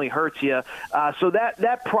really only hurts you. So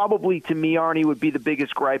that probably, to me, Arnie, would be the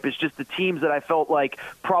biggest gripe, is just the teams that I felt like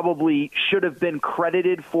probably should have been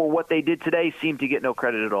credited for what they did today seem to get no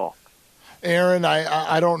credit at all. Aaron,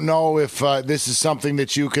 I don't know if this is something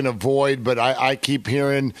that you can avoid, but I keep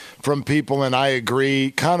hearing from people, and I agree,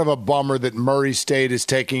 kind of a bummer that Murray State is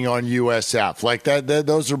taking on USF. Like that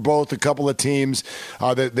those are both a couple of teams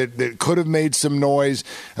that could have made some noise.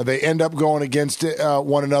 They end up going against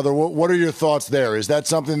one another. What are your thoughts there? Is that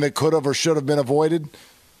something that could have or should have been avoided?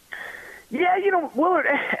 Yeah, Willard,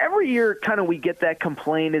 every year kind of we get that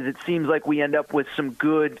complaint is it seems like we end up with some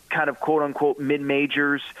good kind of quote-unquote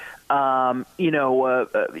mid-majors, facing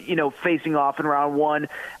off in round one.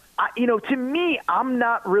 To me, I'm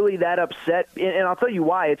not really that upset, and I'll tell you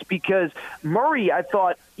why. It's because Murray, I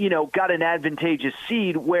thought, got an advantageous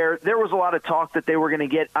seed where there was a lot of talk that they were going to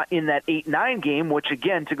get in that 8-9 game, which,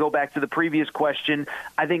 again, to go back to the previous question,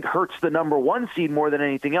 I think hurts the number one seed more than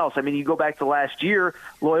anything else. I mean, you go back to last year,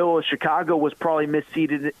 Loyola Chicago was probably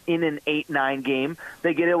misseeded in an 8-9 game.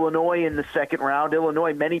 They get Illinois in the second round.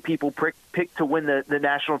 Illinois, many people picked to win the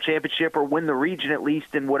national championship or win the region at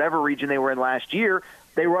least in whatever region they were in last year.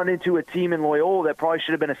 They run into a team in Loyola that probably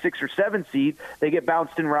should have been a 6 or 7 seed. They get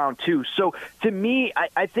bounced in round two. So to me,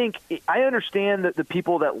 I think I understand that the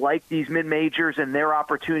people that like these mid-majors and their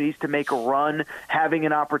opportunities to make a run, having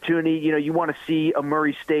an opportunity, you want to see a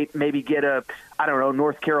Murray State maybe get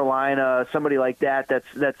North Carolina, somebody like that.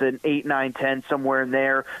 That's an 8, 9, 10 somewhere in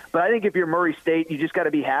there. But I think if you're Murray State, you just got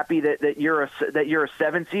to be happy that you're a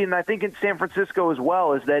 7 seed. And I think in San Francisco as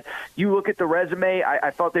well is that you look at the resume.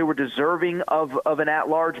 I thought they were deserving of an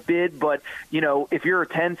at-large bid. But if you're a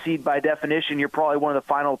 10 seed by definition, you're probably one of the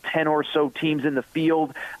final 10 or so teams in the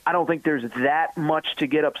field. I don't think there's that much to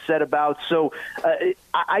get upset about. So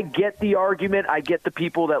I get the argument. I get the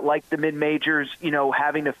people that like the mid-majors,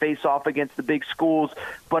 having to face off against the big schools,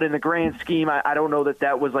 but in the grand scheme, I don't know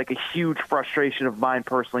that was like a huge frustration of mine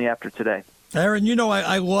personally after today. Aaron,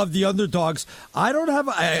 I love the underdogs. I don't have,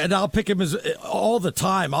 and I'll pick them as all the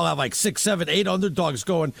time. I'll have like 6, 7, 8 underdogs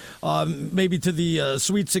going, maybe to the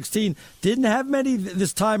Sweet 16. Didn't have many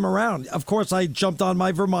this time around. Of course, I jumped on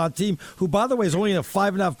my Vermont team, who, by the way, is only a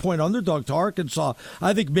 5.5 point underdog to Arkansas.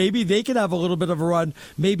 I think maybe they could have a little bit of a run.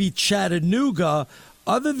 Maybe Chattanooga.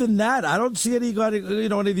 Other than that, I don't see any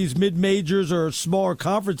of these mid-majors or smaller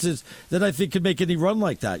conferences that I think could make any run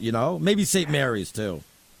like that, Maybe St. Mary's, too.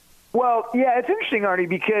 Well, yeah, it's interesting, Arnie,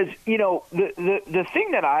 because, the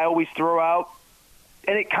thing that I always throw out,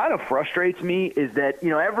 and it kind of frustrates me, is that,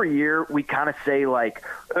 every year we kind of say,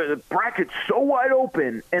 the bracket's so wide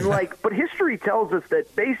open. And, but history tells us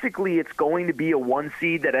that basically it's going to be a 1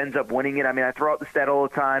 seed that ends up winning it. I mean, I throw out the stat all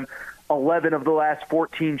the time. 11 of the last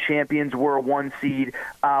 14 champions were a 1 seed.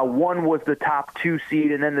 One was the top 2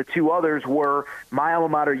 seed, and then the 2 others were my alma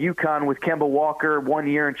mater, UConn, with Kemba Walker 1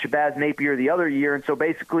 year and Shabazz Napier the other year. And so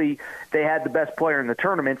basically they had the best player in the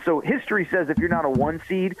tournament. So history says if you're not a 1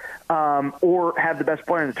 seed or have the best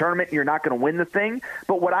player in the tournament, you're not going to win the thing.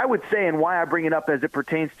 But what I would say, and why I bring it up as it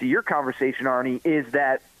pertains to your conversation, Arnie, is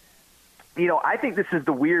that I think this is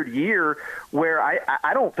the weird year where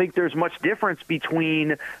I don't think there's much difference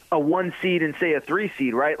between a 1 seed and, say, a 3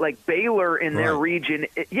 seed, right? Like Baylor in their region,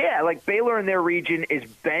 Baylor in their region is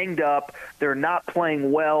banged up. They're not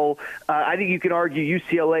playing well. I think you can argue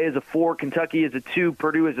UCLA is a 4, Kentucky is a 2,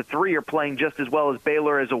 Purdue is a 3 are playing just as well as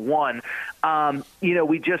Baylor as a 1.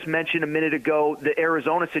 We just mentioned a minute ago the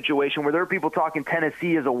Arizona situation where there are people talking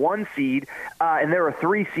Tennessee as a 1 seed, and they're a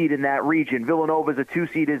 3 seed in that region. Villanova is a 2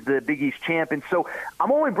 seed, is the Big East champion. So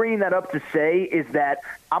I'm only bringing that up to say is that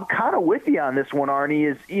I'm kind of with you on this one, Arnie,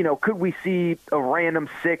 is, could we see a random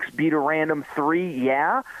 6 beat a random 3?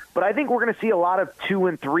 Yeah. But I think we're going to see a lot of 2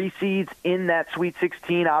 and 3 seeds in that Sweet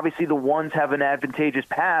 16. Obviously, the ones have an advantageous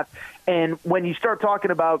path. And when you start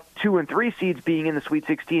talking about 2 and 3 seeds being in the Sweet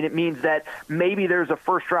 16, it means that maybe there's a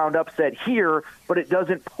first-round upset here, but it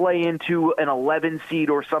doesn't play into an 11 seed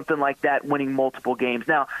or something like that winning multiple games.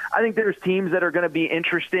 Now, I think there's teams that are going to be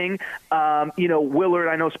interesting. Willard,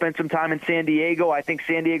 I know, spent some time in San Diego. I think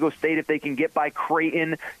San Diego State, if they can get by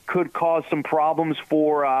Creighton, could cause some problems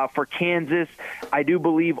for Kansas. I do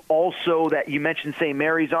believe also that you mentioned St.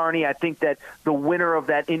 Mary's, Arnie. I think that the winner of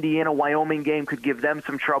that Indiana-Wyoming game could give them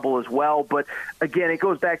some trouble as well. But again, it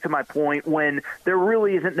goes back to my point when there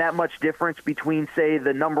really isn't that much difference between, say,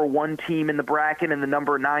 the number 1 team in the bracket and the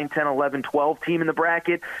number 9, 10, 11, 12 team in the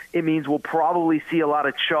bracket. It means we'll probably see a lot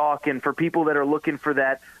of chalk. And for people that are looking for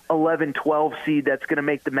that 11, 12 seed that's going to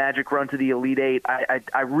make the Magic run to the Elite Eight,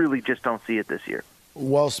 I really just don't see it this year.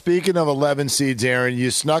 Well, speaking of 11 seeds, Aaron,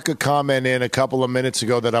 you snuck a comment in a couple of minutes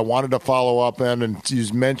ago that I wanted to follow up on, and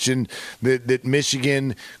you mentioned that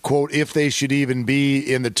Michigan, quote, if they should even be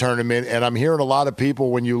in the tournament. And I'm hearing a lot of people,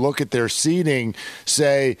 when you look at their seeding,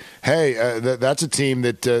 say, hey, that's a team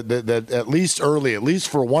that at least early, at least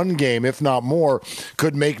for one game, if not more,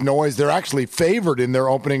 could make noise. They're actually favored in their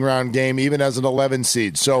opening round game, even as an 11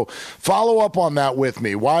 seed. So follow up on that with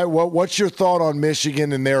me. What's your thought on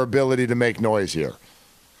Michigan and their ability to make noise here?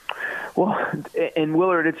 Well, and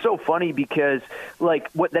Willard, it's so funny because, like,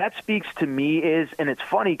 what that speaks to me is, and it's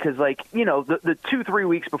funny because, like, the 2-3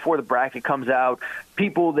 weeks before the bracket comes out,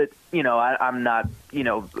 people that, I'm not,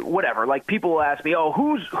 whatever, like, people will ask me, oh,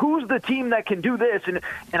 who's the team that can do this? And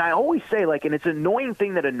I always say, like, and it's an annoying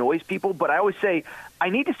thing that annoys people, but I always say, I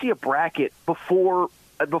need to see a bracket before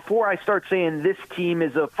I start saying this team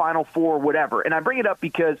is a Final Four, whatever. And I bring it up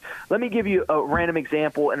because let me give you a random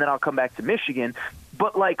example, and then I'll come back to Michigan.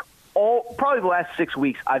 But, like, probably the last 6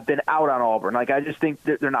 weeks, I've been out on Auburn. Like, I just think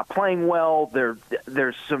that they're not playing well.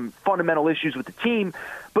 There's some fundamental issues with the team.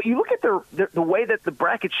 But you look at the way that the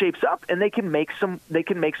bracket shapes up, and they can make some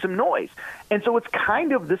noise. And so it's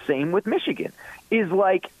kind of the same with Michigan. Is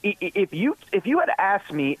like, if you had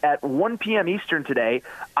asked me at 1 p.m. Eastern today,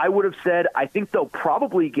 I would have said I think they'll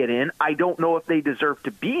probably get in. I don't know if they deserve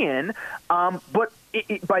to be in, but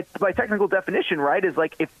by technical definition, right, is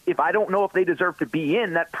like if I don't know if they deserve to be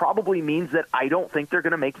in, that probably means that I don't think they're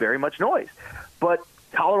going to make very much noise. But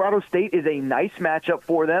Colorado State is a nice matchup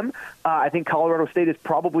for them. I think Colorado State is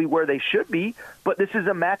probably where they should be, but this is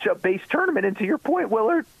a matchup-based tournament. And to your point,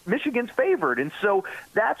 Willard, Michigan's favored. And so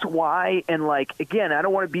that's why, and, like, again, I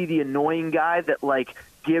don't want to be the annoying guy that, like,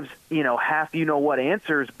 gives, half what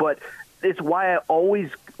answers, but it's why I always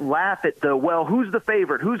laugh at who's the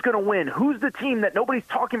favorite? Who's going to win? Who's the team that nobody's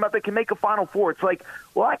talking about that can make a Final Four? It's like,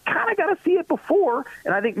 well, I kind of got to see it before.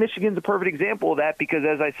 And I think Michigan's a perfect example of that because,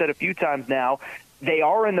 as I said a few times now, they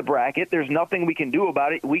are in the bracket. There's nothing we can do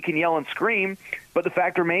about it. We can yell and scream, but the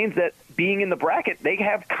fact remains that being in the bracket, they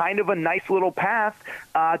have kind of a nice little path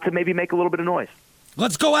to maybe make a little bit of noise.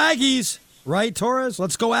 Let's go Aggies, right, Torres?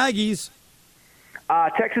 Let's go Aggies.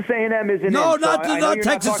 Texas A&M is in. No, in, not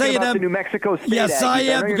Texas A&M. About the New Mexico State. Yes, Aggies. I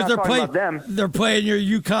am because they're playing your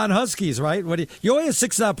UConn Huskies, right? You're only a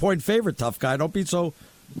 6.5-point favorite, tough guy. Don't be so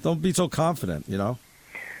confident.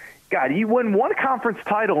 God, you win one conference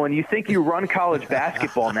title and you think you run college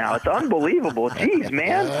basketball now. It's unbelievable. Jeez,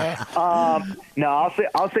 man. No,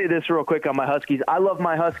 I'll say this real quick on my Huskies. I love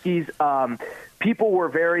my Huskies. People were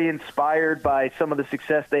very inspired by some of the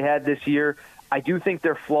success they had this year. I do think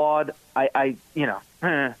they're flawed. I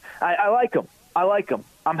like them. I like them.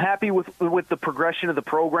 I'm happy with the progression of the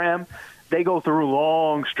program. They go through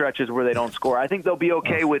long stretches where they don't score. I think they'll be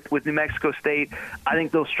okay with New Mexico State. I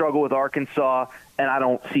think they'll struggle with Arkansas, and I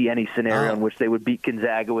don't see any scenario in which they would beat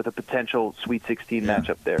Gonzaga with a potential Sweet 16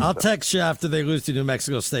 matchup there. I'll text you after they lose to New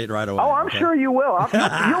Mexico State right away. Oh, I'm sure you will.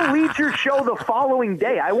 You'll lead your show the following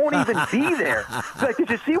day. I won't even be there. It's like, did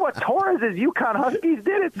you see what Torres' UConn Huskies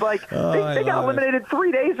did? It's like they got eliminated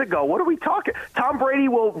 3 days ago. What are we talking? Tom Brady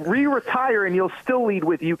will re-retire, and you'll still lead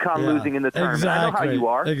with UConn losing in the tournament. Exactly. I know how you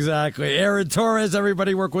are. Exactly. Aaron Torres,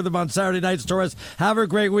 everybody work with him on Saturday nights. Torres, have a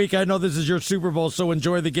great week. I know this is your Super Bowl, so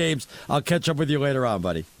enjoy the games. I'll catch up with you later on,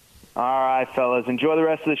 buddy. All right, fellas. Enjoy the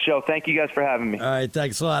rest of the show. Thank you guys for having me. All right,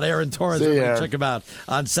 thanks a lot. Aaron Torres, everybody check him out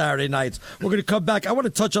on Saturday nights. We're going to come back. I want to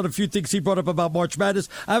touch on a few things he brought up about March Madness.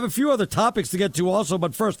 I have a few other topics to get to also,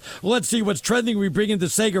 but first, let's see what's trending. We bring in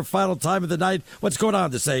DeSager, final time of the night. What's going on,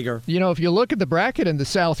 DeSager? If you look at the bracket in the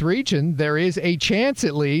South region, there is a chance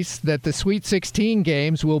at least that the Sweet 16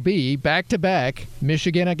 games will be back-to-back,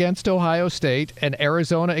 Michigan against Ohio State and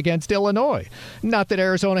Arizona against Illinois. Not that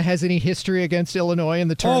Arizona has any history against Illinois in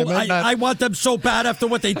the tournament. I want them so bad after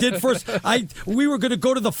what they did first. We were going to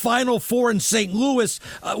go to the Final Four in St. Louis.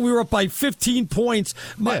 We were up by 15 points.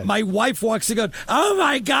 My wife walks in and goes, oh,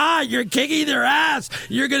 my God, you're kicking their ass.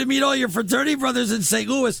 You're going to meet all your fraternity brothers in St.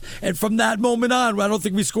 Louis. And from that moment on, I don't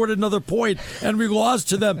think we scored another point, and we lost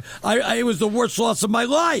to them. It was the worst loss of my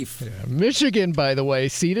life. Yeah. Michigan, by the way,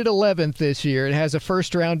 seeded 11th this year. It has a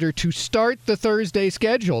first-rounder to start the Thursday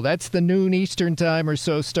schedule. That's the noon Eastern time or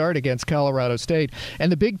so start against Colorado State.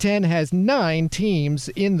 And the Big Ten has 9 teams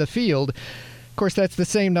in the field. Of course, that's the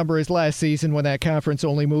same number as last season when that conference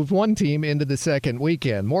only moved 1 team into the second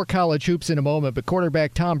weekend. More college hoops in a moment, but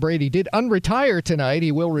quarterback Tom Brady did unretire tonight.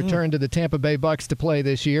 He will return to the Tampa Bay Bucks to play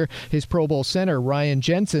this year. His Pro Bowl center, Ryan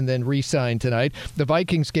Jensen, then re-signed tonight. The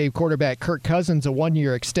Vikings gave quarterback Kirk Cousins a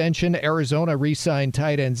 1-year extension. Arizona re-signed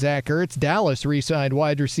tight end Zach Ertz. Dallas re-signed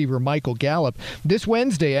wide receiver Michael Gallup. This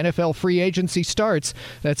Wednesday, NFL free agency starts.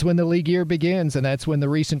 That's when the league year begins, and that's when the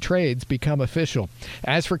recent trades become official.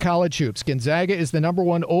 As for college hoops, Gonzaga is the number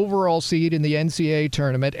 1 overall seed in the NCAA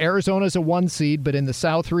tournament. Arizona's a 1 seed, but in the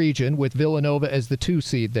South region, with Villanova as the 2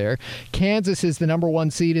 seed there. Kansas is the number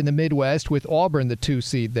 1 seed in the Midwest, with Auburn the 2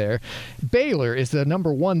 seed there. Baylor is the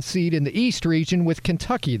number 1 seed in the East region, with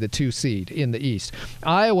Kentucky the 2 seed in the East.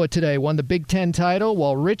 Iowa today won the Big Ten title,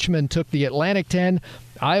 while Richmond took the Atlantic 10.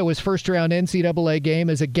 Iowa's first-round NCAA game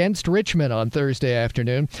is against Richmond on Thursday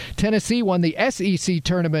afternoon. Tennessee won the SEC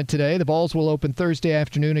tournament today. The Vols will open Thursday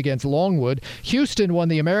afternoon against Longwood. Houston won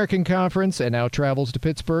the American Conference and now travels to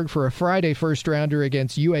Pittsburgh for a Friday first-rounder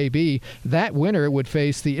against UAB. That winner would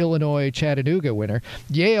face the Illinois-Chattanooga winner.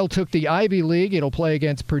 Yale took the Ivy League. It'll play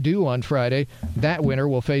against Purdue on Friday. That winner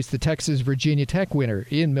will face the Texas-Virginia Tech winner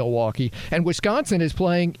in Milwaukee. And Wisconsin is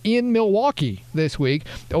playing in Milwaukee this week,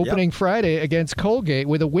 opening Friday against Colgate.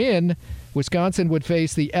 With a win, Wisconsin would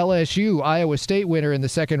face the LSU Iowa State winner in the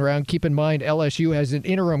second round. Keep in mind, LSU has an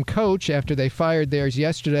interim coach after they fired theirs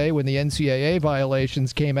yesterday when the NCAA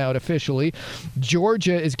violations came out officially.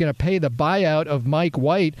 Georgia is going to pay the buyout of Mike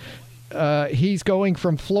White. He's going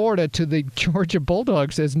from Florida to the Georgia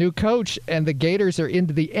Bulldogs as new coach, and the Gators are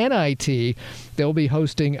into the NIT. They'll be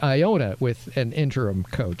hosting Iona with an interim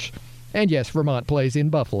coach. And yes, Vermont plays in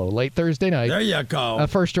Buffalo late Thursday night. There you go. A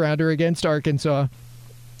first-rounder against Arkansas.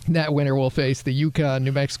 That winner will face the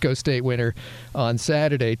UConn-New Mexico State winner on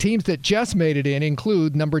Saturday. Teams that just made it in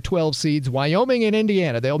include number 12 seeds Wyoming and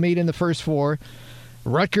Indiana. They'll meet in the first four.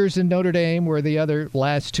 Rutgers and Notre Dame were the other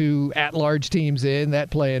last two at-large teams in. That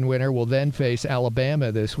play-in winner will then face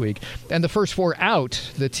Alabama this week. And the first four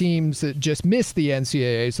out, the teams that just missed the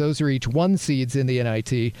NCAAs, those are each one seeds in the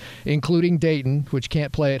NIT, including Dayton, which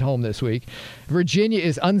can't play at home this week. Virginia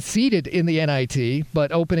is unseeded in the NIT,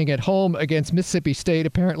 but opening at home against Mississippi State.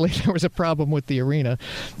 Apparently there was a problem with the arena.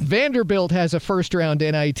 Vanderbilt has a first-round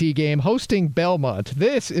NIT game hosting Belmont.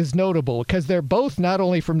 This is notable because they're both not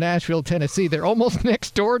only from Nashville, Tennessee, they're almost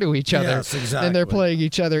next door to each other. Yes, exactly. And they're playing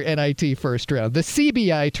each other NIT first round. The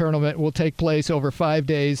CBI tournament will take place over 5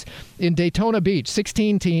 days in Daytona Beach.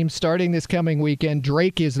 16 teams starting this coming weekend.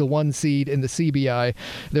 Drake is the one seed in the CBI.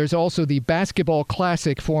 There's also the Basketball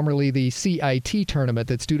Classic, formerly the CIT tournament,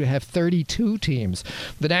 that's due to have 32 teams.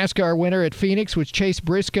 The NASCAR winner at Phoenix was Chase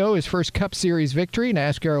Briscoe, his first Cup Series victory.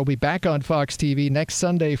 NASCAR will be back on Fox TV next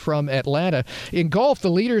Sunday from Atlanta. In golf, the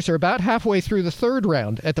leaders are about halfway through the third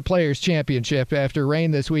round at the Players' Championship. After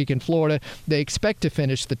rain this week in Florida, they expect to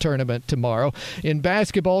finish the tournament tomorrow. In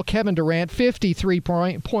basketball, Kevin Durant, 53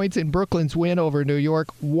 points in Brooklyn's win over New York,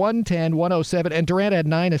 110-107, and Durant had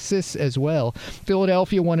 9 assists as well.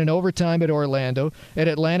 Philadelphia won in overtime at Orlando. At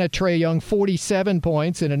Atlanta, Trae Young, 47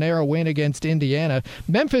 points in a narrow win against Indiana.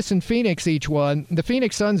 Memphis and Phoenix each won. The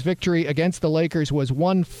Phoenix Suns' victory against the Lakers was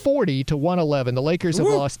 140-111. The Lakers have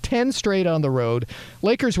lost 10 straight on the road.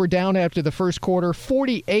 Lakers were down after the first quarter,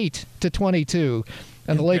 48-22.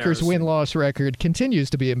 And the Lakers' win-loss record continues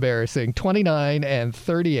to be embarrassing,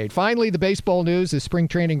 29-38. Finally, the baseball news. The spring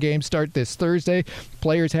training games start this Thursday.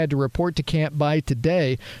 Players had to report to camp by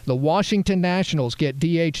today. The Washington Nationals get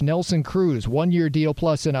DH Nelson Cruz, 1-year deal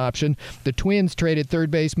plus an option. The Twins traded third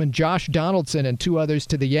baseman Josh Donaldson and 2 others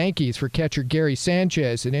to the Yankees for catcher Gary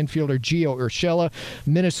Sanchez and infielder Gio Urshela.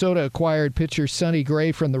 Minnesota acquired pitcher Sonny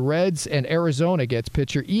Gray from the Reds, and Arizona gets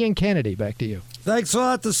pitcher Ian Kennedy. Back to you. Thanks a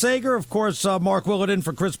lot to Sager. Of course, Mark Willard in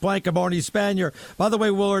for Chris Plank. I'm Arnie Spanier. By the way,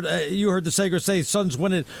 Willard, you heard the Sager say Suns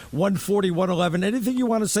winning 140-111. Anything you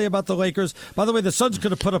want to say about the Lakers? By the way, the Suns could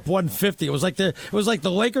have put up 150. It was like the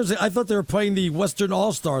Lakers. I thought they were playing the Western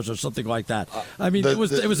All-Stars or something like that. I mean, it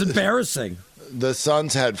was embarrassing. The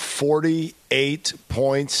Suns had 48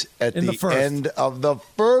 points at the end of the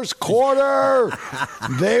first quarter.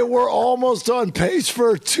 They were almost on pace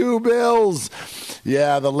for 2 bills.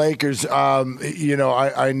 Yeah, the Lakers,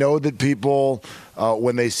 I know that people,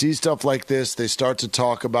 when they see stuff like this, they start to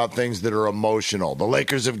talk about things that are emotional. The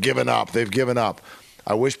Lakers have given up. They've given up.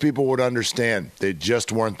 I wish people would understand they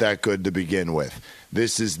just weren't that good to begin with.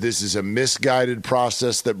 This is a misguided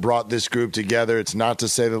process that brought this group together. It's not to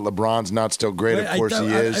say that LeBron's not still great. Of course he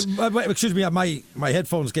is. Excuse me, my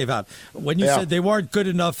headphones gave out. When you said they weren't good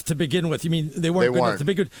enough to begin with, you mean they weren't good enough to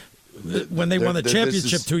be good? When they won the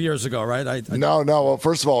championship 2 years ago, right? No. Well,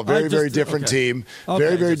 first of all, very different team.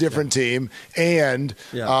 Very different team. And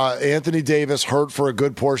Anthony Davis hurt for a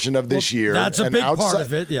good portion of this year. That's a big part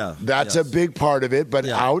of it, yeah. That's a big part of it. But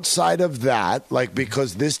outside of that,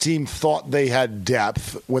 because this team thought they had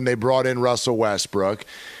depth when they brought in Russell Westbrook,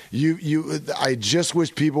 I just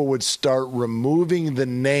wish people would start removing the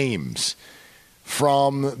names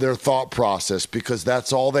from their thought process, because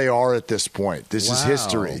that's all they are at this point. This is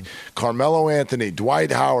history. Carmelo Anthony,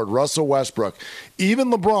 Dwight Howard, Russell Westbrook,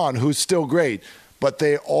 even LeBron, who's still great, but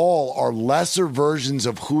they all are lesser versions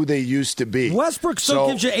of who they used to be. Westbrook still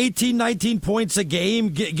gives you 18, 19 points a game,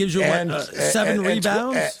 gives you 7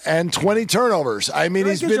 rebounds? And 20 turnovers. I mean,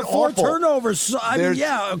 he's been awful. 4 turnovers. So,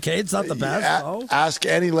 it's not the best. Ask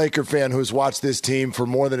any Laker fan who's watched this team for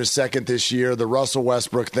more than a second this year. The Russell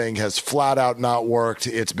Westbrook thing has flat out not worked.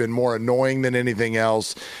 It's been more annoying than anything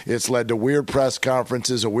else. It's led to weird press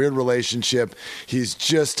conferences, a weird relationship. He's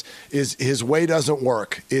just his way doesn't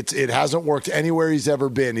work. It hasn't worked anywhere he's ever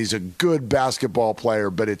been. He's a good basketball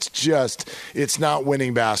player, but it's not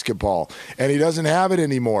winning basketball, and he doesn't have it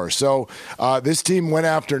anymore. So this team went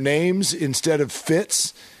after names instead of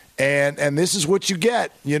fits. And this is what you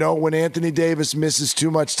get, when Anthony Davis misses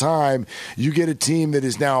too much time. You get a team that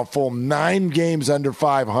is now a full 9 games under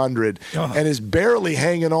 500 and is barely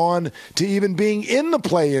hanging on to even being in the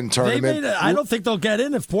play-in tournament. I don't think they'll get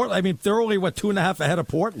in if Portland. I mean, they're only 2.5 ahead of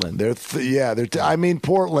Portland.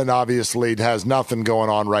 Portland obviously has nothing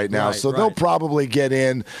going on right now, so they'll probably get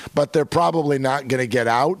in, but they're probably not going to get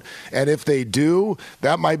out. And if they do,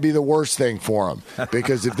 that might be the worst thing for them,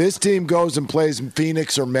 because if this team goes and plays in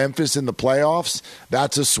Phoenix or Memphis in the playoffs,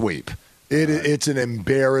 that's a sweep. It's an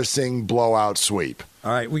embarrassing blowout sweep.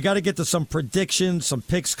 All right, we got to get to some predictions, some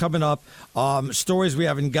picks coming up, stories we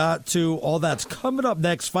haven't got to. All that's coming up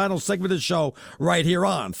next. Final segment of the show right here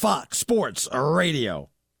on Fox Sports Radio.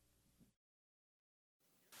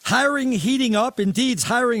 Hiring heating up. Indeed's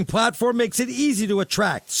hiring platform makes it easy to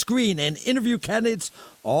attract, screen, and interview candidates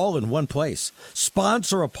all in one place.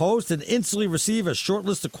 Sponsor a post and instantly receive a short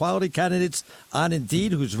list of quality candidates on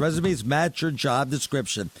Indeed whose resumes match your job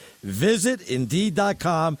description. Visit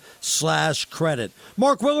Indeed.com/credit.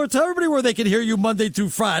 Mark Willard, tell everybody where they can hear you Monday through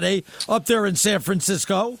Friday up there in San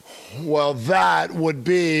Francisco. Well, that would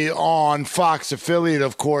be on Fox affiliate,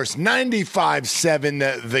 of course,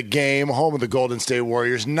 95.7 The Game, home of the Golden State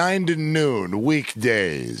Warriors, 9 to noon,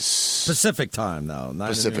 weekdays. Pacific time, though.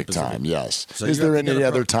 Pacific time, yes. So is there any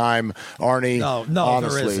other time, Arnie? No,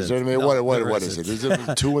 honestly, there isn't. What is it? Is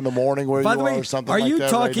it 2 in the morning where you are or something like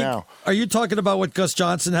that right now? Are you talking about what Gus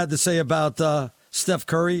Johnson had to say about Steph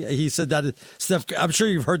Curry? He said that I'm sure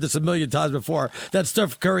you've heard this a million times before, that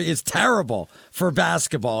Steph Curry is terrible for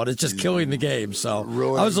basketball and it's just killing the game. So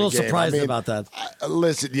I was a little surprised about that.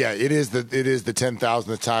 Listen, yeah, it is the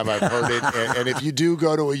 10,000th time I've heard it. and if you do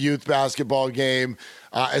go to a youth basketball game,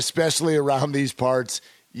 especially around these parts,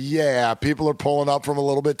 yeah, people are pulling up from a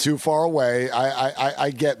little bit too far away.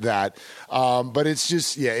 I get that. But it's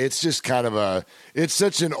just kind of it's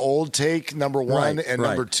such an old take, number one.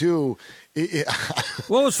 Number two, it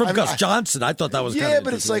was from Gus Johnson. I thought that was kind of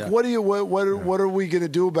but it's like, what are we going to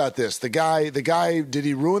do about this? The guy, did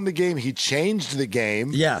he ruin the game? He changed the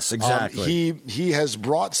game. Yes, exactly. He has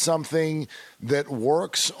brought something that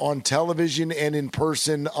works on television and in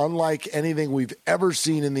person unlike anything we've ever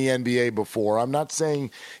seen in the NBA before. I'm not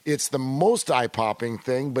saying it's the most eye-popping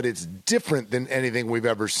thing, but it's different than anything we've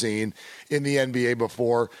ever seen in the NBA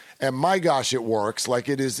before. And my gosh, it works. Like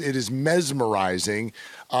it is mesmerizing.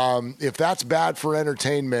 If that's bad for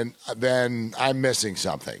entertainment, then I'm missing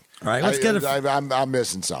something. All right, let's I'm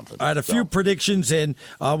missing something. All right, a few predictions in.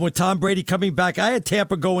 With Tom Brady coming back, I had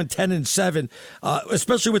Tampa going 10-7,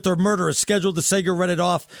 especially with their murderous schedule. The Sager read it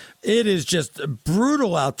off. It is just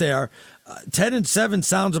brutal out there. 10-7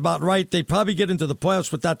 sounds about right. They probably get into the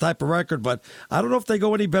playoffs with that type of record, but I don't know if they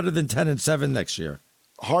go any better than 10-7 next year.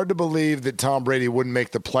 Hard to believe that Tom Brady wouldn't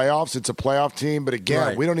make the playoffs. It's a playoff team, but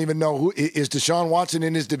again, we don't even know who is Deshaun Watson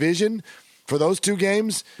in his division for those 2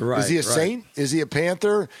 games. Is he a Saint? Is he a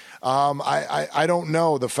Panther? I don't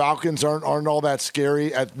know. The Falcons aren't all that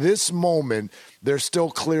scary at this moment. They're still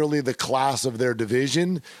clearly the class of their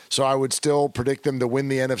division, so I would still predict them to win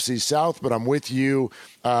the NFC South. But I'm with you.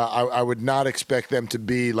 I would not expect them to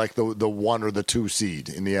be like the 1 or the 2 seed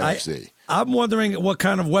in the NFC. I'm wondering what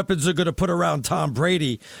kind of weapons they're going to put around Tom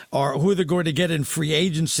Brady or who they're going to get in free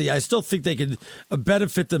agency. I still think they could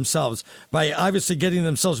benefit themselves by obviously getting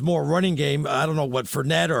themselves more running game. I don't know what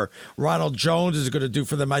Fournette or Ronald Jones is going to do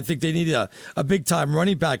for them. I think they need a big-time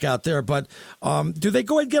running back out there. But do they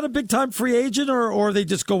go and get a big-time free agent or they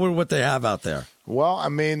just go with what they have out there? Well, I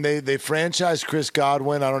mean, they franchised Chris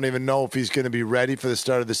Godwin. I don't even know if he's going to be ready for the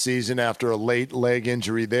start of the season after a late leg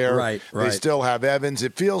injury there. Right. They still have Evans.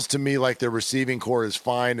 It feels to me like their receiving core is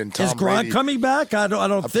fine. And Tom is Gronk Brady, coming back? I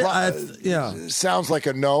don't think. Sounds like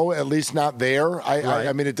a no, at least not there.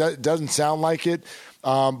 I mean, it doesn't sound like it.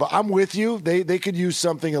 But I'm with you. They could use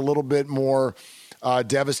something a little bit more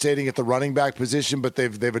devastating at the running back position, but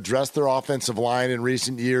they've addressed their offensive line in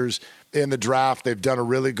recent years. In the draft, they've done a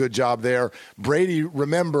really good job there. Brady,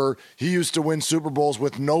 remember, he used to win Super Bowls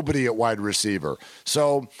with nobody at wide receiver.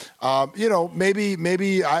 So, maybe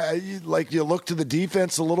like you look to the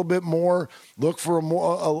defense a little bit more, look for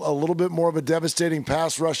a little bit more of a devastating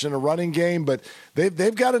pass rush and a running game. But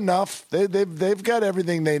they've got enough. They've got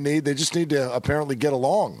everything they need. They just need to apparently get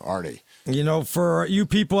along, Arnie. For you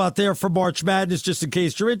people out there for March Madness, just in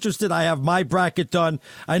case you're interested, I have my bracket done.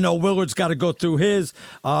 I know Willard's got to go through his.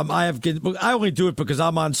 I only do it because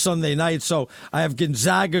I'm on Sunday night, so I have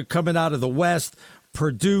Gonzaga coming out of the West,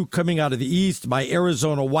 Purdue coming out of the East, my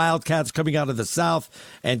Arizona Wildcats coming out of the South,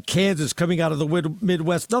 and Kansas coming out of the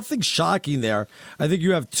Midwest. Nothing shocking there. I think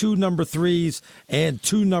you have 2 number 3s and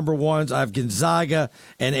 2 number 1s. I have Gonzaga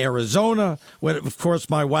and Arizona. Of course,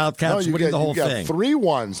 my Wildcats winning the whole thing. You got 3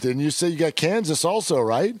 1s. Didn't you say you got Kansas also,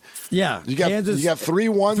 right? Yeah. Kansas. You got 3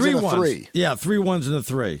 1s and a 3. Yeah, 3 1s and a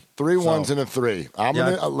 3. 3 1s and a 3. I'm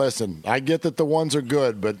gonna listen. I get that the 1s are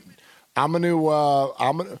good, but I'm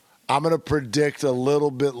gonna predict a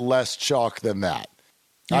little bit less chalk than that.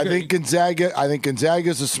 I think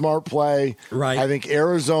Gonzaga's a smart play. Right. I think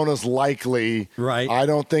Arizona's likely. Right. I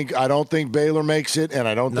don't think Baylor makes it, and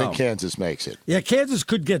I don't think Kansas makes it. Yeah, Kansas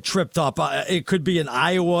could get tripped up. It could be in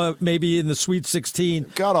Iowa, maybe in the Sweet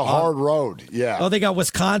 16. Got a hard road. Yeah. Oh, they got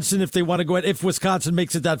Wisconsin if they want to go. If Wisconsin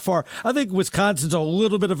makes it that far, I think Wisconsin's a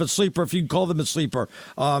little bit of a sleeper, if you can call them a sleeper,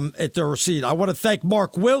 at their seed. I want to thank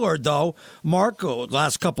Mark Willard, though. Mark,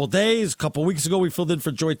 last couple weeks ago, we filled in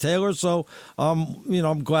for Joy Taylor, so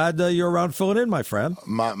I'm glad you're around filling in, my friend.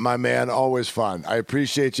 My man, always fun. I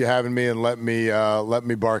appreciate you having me and let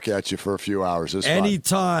me bark at you for a few hours. It's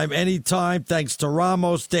anytime. Thanks to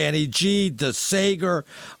Ramos, Danny G, DeSager,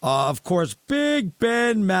 of course, Big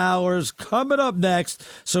Ben Mallers coming up next.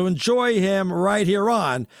 So enjoy him right here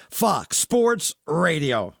on Fox Sports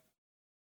Radio.